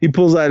 He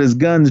pulls out his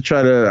gun to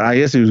try to, I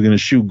guess he was going to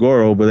shoot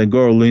Goro, but then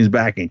Goro leans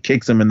back and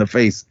kicks him in the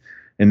face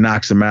and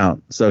knocks him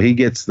out. So he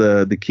gets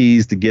the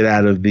keys to get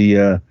out of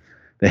the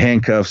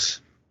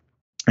handcuffs,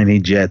 and he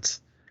jets.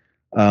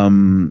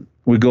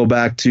 We go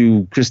back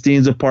to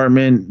Christine's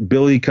apartment.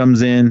 Billy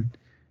comes in.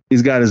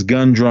 He's got his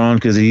gun drawn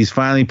because he's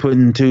finally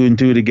putting two and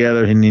two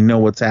together, and he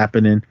knows what's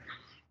happening.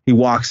 He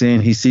walks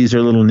in. He sees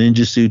her little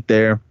ninja suit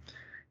there,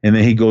 and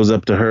then he goes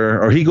up to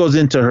her, or he goes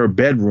into her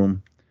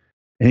bedroom,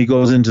 and he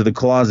goes into the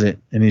closet,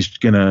 and he's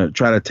going to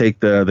try to take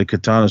the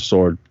katana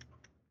sword.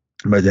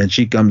 But then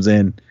she comes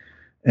in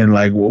and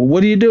like, well,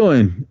 what are you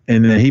doing?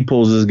 And then he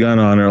pulls his gun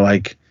on her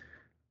like,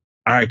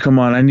 all right, come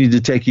on, I need to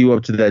take you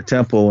up to that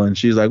temple. And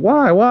she's like,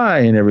 why?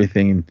 And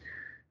everything. And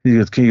he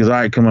goes, all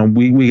right, come on,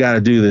 we got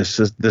to do this.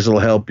 This will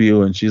help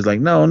you. And she's like,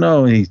 no.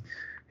 And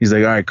he's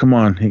like, all right, come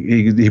on.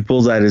 He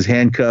pulls out his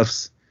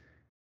handcuffs,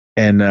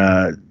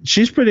 and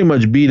she's pretty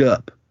much beat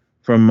up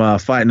from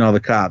fighting all the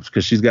cops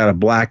because she's got a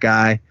black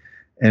eye,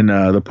 and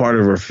the part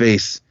of her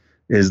face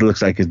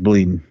looks like it's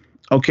bleeding.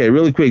 Okay,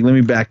 really quick, let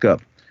me back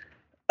up.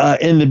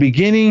 In the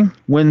beginning,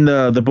 when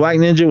the Black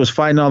Ninja was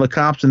fighting all the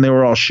cops and they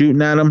were all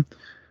shooting at him,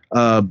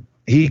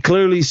 he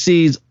clearly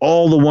sees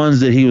all the ones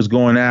that he was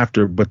going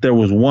after, but there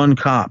was one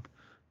cop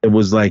that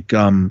was like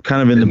kind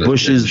of in the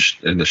bushes.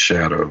 In the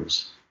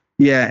shadows.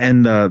 Yeah,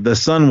 and the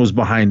sun was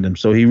behind him,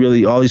 so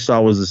all he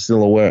saw was a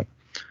silhouette.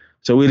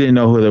 So we didn't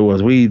know who there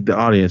was. The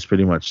audience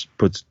pretty much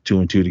puts two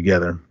and two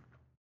together.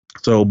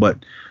 So, but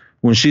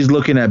when she's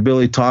looking at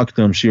Billy talk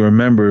to him, she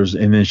remembers,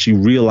 and then she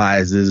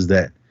realizes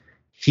that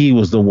he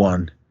was the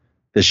one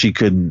that she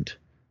couldn't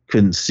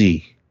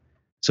see.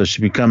 So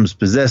she becomes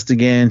possessed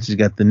again. She's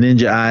got the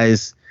ninja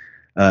eyes.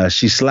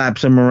 She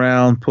slaps him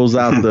around, pulls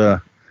out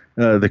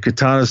the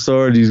katana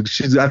sword.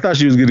 I thought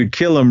she was going to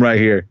kill him right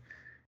here.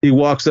 He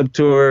walks up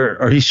to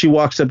her, or she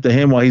walks up to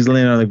him while he's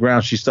laying on the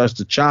ground. She starts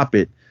to chop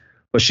it,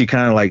 but she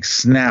kind of like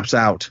snaps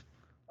out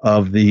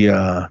of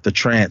the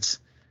trance.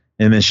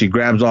 And then she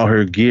grabs all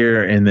her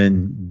gear and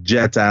then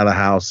jets out of the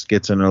house,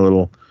 gets in her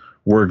little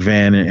work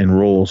van and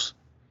rolls.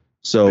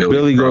 So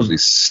Billy goes. We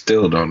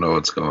still don't know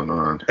what's going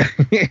on.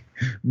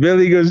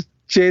 Billy goes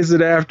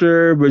chasing after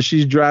her, but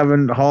she's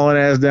driving, hauling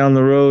ass down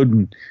the road,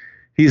 and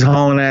he's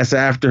hauling ass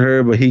after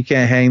her, but he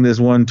can't hang this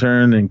one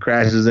turn and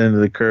crashes into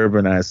the curb,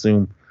 and I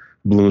assume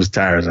blew his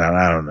tires out.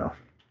 I don't know.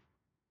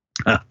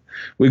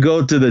 We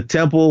go to the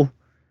temple.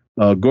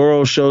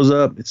 Goro shows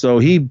up. So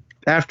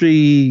after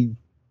he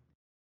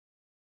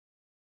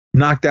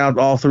knocked out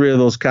all three of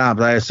those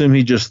cops, I assume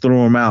he just threw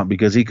them out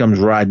because he comes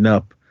riding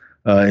up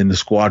in the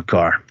squad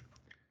car.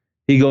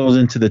 He goes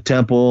into the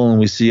temple, and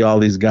we see all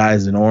these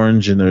guys in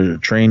orange, and they're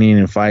training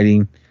and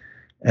fighting.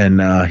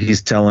 And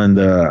he's telling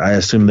I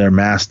assume their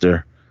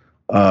master,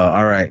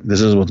 all right,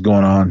 this is what's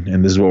going on,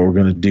 and this is what we're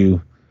going to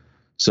do.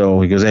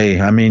 So he goes, hey,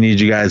 I may need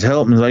you guys'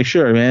 help. And he's like,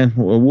 sure, man,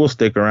 we'll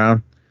stick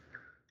around.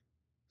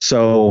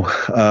 So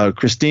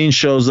Christine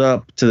shows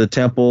up to the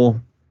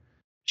temple.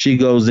 She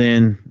goes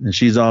in, and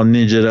she's all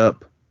ninja'd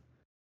up.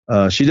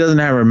 She doesn't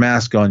have her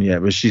mask on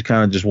yet, but she's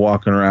kind of just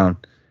walking around.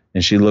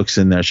 And she looks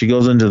in there. She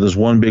goes into this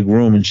one big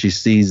room, and she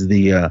sees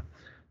there's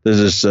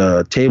this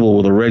table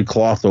with a red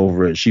cloth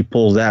over it. She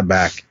pulls that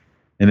back,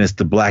 and it's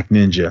the Black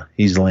Ninja.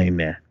 He's laying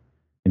there,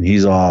 and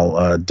he's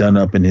all done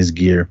up in his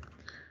gear.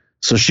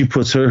 So she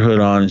puts her hood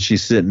on, and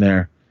she's sitting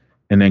there.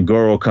 And then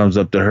Goro comes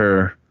up to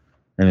her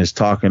and is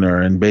talking to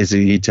her, and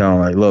basically he telling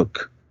her, like,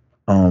 look,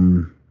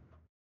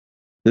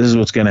 this is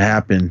what's going to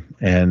happen,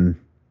 and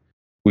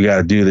we got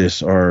to do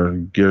this,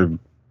 or you're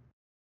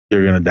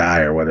going to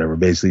die or whatever,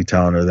 basically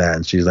telling her that.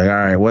 And she's like, all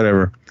right,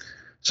 whatever.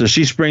 So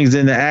she springs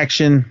into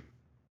action,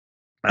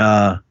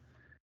 and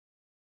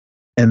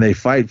they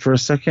fight for a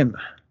second.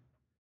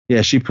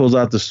 Yeah, she pulls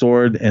out the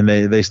sword, and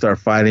they start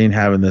fighting,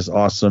 having this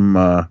awesome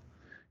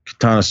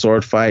katana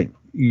sword fight.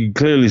 You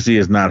clearly see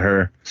it's not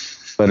her,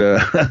 but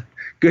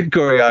good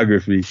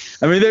choreography.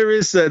 I mean,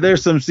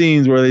 there's some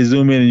scenes where they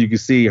zoom in and you can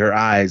see her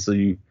eyes, so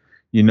you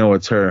know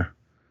it's her.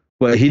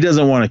 But he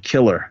doesn't want to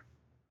kill her.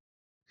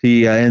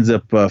 He ends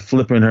up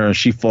flipping her, and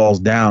she falls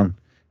down,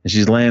 and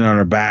she's laying on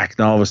her back.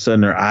 And all of a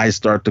sudden, her eyes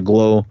start to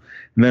glow,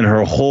 and then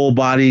her whole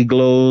body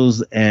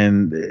glows,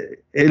 and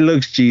it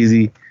looks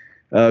cheesy.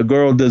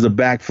 Girl does a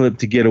backflip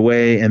to get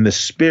away, and the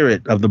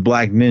spirit of the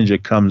Black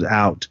Ninja comes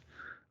out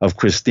of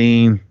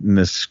Christine in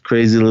this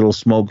crazy little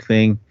smoke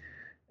thing,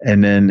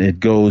 and then it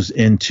goes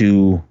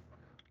into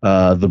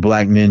the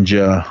Black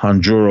Ninja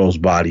Hanjuro's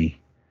body,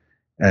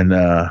 and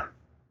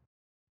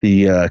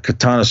the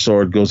katana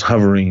sword goes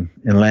hovering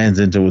and lands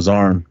into his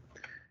arm.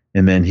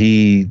 And then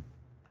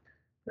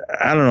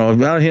I don't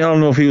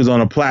know if he was on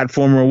a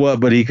platform or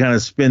what, but he kind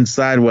of spins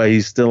sideways.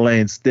 He's still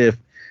laying stiff.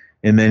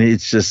 And then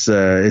it's just,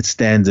 it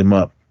stands him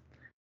up.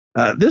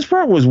 This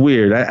part was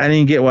weird. I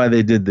didn't get why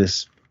they did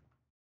this.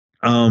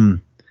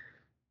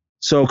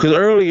 So, because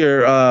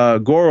earlier,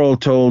 Goro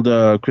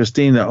told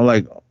Christine that,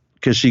 like,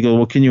 because she goes,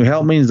 well, can you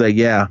help me? He's like,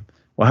 yeah.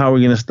 Well, how are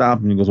we going to stop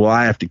him? He goes, well,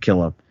 I have to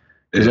kill him.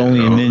 There's only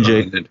a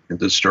ninja can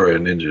destroy a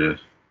ninja.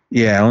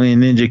 Yeah, only a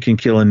ninja can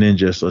kill a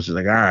ninja. So she's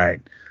like, all right.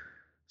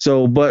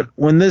 So, but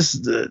when this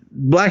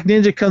Black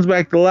Ninja comes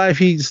back to life,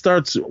 he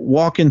starts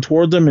walking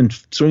towards them and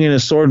swinging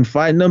his sword and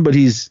fighting them, but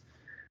he's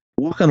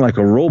walking like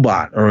a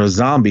robot or a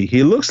zombie.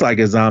 He looks like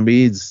a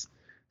zombie. His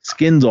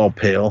skin's all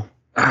pale.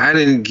 I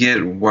didn't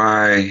get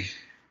why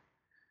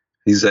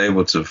he's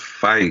able to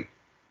fight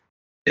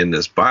in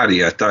this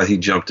body. I thought he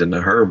jumped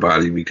into her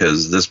body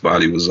because this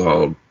body was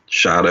all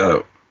shot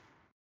up.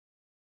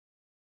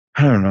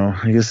 I don't know.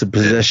 I guess the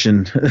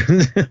possession.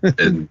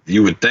 And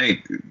you would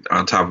think,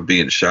 on top of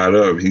being shot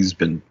up,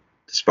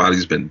 this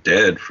body's been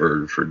dead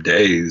for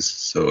days.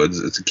 So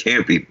it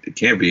can't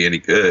be any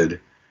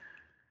good.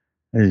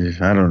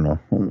 I don't know.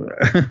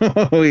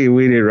 we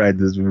didn't write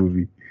this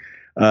movie.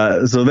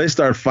 So they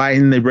start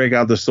fighting. They break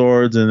out the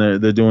swords,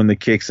 and they're doing the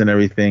kicks and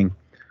everything.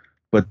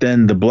 But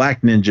then the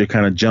Black Ninja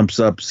kind of jumps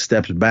up,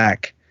 steps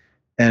back.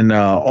 And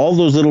all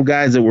those little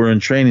guys that were in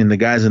training, the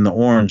guys in the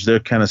orange, they're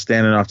kind of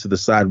standing off to the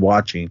side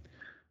watching.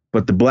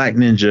 But the Black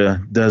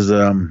Ninja does,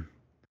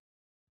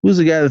 who's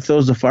the guy that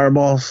throws the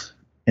fireballs?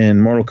 in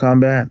Mortal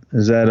Kombat?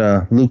 Is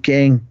that Liu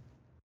Kang?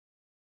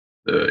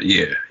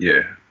 Yeah.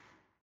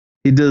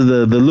 He does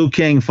the Liu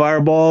Kang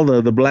fireball,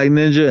 the black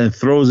ninja, and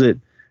throws it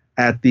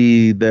at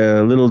the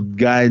little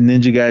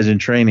ninja guys in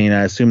training.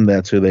 I assume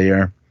that's who they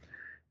are.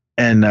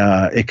 And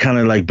it kind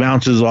of like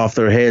bounces off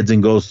their heads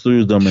and goes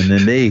through them, and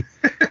then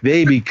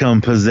they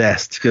become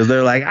possessed because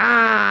they're like,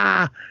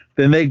 ah.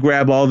 Then they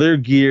grab all their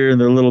gear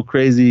and their little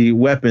crazy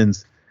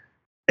weapons,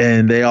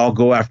 and they all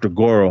go after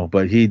Goro.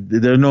 But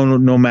there's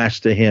no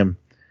match to him.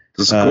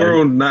 Does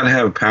Goro not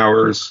have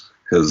powers?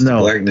 Because the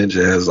Black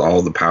Ninja has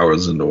all the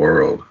powers in the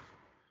world.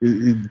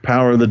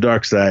 Power of the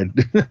dark side.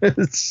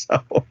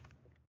 So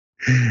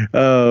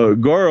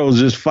Goro's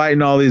just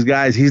fighting all these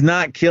guys. He's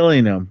not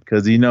killing them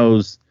because he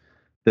knows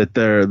that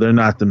they're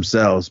not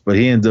themselves. But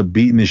he ends up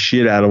beating the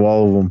shit out of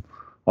all of them,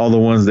 all the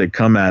ones that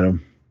come at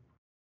him.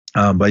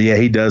 But yeah,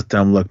 he does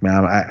tell him, "Look,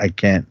 man, I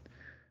can't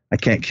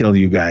kill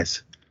you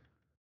guys."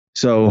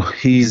 So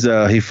he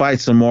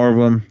fights some more of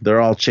them.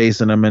 They're all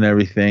chasing him and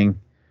everything.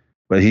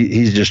 But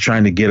he's just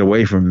trying to get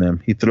away from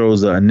them. He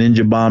throws a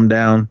ninja bomb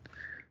down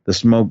the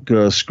smoke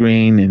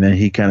screen, and then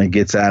he kind of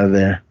gets out of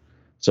there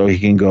so he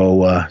can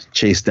go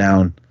chase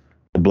down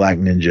the black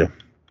ninja.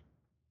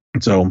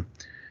 So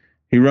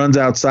he runs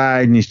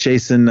outside, and he's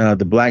chasing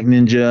the black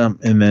ninja,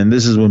 and then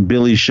this is when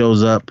Billy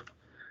shows up.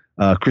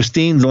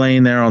 Christine's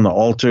laying there on the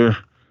altar,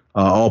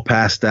 all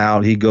passed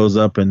out. He goes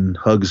up and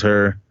hugs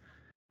her,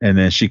 and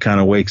then she kind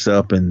of wakes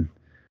up, and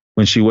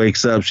when she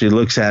wakes up, she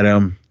looks at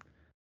him.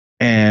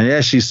 And yeah,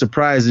 she's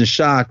surprised and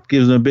shocked,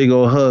 gives him a big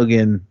old hug,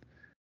 and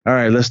all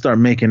right, let's start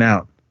making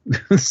out.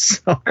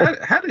 So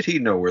how did he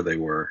know where they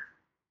were?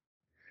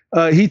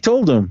 He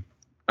told him.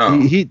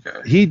 Oh,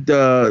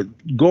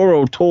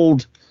 Goro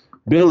told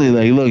Billy,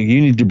 like, look, you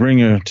need to bring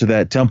her to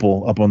that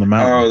temple up on the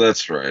mountain. Oh,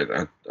 that's right.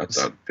 I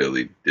thought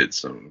Billy did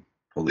some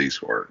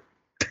police work.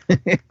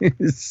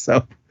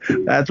 So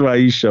that's why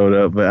he showed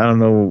up, but I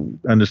don't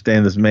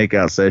understand this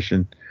makeout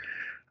session.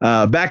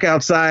 Back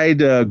outside,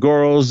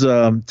 Goro's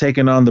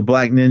taking on the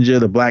black ninja.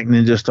 The black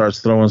ninja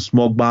starts throwing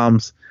smoke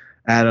bombs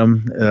at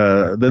him.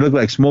 They look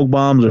like smoke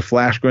bombs or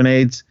flash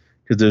grenades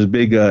because there's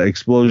big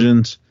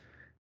explosions.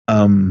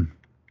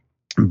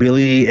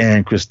 Billy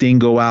and Christine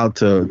go out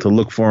to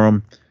look for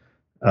him.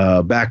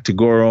 Back to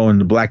Goro and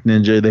the black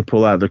ninja. They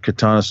pull out their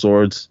katana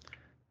swords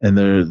and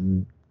they're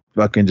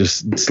fucking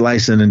just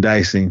slicing and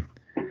dicing.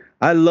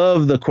 I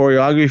love the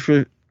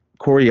choreography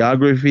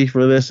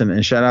for this,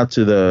 and shout out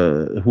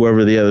to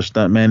whoever the other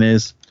stuntman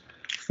is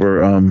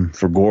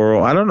for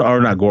Goro. I don't know,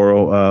 or not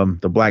Goro,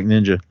 the Black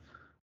Ninja.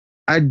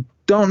 I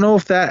don't know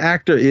if that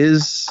actor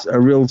is a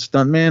real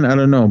stuntman. I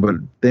don't know, but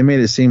they made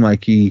it seem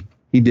like he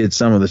did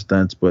some of the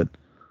stunts, but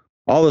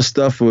all the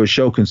stuff with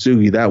Sho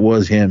Kintsugi, that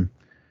was him.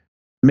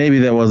 Maybe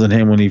that wasn't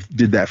him when he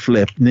did that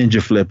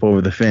ninja flip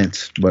over the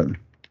fence, but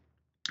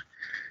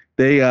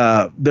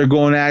they're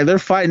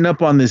fighting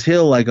up on this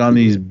hill, like on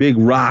these big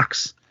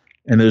rocks.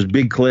 And there's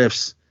big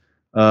cliffs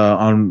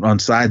on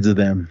sides of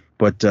them,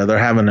 but they're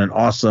having an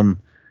awesome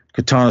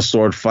katana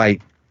sword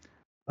fight.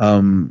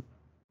 The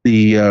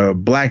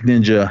black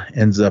ninja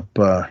ends up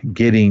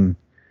getting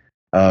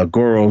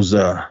Goro's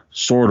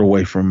sword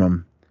away from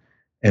him,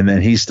 and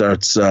then he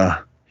starts.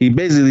 He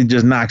basically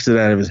just knocks it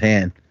out of his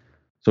hand.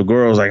 So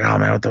Goro's like, "Oh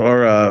man,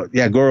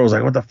 Goro's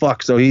like, what the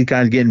fuck?" So he's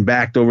kind of getting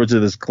backed over to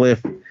this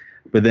cliff,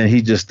 but then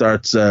he just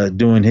starts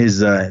doing his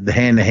the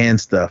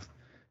hand-to-hand stuff.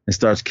 And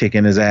starts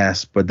kicking his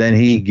ass, but then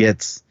he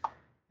gets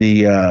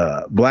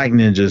the black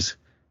ninja's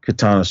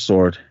katana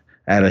sword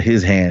out of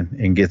his hand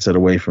and gets it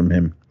away from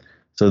him.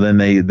 So then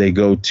they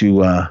go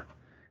to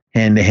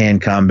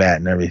hand-to-hand combat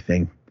and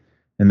everything,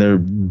 and they're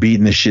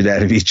beating the shit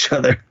out of each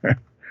other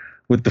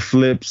with the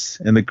flips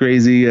and the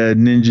crazy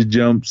ninja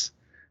jumps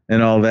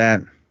and all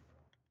that.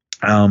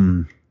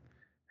 How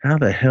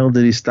the hell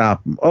did he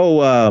stop him?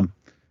 Oh,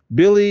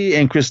 Billy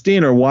and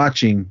Christine are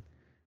watching,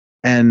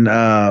 and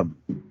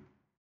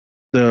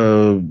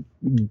the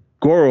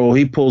Goro,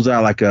 he pulls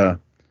out like one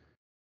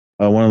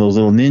of those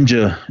little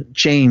ninja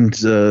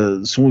chains,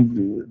 and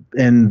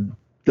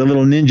the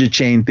little ninja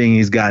chain thing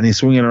he's got, and he's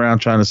swinging around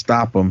trying to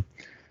stop him.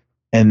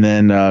 And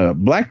then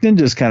Black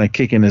Ninja's kind of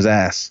kicking his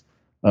ass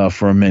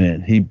for a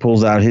minute. He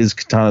pulls out his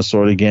katana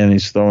sword again, and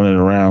he's throwing it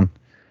around.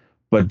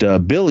 But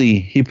Billy,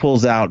 he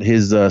pulls out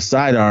his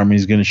sidearm, and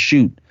he's going to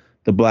shoot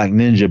the Black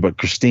Ninja, but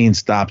Christine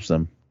stops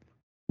him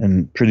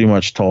and pretty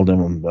much told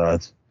him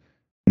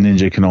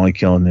ninja can only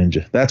kill a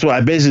ninja. That's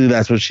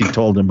what she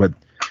told him, but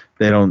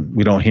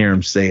we don't hear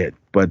him say it.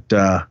 But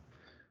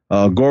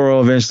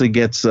Goro eventually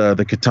gets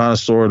the katana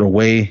sword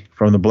away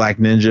from the black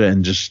ninja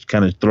and just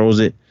kind of throws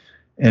it,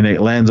 and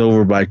it lands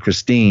over by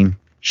Christine.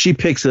 She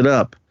picks it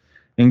up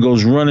and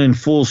goes running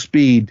full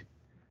speed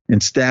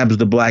and stabs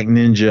the black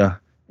ninja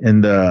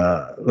in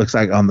looks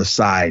like on the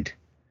side,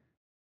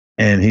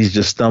 and he's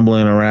just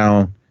stumbling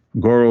around.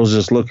 Goro's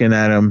just looking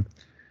at him.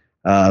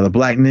 The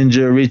black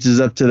ninja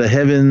reaches up to the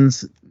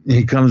heavens.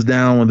 He comes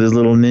down with his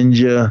little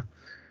ninja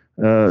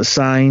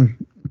sign,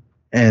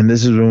 and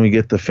this is when we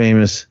get the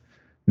famous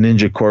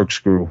ninja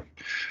corkscrew.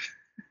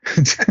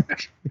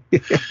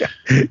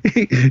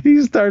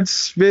 he starts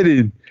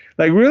spinning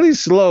like really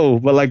slow,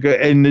 but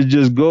and it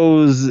just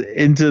goes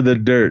into the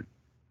dirt,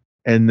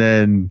 and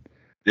then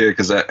Yeah,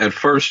 because at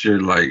first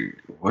you're like,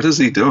 what is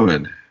he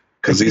doing?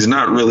 Because he's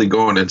not really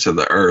going into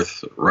the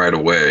earth right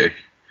away.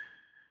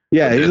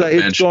 yeah, he's like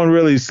it's going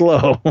really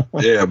slow.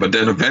 Yeah, but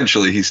then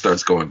eventually he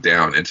starts going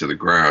down into the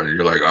ground, and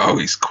you're like, oh,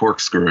 he's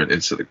corkscrewing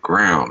into the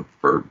ground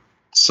for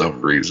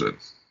some reason.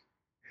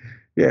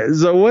 Yeah,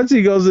 so once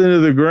he goes into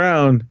the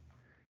ground,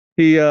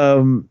 he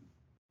then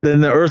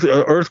the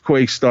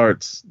earthquake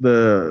starts.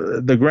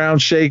 The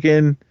ground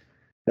shaking.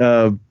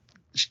 The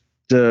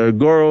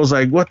Goro's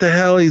like, what the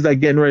hell? He's like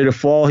getting ready to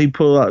fall. He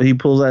pulls out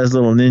his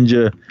little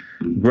ninja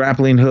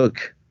grappling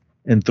hook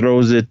and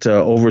throws it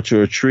over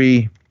to a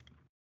tree.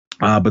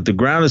 But the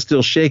ground is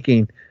still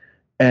shaking,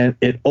 and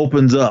it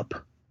opens up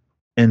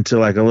into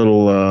like a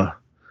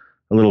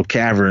little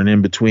cavern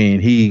in between.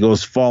 He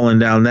goes falling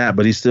down that,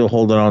 but he's still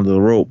holding on to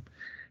the rope,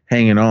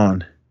 hanging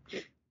on.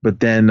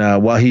 But then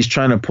while he's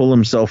trying to pull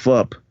himself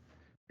up,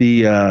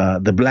 the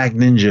black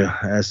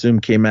ninja, I assume,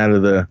 came out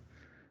of the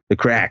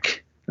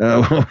crack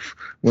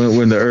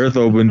when the earth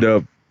opened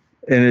up,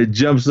 and it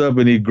jumps up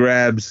and he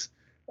grabs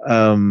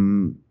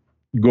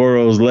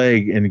Goro's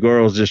leg, and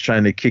Goro's just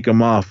trying to kick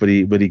him off, but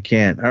he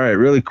can't. All right,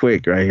 really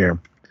quick right here.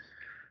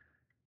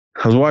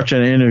 I was watching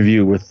an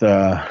interview with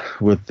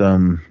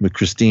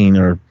Christine,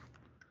 or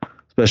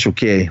Special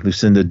K,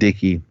 Lucinda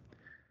Dickey.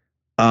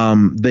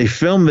 They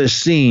filmed this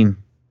scene,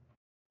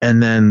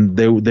 and then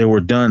they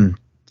were done.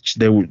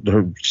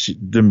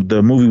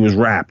 The movie was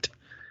wrapped,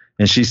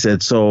 and she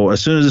said, so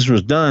as soon as this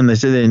was done, they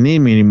said they didn't need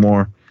me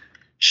anymore.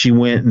 She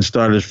went and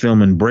started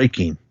filming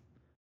Breaking.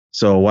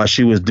 So while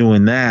she was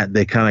doing that,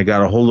 they kind of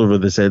got a hold of her.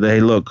 They said,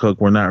 hey, look,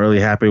 Cook, we're not really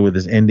happy with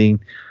this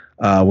ending.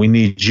 We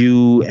need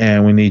you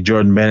and we need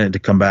Jordan Bennett to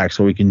come back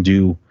so we can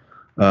do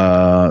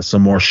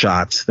some more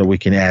shots that we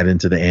can add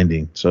into the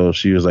ending. So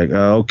she was like,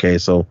 okay.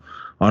 So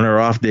on her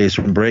off days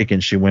from Breaking,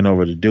 she went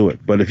over to do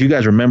it. But if you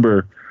guys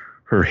remember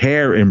her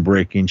hair in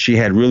Breaking, she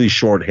had really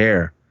short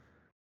hair.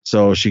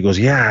 So she goes,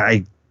 yeah,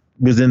 I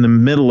was in the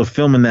middle of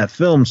filming that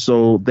film,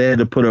 so they had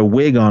to put a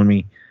wig on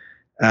me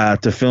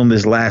to film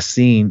this last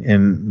scene.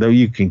 And though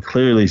you can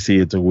clearly see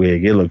it's a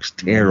wig, it looks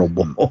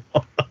terrible.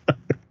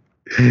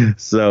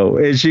 So,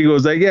 and she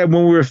goes like, yeah,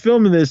 when we were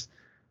filming this,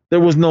 there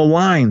was no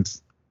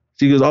lines.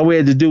 She goes, all we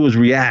had to do was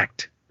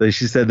react. Like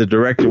she said, the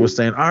director was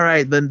saying, all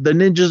right, the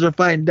ninjas are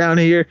fighting down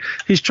here.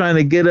 He's trying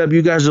to get up.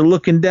 You guys are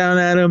looking down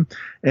at him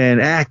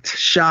and act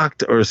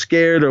shocked or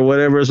scared or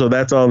whatever. So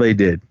that's all they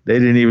did. They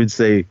didn't even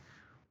say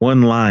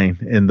one line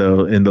in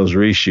those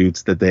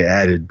reshoots that they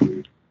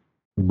added.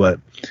 But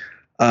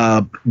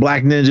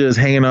Black Ninja is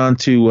hanging on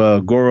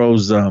to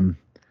Goro's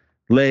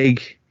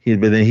leg.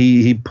 But then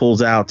he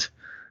pulls out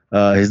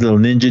his little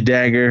ninja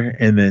dagger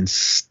and then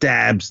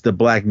stabs the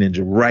Black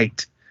Ninja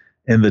right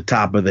in the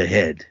top of the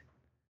head.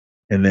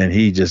 And then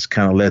he just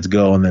kind of lets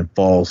go and then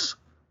falls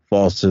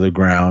to the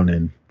ground,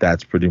 and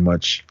that's pretty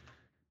much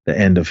the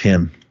end of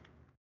him.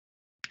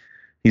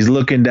 He's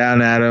looking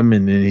down at him,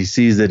 and then he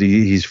sees that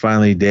he's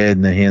finally dead,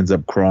 and then he ends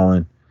up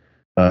crawling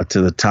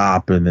to the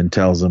top and then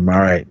tells him, all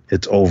right,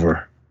 it's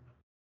over.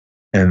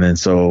 And then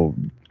so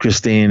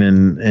Christine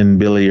and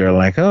Billy are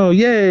like, oh,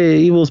 yay,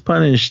 evil's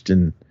punished.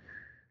 And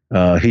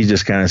he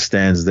just kind of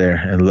stands there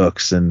and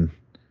looks, and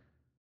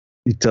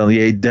you tell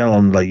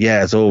him, like,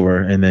 yeah, it's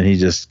over. And then he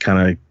just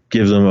kind of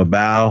gives them a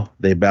bow.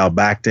 They bow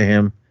back to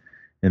him,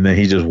 and then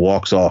he just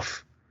walks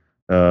off.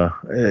 I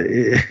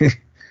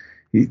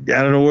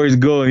don't know where he's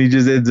going. He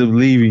just ends up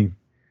leaving.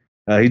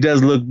 He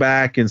does look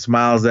back and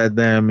smiles at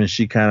them, and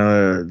she kind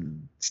of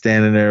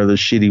standing there with a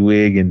shitty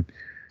wig, and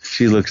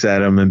she looks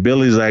at him, and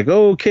Billy's like,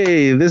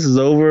 okay, this is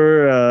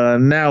over.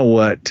 Now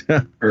what?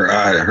 Her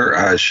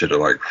eyes should have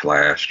like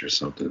flashed or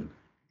something.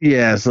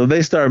 Yeah, so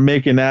they start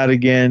making out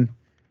again.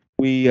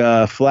 We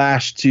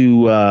flash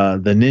to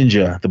the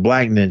ninja, the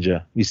Black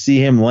Ninja. We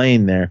see him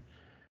laying there.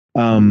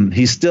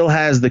 He still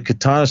has the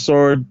katana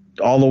sword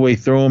all the way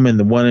through him and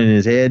the one in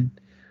his head.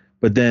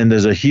 But then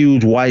there's a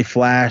huge white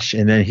flash,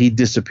 and then he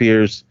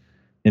disappears.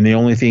 And the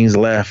only things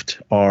left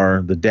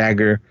are the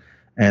dagger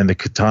and the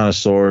katana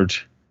sword.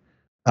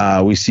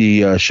 We see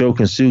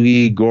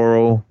Shokansugi,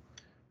 Goro,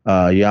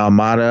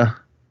 Yamada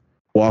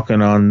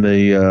walking on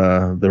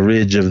the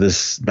ridge of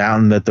this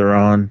mountain that they're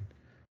on.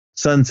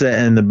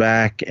 Sunset in the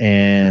back,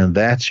 and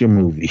that's your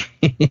movie.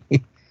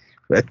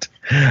 But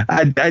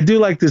I do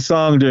like the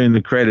song during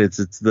the credits.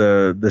 It's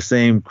the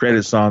same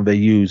credit song they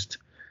used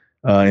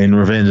in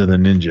Revenge of the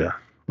Ninja.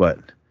 But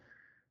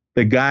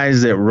the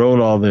guys that wrote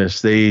all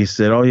this, they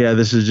said, oh, yeah,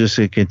 this is just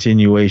a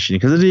continuation.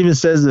 Because it even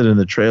says it in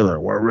the trailer,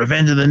 where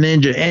Revenge of the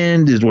Ninja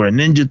ends is where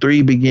Ninja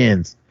 3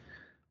 begins.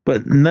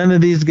 But none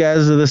of these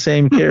guys are the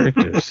same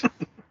characters.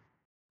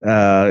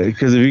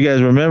 Because if you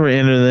guys remember,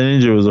 Enter the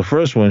Ninja was the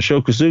first one.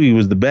 Shokusugi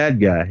was the bad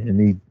guy,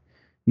 and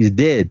he's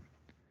dead.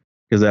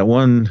 Because that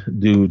one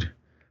dude,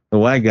 the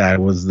white guy,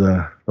 was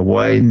the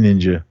white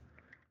ninja,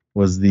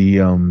 was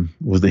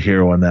the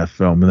hero in that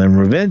film. And then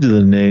Revenge of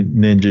the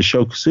Ninja,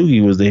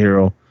 Shokusugi was the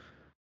hero.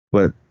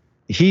 But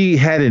he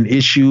had an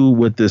issue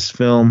with this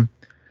film.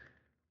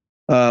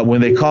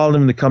 When they called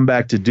him to come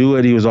back to do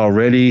it, he was all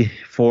ready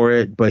for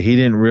it, but he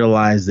didn't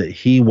realize that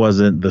he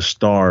wasn't the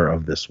star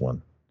of this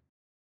one.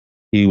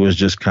 He was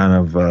just kind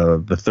of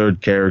the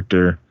third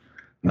character,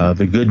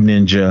 the good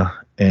ninja,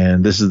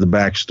 and this is the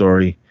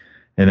backstory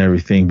and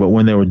everything. But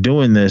when they were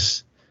doing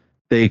this,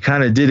 they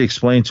kind of did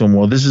explain to him,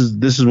 well, this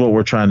is what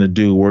we're trying to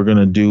do. We're going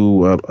to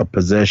do a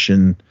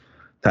possession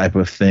type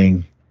of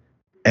thing.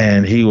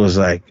 And he was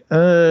like,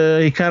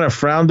 he kind of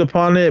frowned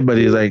upon it, but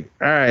he's like,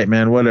 all right,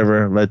 man,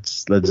 whatever,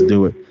 let's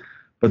do it.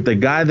 But the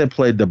guy that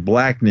played the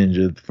Black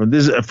Ninja,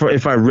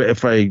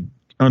 if I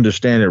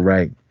understand it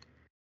right,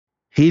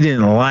 he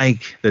didn't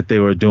like that they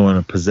were doing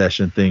a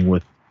possession thing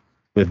with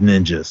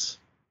ninjas,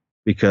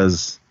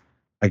 because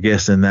I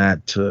guess in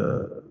that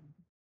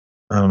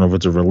I don't know if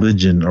it's a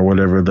religion or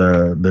whatever,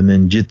 the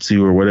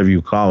ninjutsu or whatever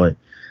you call it,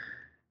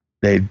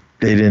 they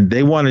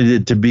wanted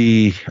it to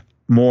be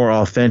more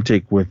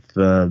authentic with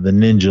the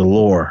ninja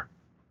lore.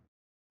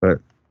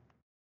 But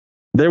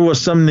there was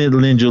some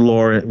ninja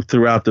lore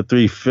throughout the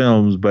 3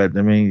 films, but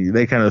I mean,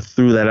 they kind of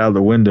threw that out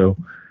the window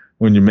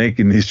when you're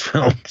making these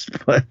films.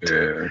 But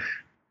Yeah.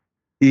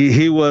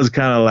 he was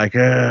kind of like,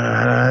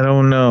 I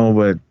don't know,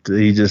 but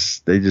they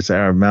just I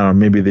don't know,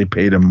 maybe they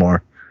paid him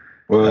more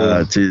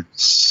to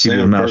keep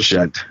his mouth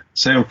shut.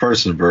 Sam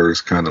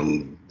Furstenberg's kind of,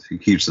 he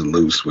keeps it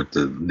loose with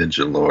the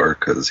ninja lore,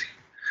 because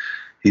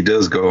he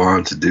does go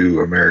on to do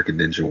American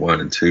Ninja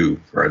 1 and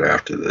 2 right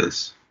after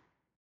this.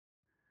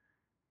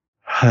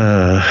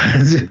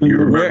 You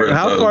remember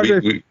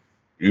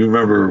you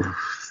remember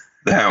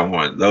that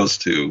one, those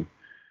two.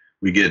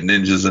 We get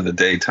ninjas in the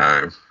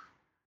daytime,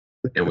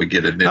 and we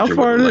get a ninja. How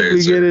far did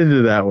we get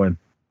into that one?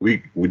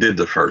 We did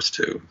the first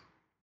 2.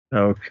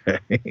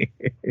 Okay.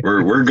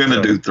 We're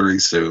gonna do 3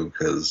 soon,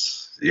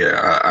 because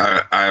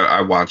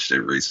I watched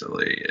it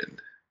recently,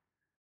 and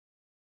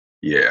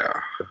yeah.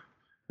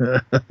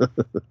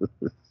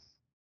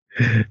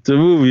 It's a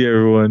movie,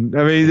 everyone.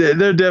 I mean,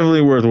 they're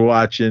definitely worth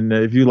watching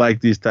if you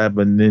like these type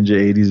of ninja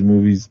 80s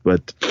movies.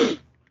 But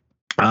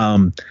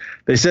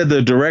they said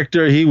the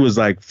director, he was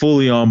like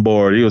fully on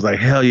board. He was like,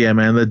 hell yeah,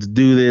 man, let's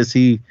do this.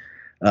 He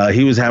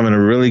was having a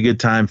really good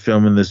time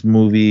filming this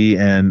movie.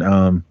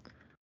 And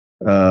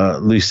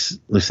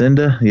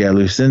Lucinda,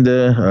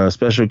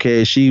 Special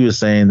K, she was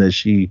saying that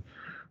she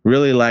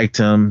really liked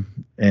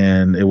him,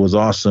 and it was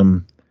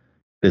awesome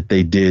that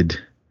they did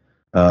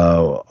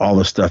all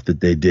the stuff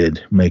that they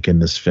did making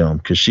this film,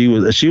 because she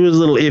was a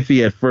little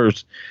iffy at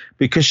first,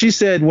 because she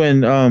said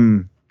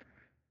when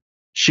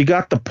she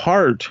got the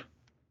part,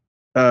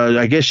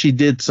 I guess she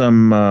did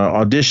some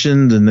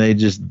auditions and they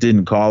just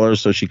didn't call her,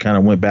 so she kind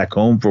of went back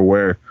home for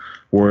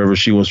wherever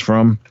she was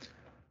from,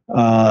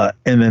 and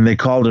then they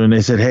called her and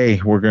they said,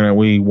 hey,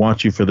 we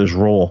want you for this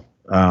role,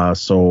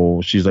 so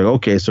she's like,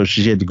 okay, so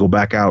she had to go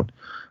back out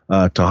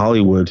to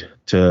Hollywood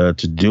to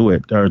do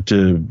it, or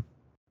to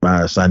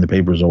sign the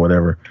papers or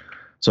whatever.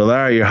 So, all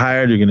right, you're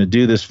hired. You're going to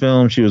do this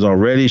film. She was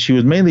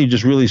mainly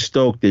just really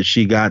stoked that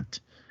she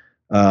got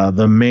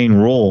the main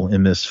role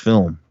in this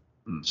film.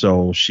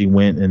 So she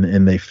went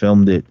and they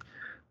filmed it.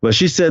 But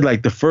she said,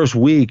 like, the first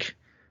week,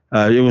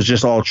 it was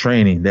just all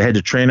training. They had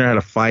to train her how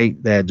to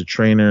fight. They had to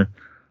train her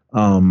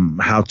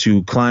how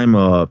to climb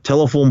a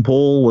telephone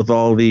pole with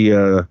all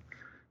the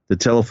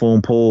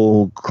telephone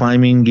pole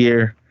climbing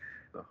gear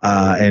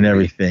and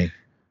everything.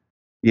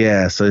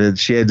 Yeah, so that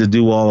she had to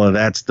do all of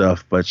that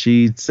stuff, but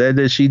she said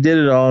that she did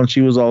it all and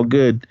she was all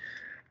good.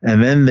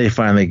 And then they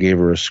finally gave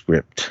her a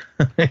script.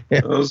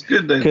 It was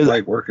good they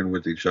like working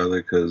with each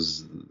other,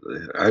 because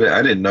I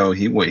didn't know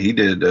he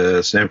did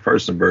Sam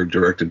Furstenberg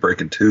directed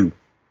Breaking 2.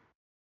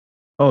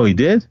 Oh, he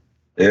did?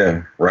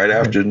 Yeah, right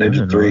after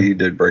Ninja 3, he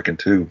did Breaking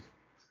 2.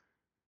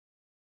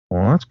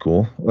 Well, that's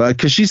cool.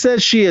 Because she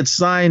said she had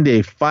signed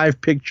a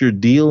 5-picture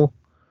deal.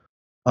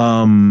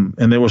 And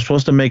they were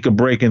supposed to make a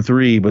Breaking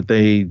 3, but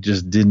they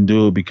just didn't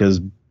do it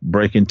because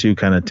Breaking 2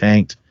 kind of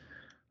tanked.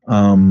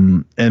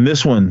 And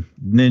this one,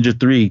 Ninja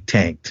 3,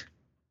 tanked.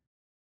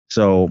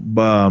 So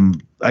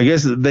I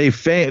guess they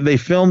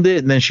filmed it,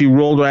 and then she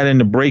rolled right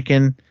into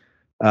Breaking.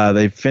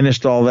 They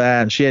finished all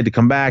that. She had to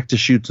come back to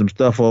shoot some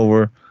stuff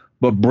over,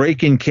 but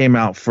Breaking came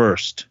out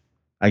first.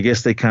 I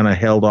guess they kind of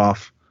held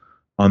off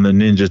on the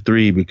Ninja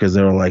 3 because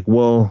they were like,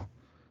 well,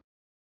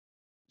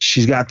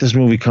 she's got this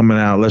movie coming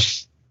out.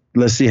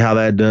 Let's see how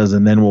that does,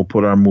 and then we'll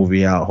put our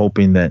movie out,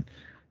 hoping that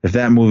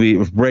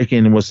if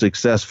Breaking was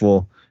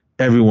successful,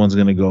 everyone's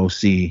going to go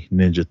see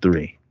Ninja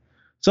 3.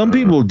 Some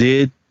people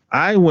did.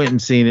 I went and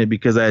seen it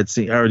because I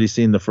already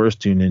seen the first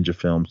 2 Ninja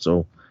films,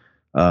 so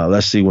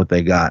let's see what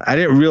they got. I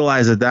didn't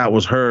realize that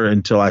was her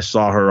until I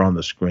saw her on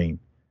the screen,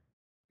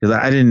 because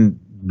I didn't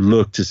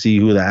look to see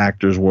who the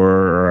actors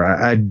were, or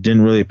I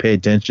didn't really pay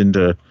attention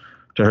to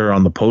her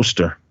on the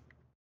poster.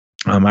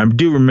 I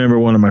do remember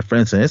one of my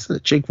friends saying, it's the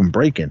chick from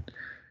Breaking.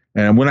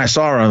 And when I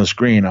saw her on the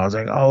screen, I was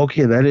like, oh,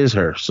 okay, that is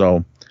her.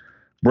 So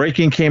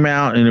Breaking came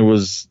out, and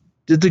it's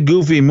a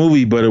goofy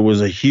movie, but it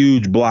was a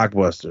huge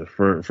blockbuster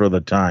for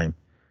the time.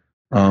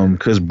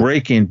 Because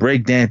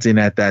breakdancing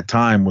at that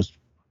time was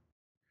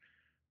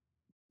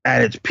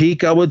at its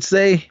peak, I would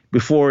say,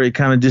 before it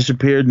kind of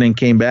disappeared and then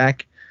came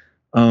back.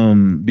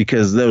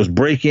 Because there was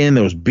Breakin',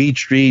 there was Beat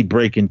Street,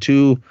 Breakin'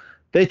 2.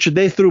 They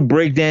threw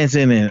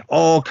breakdancing in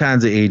all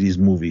kinds of 80s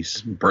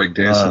movies.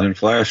 Breakdancing and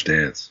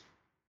Flashdance.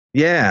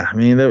 Yeah, I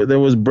mean, there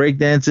was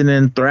breakdancing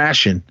and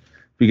thrashing.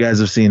 If you guys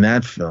have seen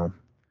that film.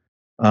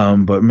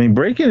 But I mean,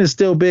 breaking is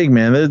still big,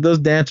 man. Those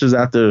dancers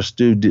out there are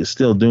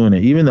still doing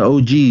it. Even the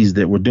OGs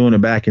that were doing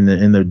it back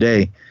in their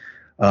day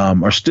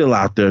are still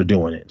out there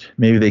doing it.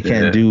 Maybe they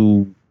can't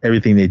do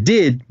everything they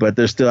did, but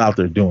they're still out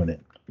there doing it.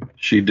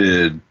 She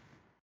did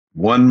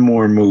one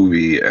more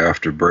movie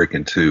after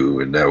Breaking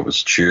 2, and that was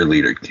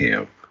Cheerleader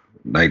Camp,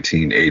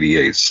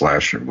 1988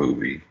 slasher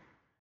movie.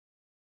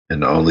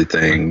 And the only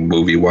thing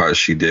movie-wise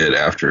she did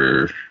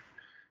after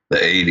the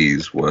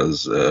 80s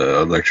was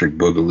Electric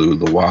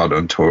Boogaloo, The Wild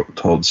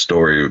Untold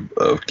Story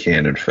of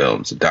Canon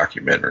Films, a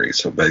documentary.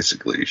 So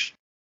basically, she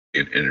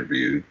get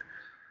interviewed.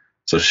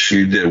 So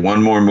she did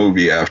one more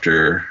movie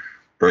after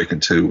Breaking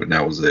 2, and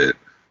that was it.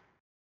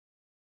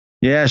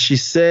 Yeah, she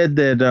said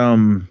that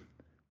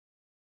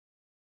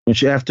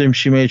after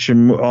she made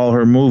all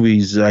her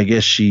movies, I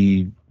guess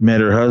she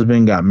met her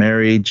husband, got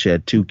married, she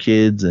had 2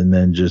 kids, and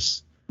then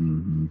just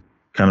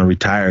kind of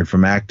retired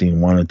from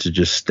acting, wanted to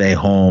just stay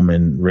home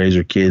and raise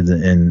her kids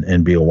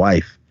and be a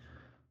wife.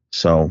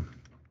 So,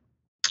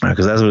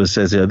 because that's what it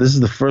says here. This is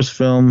the first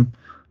film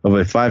of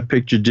a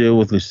 5-picture deal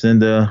with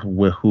Lucinda,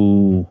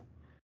 who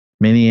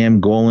Minnie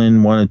M.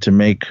 Golan wanted to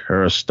make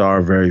her a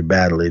star very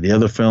badly. The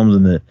other films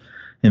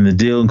in the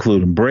deal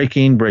include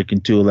Breaking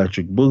 2,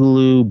 Electric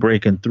Boogaloo,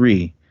 Breaking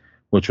 3,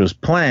 which was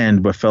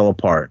planned but fell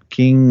apart.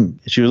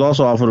 She was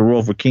also offered a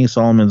role for King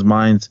Solomon's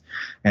Mines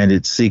and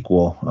its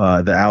sequel,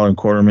 The Alan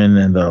Quarterman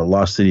and The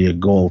Lost City of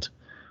Gold.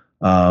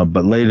 But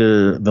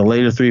the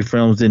later 3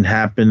 films didn't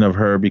happen of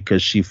her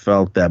because she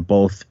felt that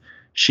both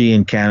she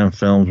and Canon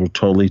Films were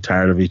totally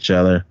tired of each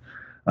other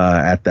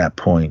at that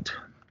point.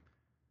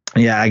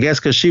 Yeah, I guess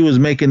because she was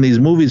making these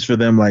movies for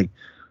them like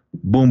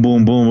boom,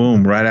 boom, boom,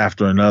 boom, right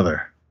after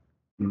another.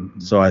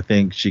 So I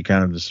think she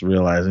kind of just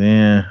realized,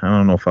 I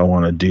don't know if I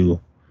want to do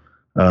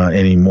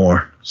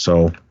anymore.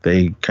 So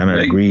they kind of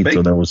agreed.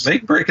 So there was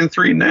make Breaking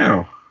 3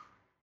 now.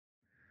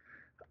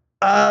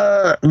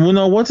 Well,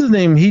 no, what's his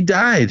name? He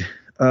died.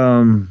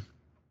 Turbo.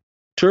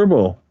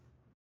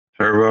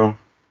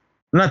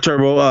 Not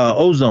Turbo.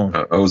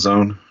 Ozone.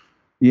 Ozone.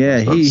 Yeah,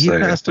 he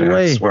passed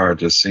away. I swear I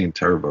just seen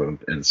Turbo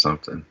in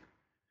something.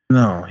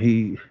 No,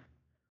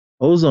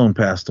 Ozone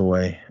passed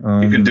away.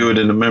 You can do it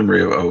in the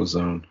memory of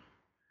Ozone.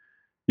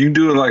 You can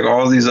do it like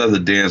all these other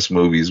dance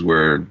movies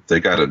where they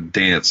got to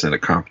dance in a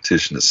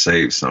competition to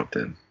save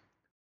something,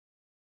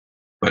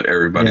 but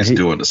everybody's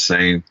doing the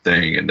same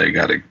thing, and they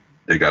got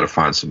to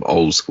find some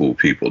old school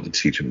people to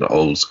teach them the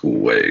old school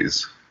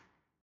ways.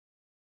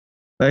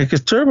 Like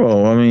it's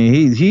Turbo. I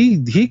mean,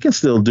 he can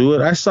still do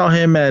it. I saw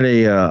him at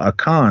a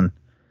con.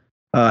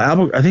 I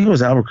think it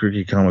was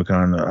Albuquerque Comic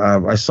Con.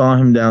 I saw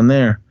him down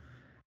there,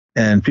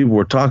 and people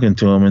were talking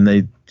to him,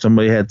 and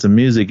somebody had some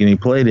music and he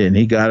played it and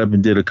he got up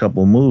and did a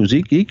couple of moves.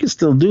 He can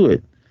still do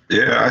it.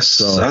 Yeah, I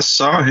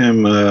saw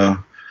him. My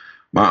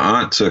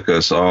aunt took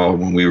us all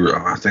when we were,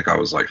 I think I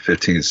was like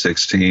 15,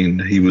 16.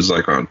 He was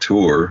like on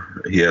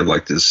tour. He had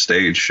like this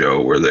stage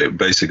show where they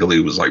basically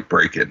was like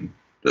breaking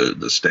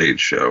the stage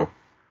show.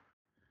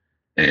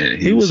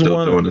 And he was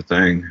still doing the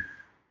thing.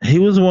 He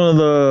was one of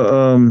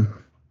the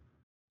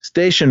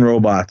station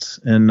robots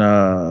in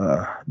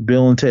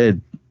Bill and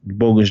Ted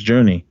Bogus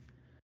Journey.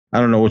 I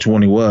don't know which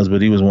one he was,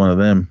 but he was one of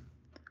them.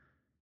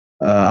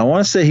 I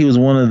want to say he was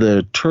one of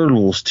the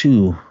Turtles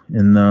too.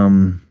 In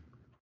I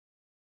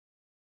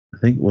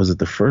think was it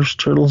the first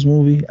Turtles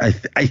movie? I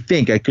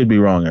think I could be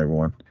wrong,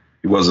 everyone.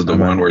 He wasn't the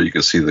one where you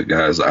could see the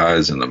guy's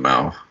eyes in the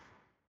mouth.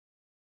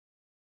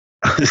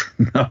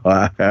 No,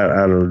 I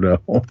don't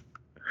know.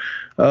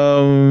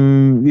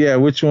 Yeah,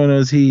 which one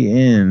was he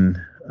in?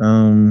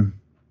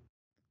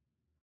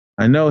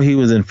 I know he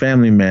was in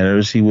Family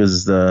Matters. He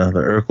was the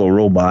Urkel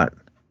robot.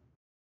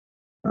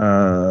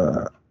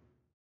 I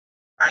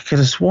could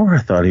have swore I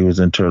thought he was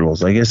in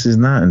Turtles. I guess he's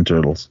not in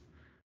Turtles.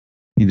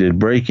 He did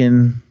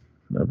Breaking.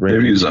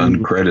 Maybe he was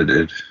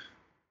uncredited.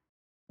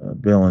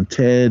 Bill and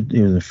Ted.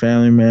 He was in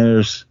Family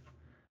Matters.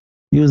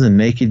 He was in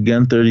Naked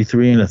Gun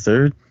 33 and a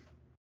third.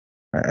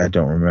 I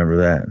don't remember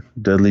that.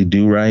 Dudley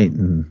Do Right,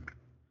 and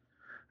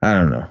I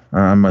don't know.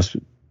 I must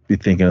be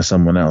thinking of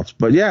someone else.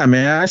 But yeah,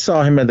 man, I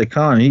saw him at the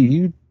con.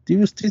 He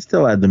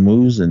still had the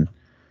moves. And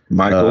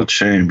Michael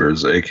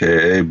Chambers,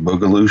 aka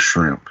Boogaloo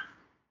Shrimp.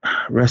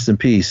 Rest in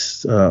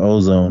peace,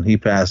 Ozone. He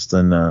passed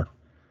in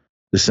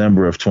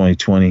December of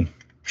 2020.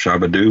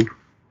 Shabadoo.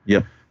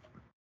 Yep.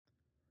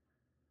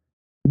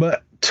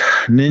 But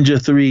Ninja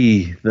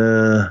 3,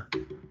 the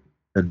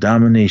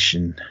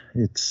Domination.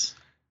 It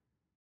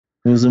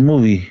was a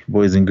movie,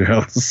 boys and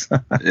girls.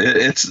 But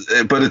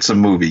it's a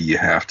movie you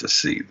have to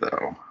see,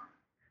 though.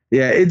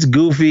 Yeah, it's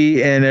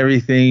goofy and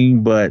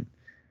everything, but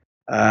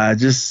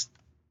just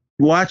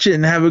watch it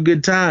and have a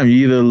good time.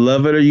 You either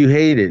love it or you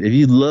hate it. If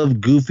you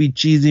love goofy,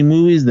 cheesy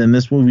movies, then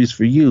this movie's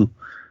for you.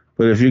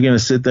 But if you're gonna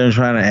sit there and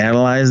try to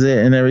analyze it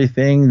and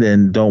everything,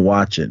 then don't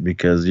watch it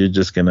because you're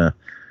just gonna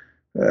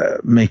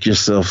make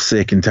yourself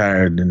sick and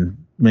tired and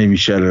maybe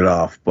shut it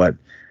off. But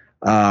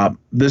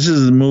this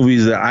is the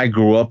movies that I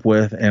grew up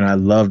with and I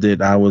loved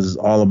it. I was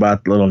all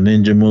about the little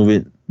ninja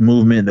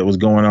movement that was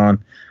going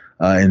on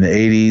in the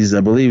 80s.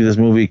 I believe this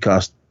movie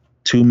cost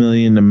 $2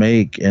 million to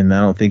make, and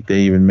I don't think they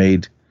even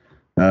made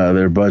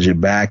their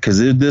budget back because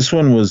this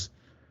one was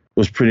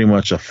pretty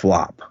much a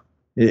flop.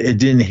 It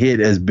didn't hit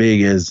as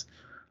big as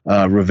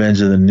Revenge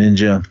of the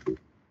Ninja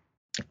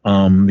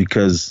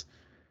because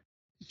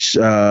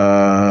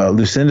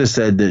Lucinda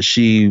said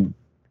that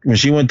when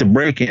she went to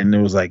break in,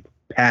 it was like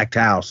packed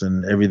house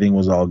and everything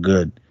was all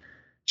good.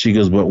 She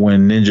goes, but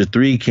when Ninja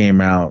 3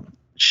 came out,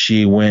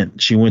 she went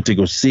to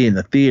go see it in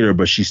the theater,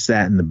 but she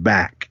sat in the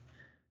back,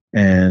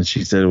 and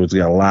she said it was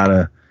got a lot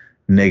of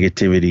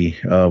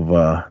negativity of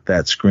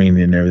that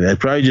screening and everything. I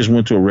probably just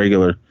went to a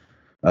regular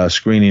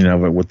screening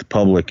of it with the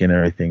public and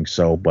everything.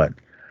 So, but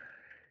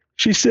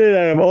she said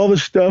out of all the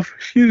stuff,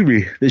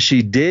 that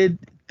she did,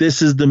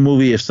 this is the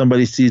movie. If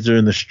somebody sees her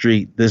in the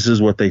street, this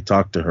is what they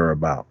talk to her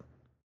about.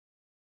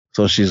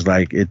 So she's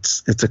like,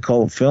 it's a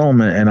cult film,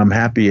 and I'm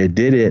happy I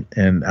did it,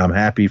 and I'm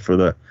happy for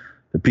the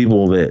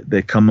people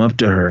that come up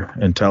to her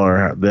and tell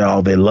her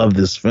they love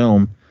this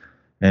film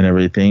and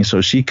everything.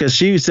 So because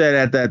she said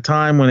at that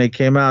time when it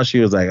came out,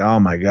 she was like, oh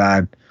my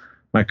God,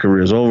 my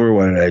career's over.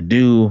 What did I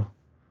do?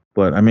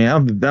 But I mean, I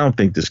don't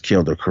think this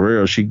killed her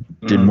career. She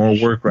did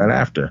more work right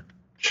after.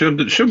 She'll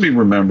be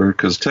remembered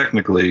because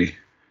technically,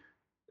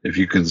 if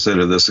you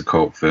consider this a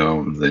cult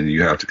film, then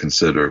you have to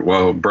consider,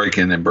 well,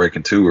 Breakin' and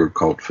Breakin' 2 are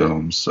cult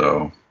films,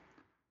 so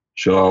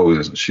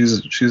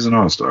she's an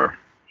all-star.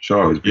 She'll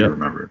always be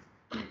remembered.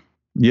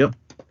 Yep,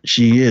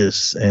 she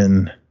is.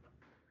 And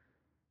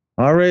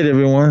all right,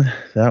 everyone,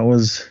 that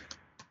was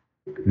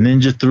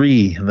Ninja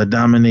 3, The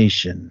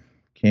Domination.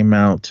 Came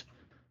out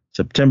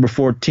September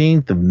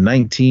 14th of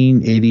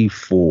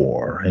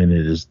 1984, and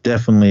it is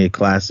definitely a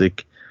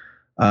classic.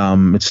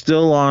 It's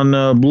still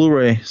on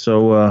Blu-ray,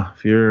 so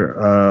if you're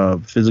a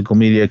physical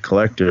media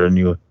collector and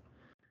you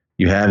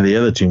have the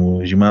other two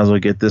movies, you might as well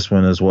get this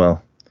one as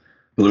well.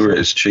 Blu-ray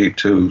is cheap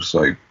too. It's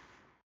like,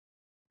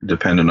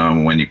 depending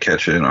on when you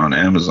catch it on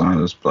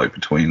Amazon, it's like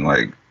between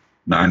like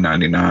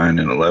 $9.99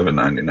 and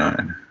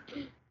 $11.99.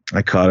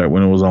 I caught it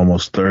when it was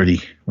almost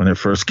 $30 when it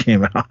first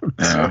came out.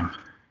 Yeah.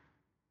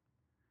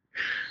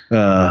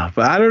 But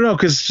I don't know,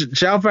 because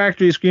Shout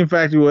Factory, Scream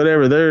Factory,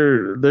 whatever,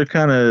 they're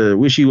kind of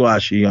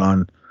wishy-washy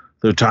on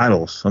their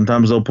titles.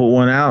 Sometimes they'll put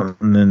one out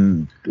and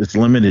then it's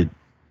limited,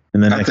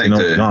 and then next thing you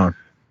know, it's gone.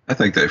 I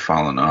think they've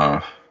fallen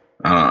off.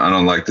 I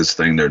don't like this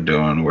thing they're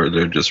doing where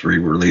they're just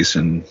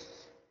re-releasing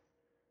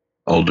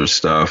older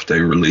stuff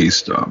they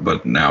released,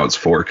 but now it's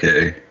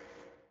 4K.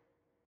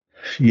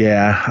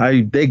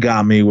 Yeah, they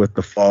got me with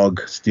the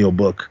Fog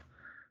Steelbook.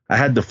 I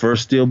had the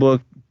first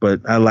Steelbook,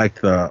 but I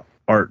liked the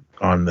art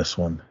on this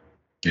one.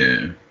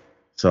 Yeah.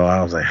 So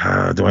I was like,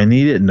 do I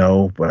need it?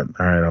 No, but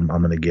all right, I'm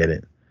going to get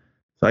it.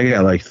 So I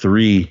got like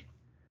two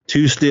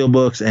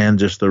Steelbooks and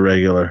just the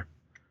regular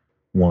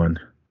one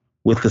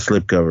with the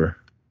slipcover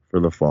for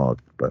the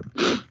Fog. But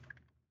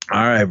all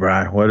right,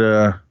 Brian, what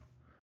do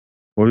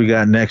we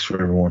got next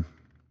for everyone?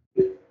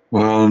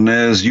 Well,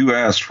 Nez, you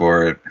asked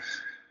for it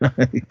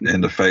in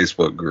the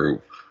Facebook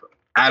group.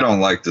 I don't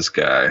like this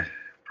guy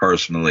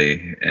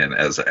personally, and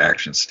as an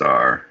action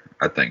star,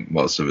 I think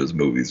most of his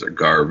movies are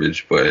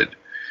garbage, but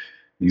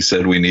you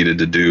said we needed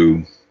to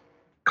do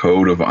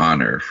Code of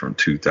Honor from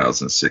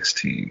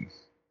 2016,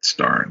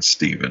 starring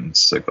Steven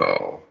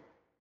Seagal.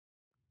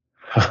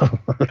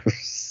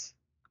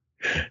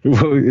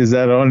 Is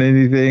that on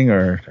anything,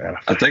 or?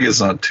 I think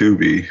it's on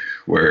Tubi,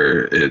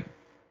 where it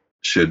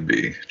should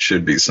be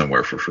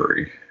somewhere for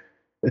free.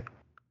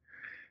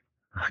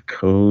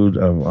 Code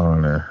of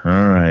Honor.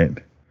 All right.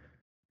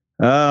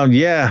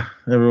 Yeah,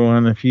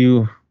 everyone, if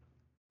you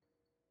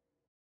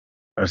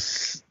are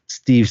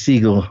Steve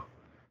Seagal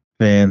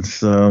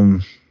fans,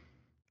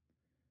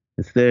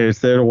 it's there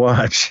to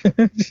watch.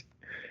 You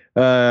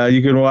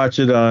can watch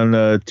it on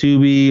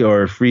Tubi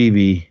or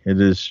Freevee.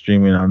 It is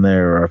streaming on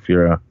there, or if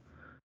you're a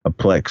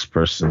Plex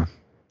person.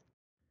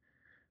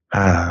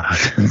 All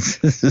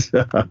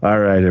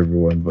right,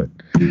 everyone.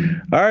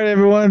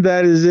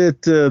 That is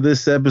it.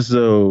 This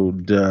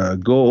episode.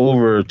 Go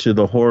over to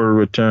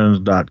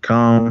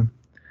thehorrorreturns.com,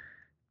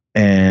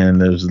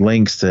 and there's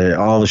links to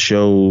all the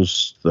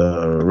shows,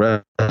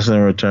 the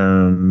wrestling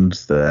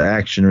returns, the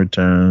action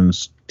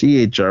returns,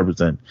 THR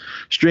present,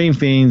 Stream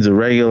Fiends, a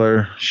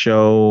regular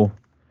show,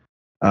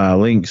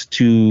 links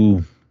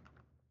to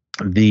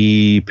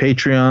the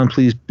Patreon.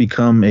 Please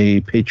become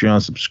a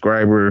Patreon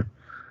subscriber.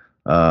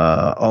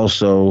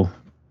 Also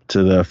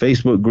to the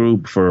Facebook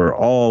group for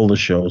all the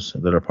shows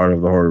that are part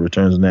of the Horror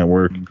Returns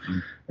Network. Mm-hmm.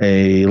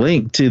 A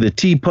link to the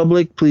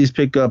TeePublic. Please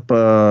pick up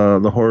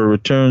the Horror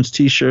Returns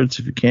t-shirts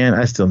if you can.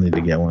 I still need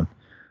to get one.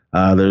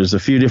 There's a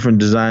few different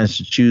designs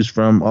to choose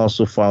from.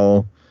 Also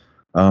follow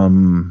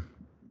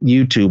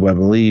YouTube, I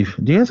believe.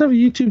 Do you guys have a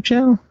YouTube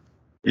channel?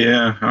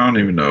 Yeah, I don't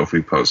even know if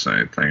we post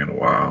anything in a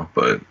while,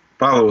 but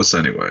follow us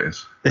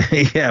anyways.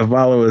 Yeah,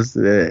 follow us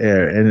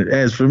there. And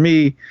as for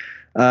me,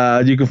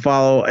 you can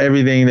follow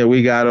everything that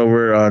we got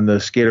over on the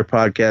Skater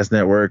Podcast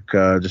Network.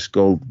 Just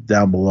go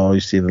down below. You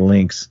see the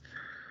links.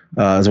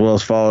 As well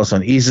as follow us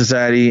on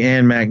E-Society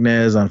and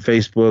Magnez on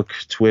Facebook,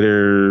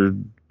 Twitter,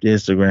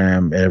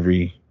 Instagram,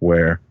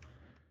 everywhere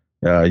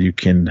you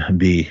can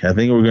be. I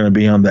think we're going to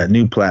be on that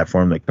new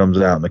platform that comes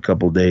out in a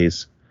couple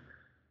days.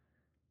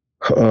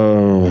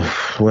 Oh,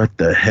 what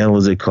the hell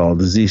is it called?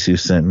 The Zissou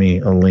sent me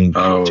a link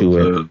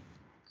to it.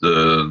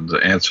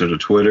 The answer to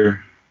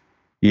Twitter.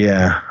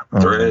 Yeah.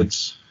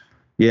 Threads.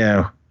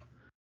 Yeah.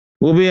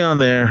 We'll be on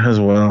there as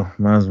well.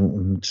 Might as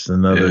well, just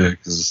another. Yeah,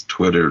 because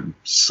Twitter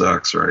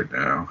sucks right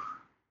now.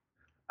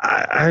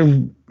 I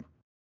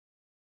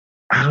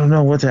don't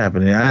know what's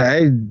happening.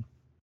 I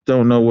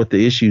don't know what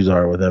the issues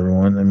are with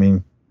everyone. I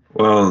mean,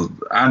 well,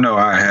 I know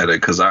I had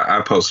it because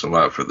I post a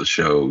lot for the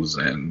shows,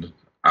 and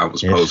I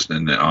was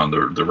posting it on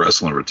the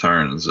Wrestling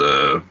Returns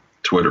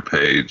Twitter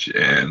page,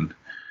 and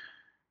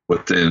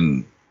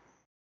within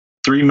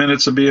 3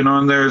 minutes of being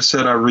on there, it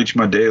said I reached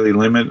my daily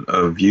limit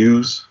of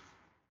views.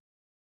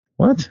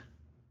 What?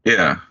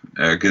 Yeah,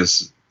 I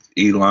guess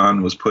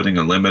Elon was putting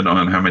a limit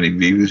on how many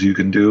views you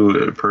can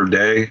do per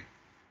day,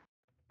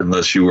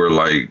 unless you were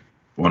like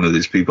one of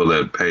these people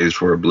that pays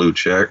for a blue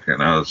check.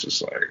 And I was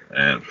just like,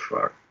 man,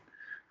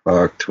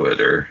 fuck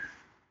Twitter.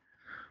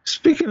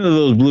 Speaking of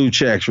those blue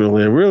checks,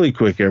 really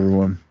quick,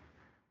 everyone.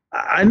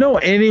 I know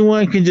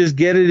anyone can just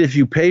get it if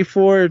you pay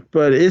for it,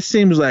 but it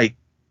seems like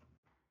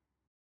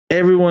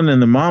everyone and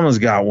the mama's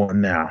got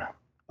one now,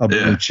 a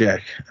blue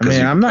check. I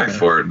mean, I'm not pay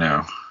for it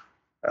now.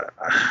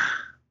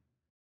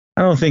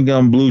 I don't think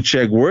I'm blue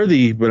check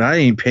worthy, but I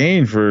ain't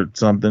paying for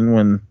something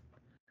when,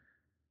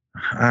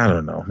 I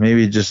don't know,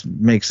 maybe it just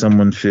makes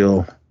someone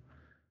feel.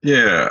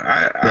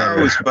 Yeah, I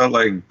always felt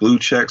like blue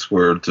checks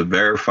were to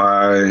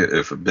verify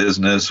if a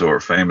business or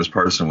a famous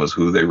person was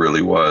who they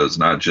really was,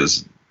 not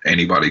just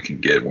anybody can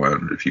get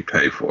one if you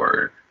pay for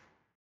it.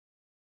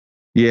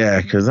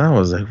 Yeah, because I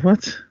was like,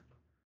 what?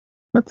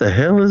 What the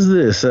hell is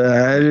this?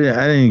 I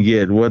didn't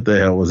get what the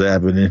hell was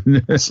happening.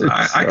 So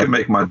I can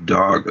make my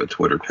dog a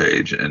Twitter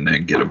page and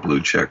then get a blue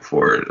check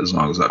for it as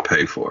long as I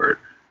pay for it.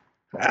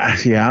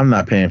 Yeah, I'm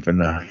not paying for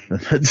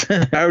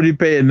nothing. I already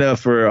pay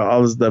enough for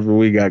all the stuff that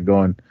we got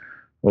going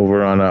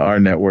over on our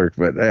network,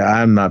 but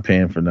I'm not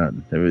paying for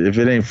nothing. If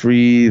it ain't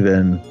free,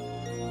 then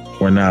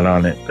we're not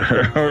on it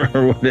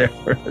or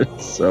whatever.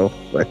 So,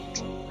 but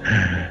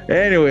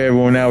anyway,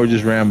 everyone, now we're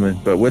just rambling.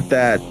 But with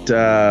that,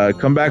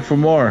 come back for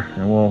more,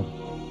 and we'll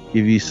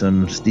give you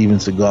some Steven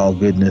Seagal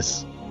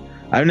goodness.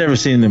 I've never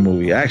seen the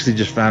movie. I actually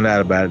just found out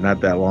about it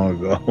not that long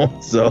ago.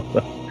 So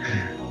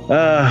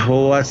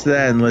we'll watch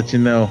that and let you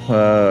know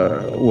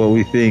what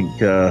we think.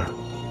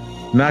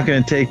 I'm not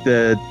going to take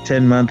the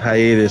 10-month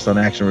hiatus on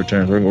Action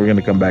Returns. We're going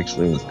to come back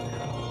soon.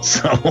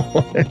 So,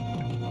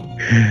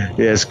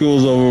 yeah,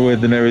 school's over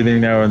with and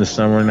everything. Now we're in the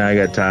summer. Now I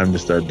got time to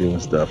start doing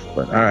stuff.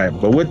 But all right.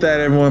 But with that,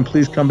 everyone,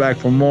 please come back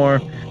for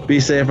more. Be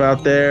safe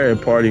out there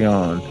and party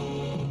on.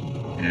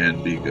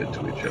 And be good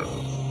to each other.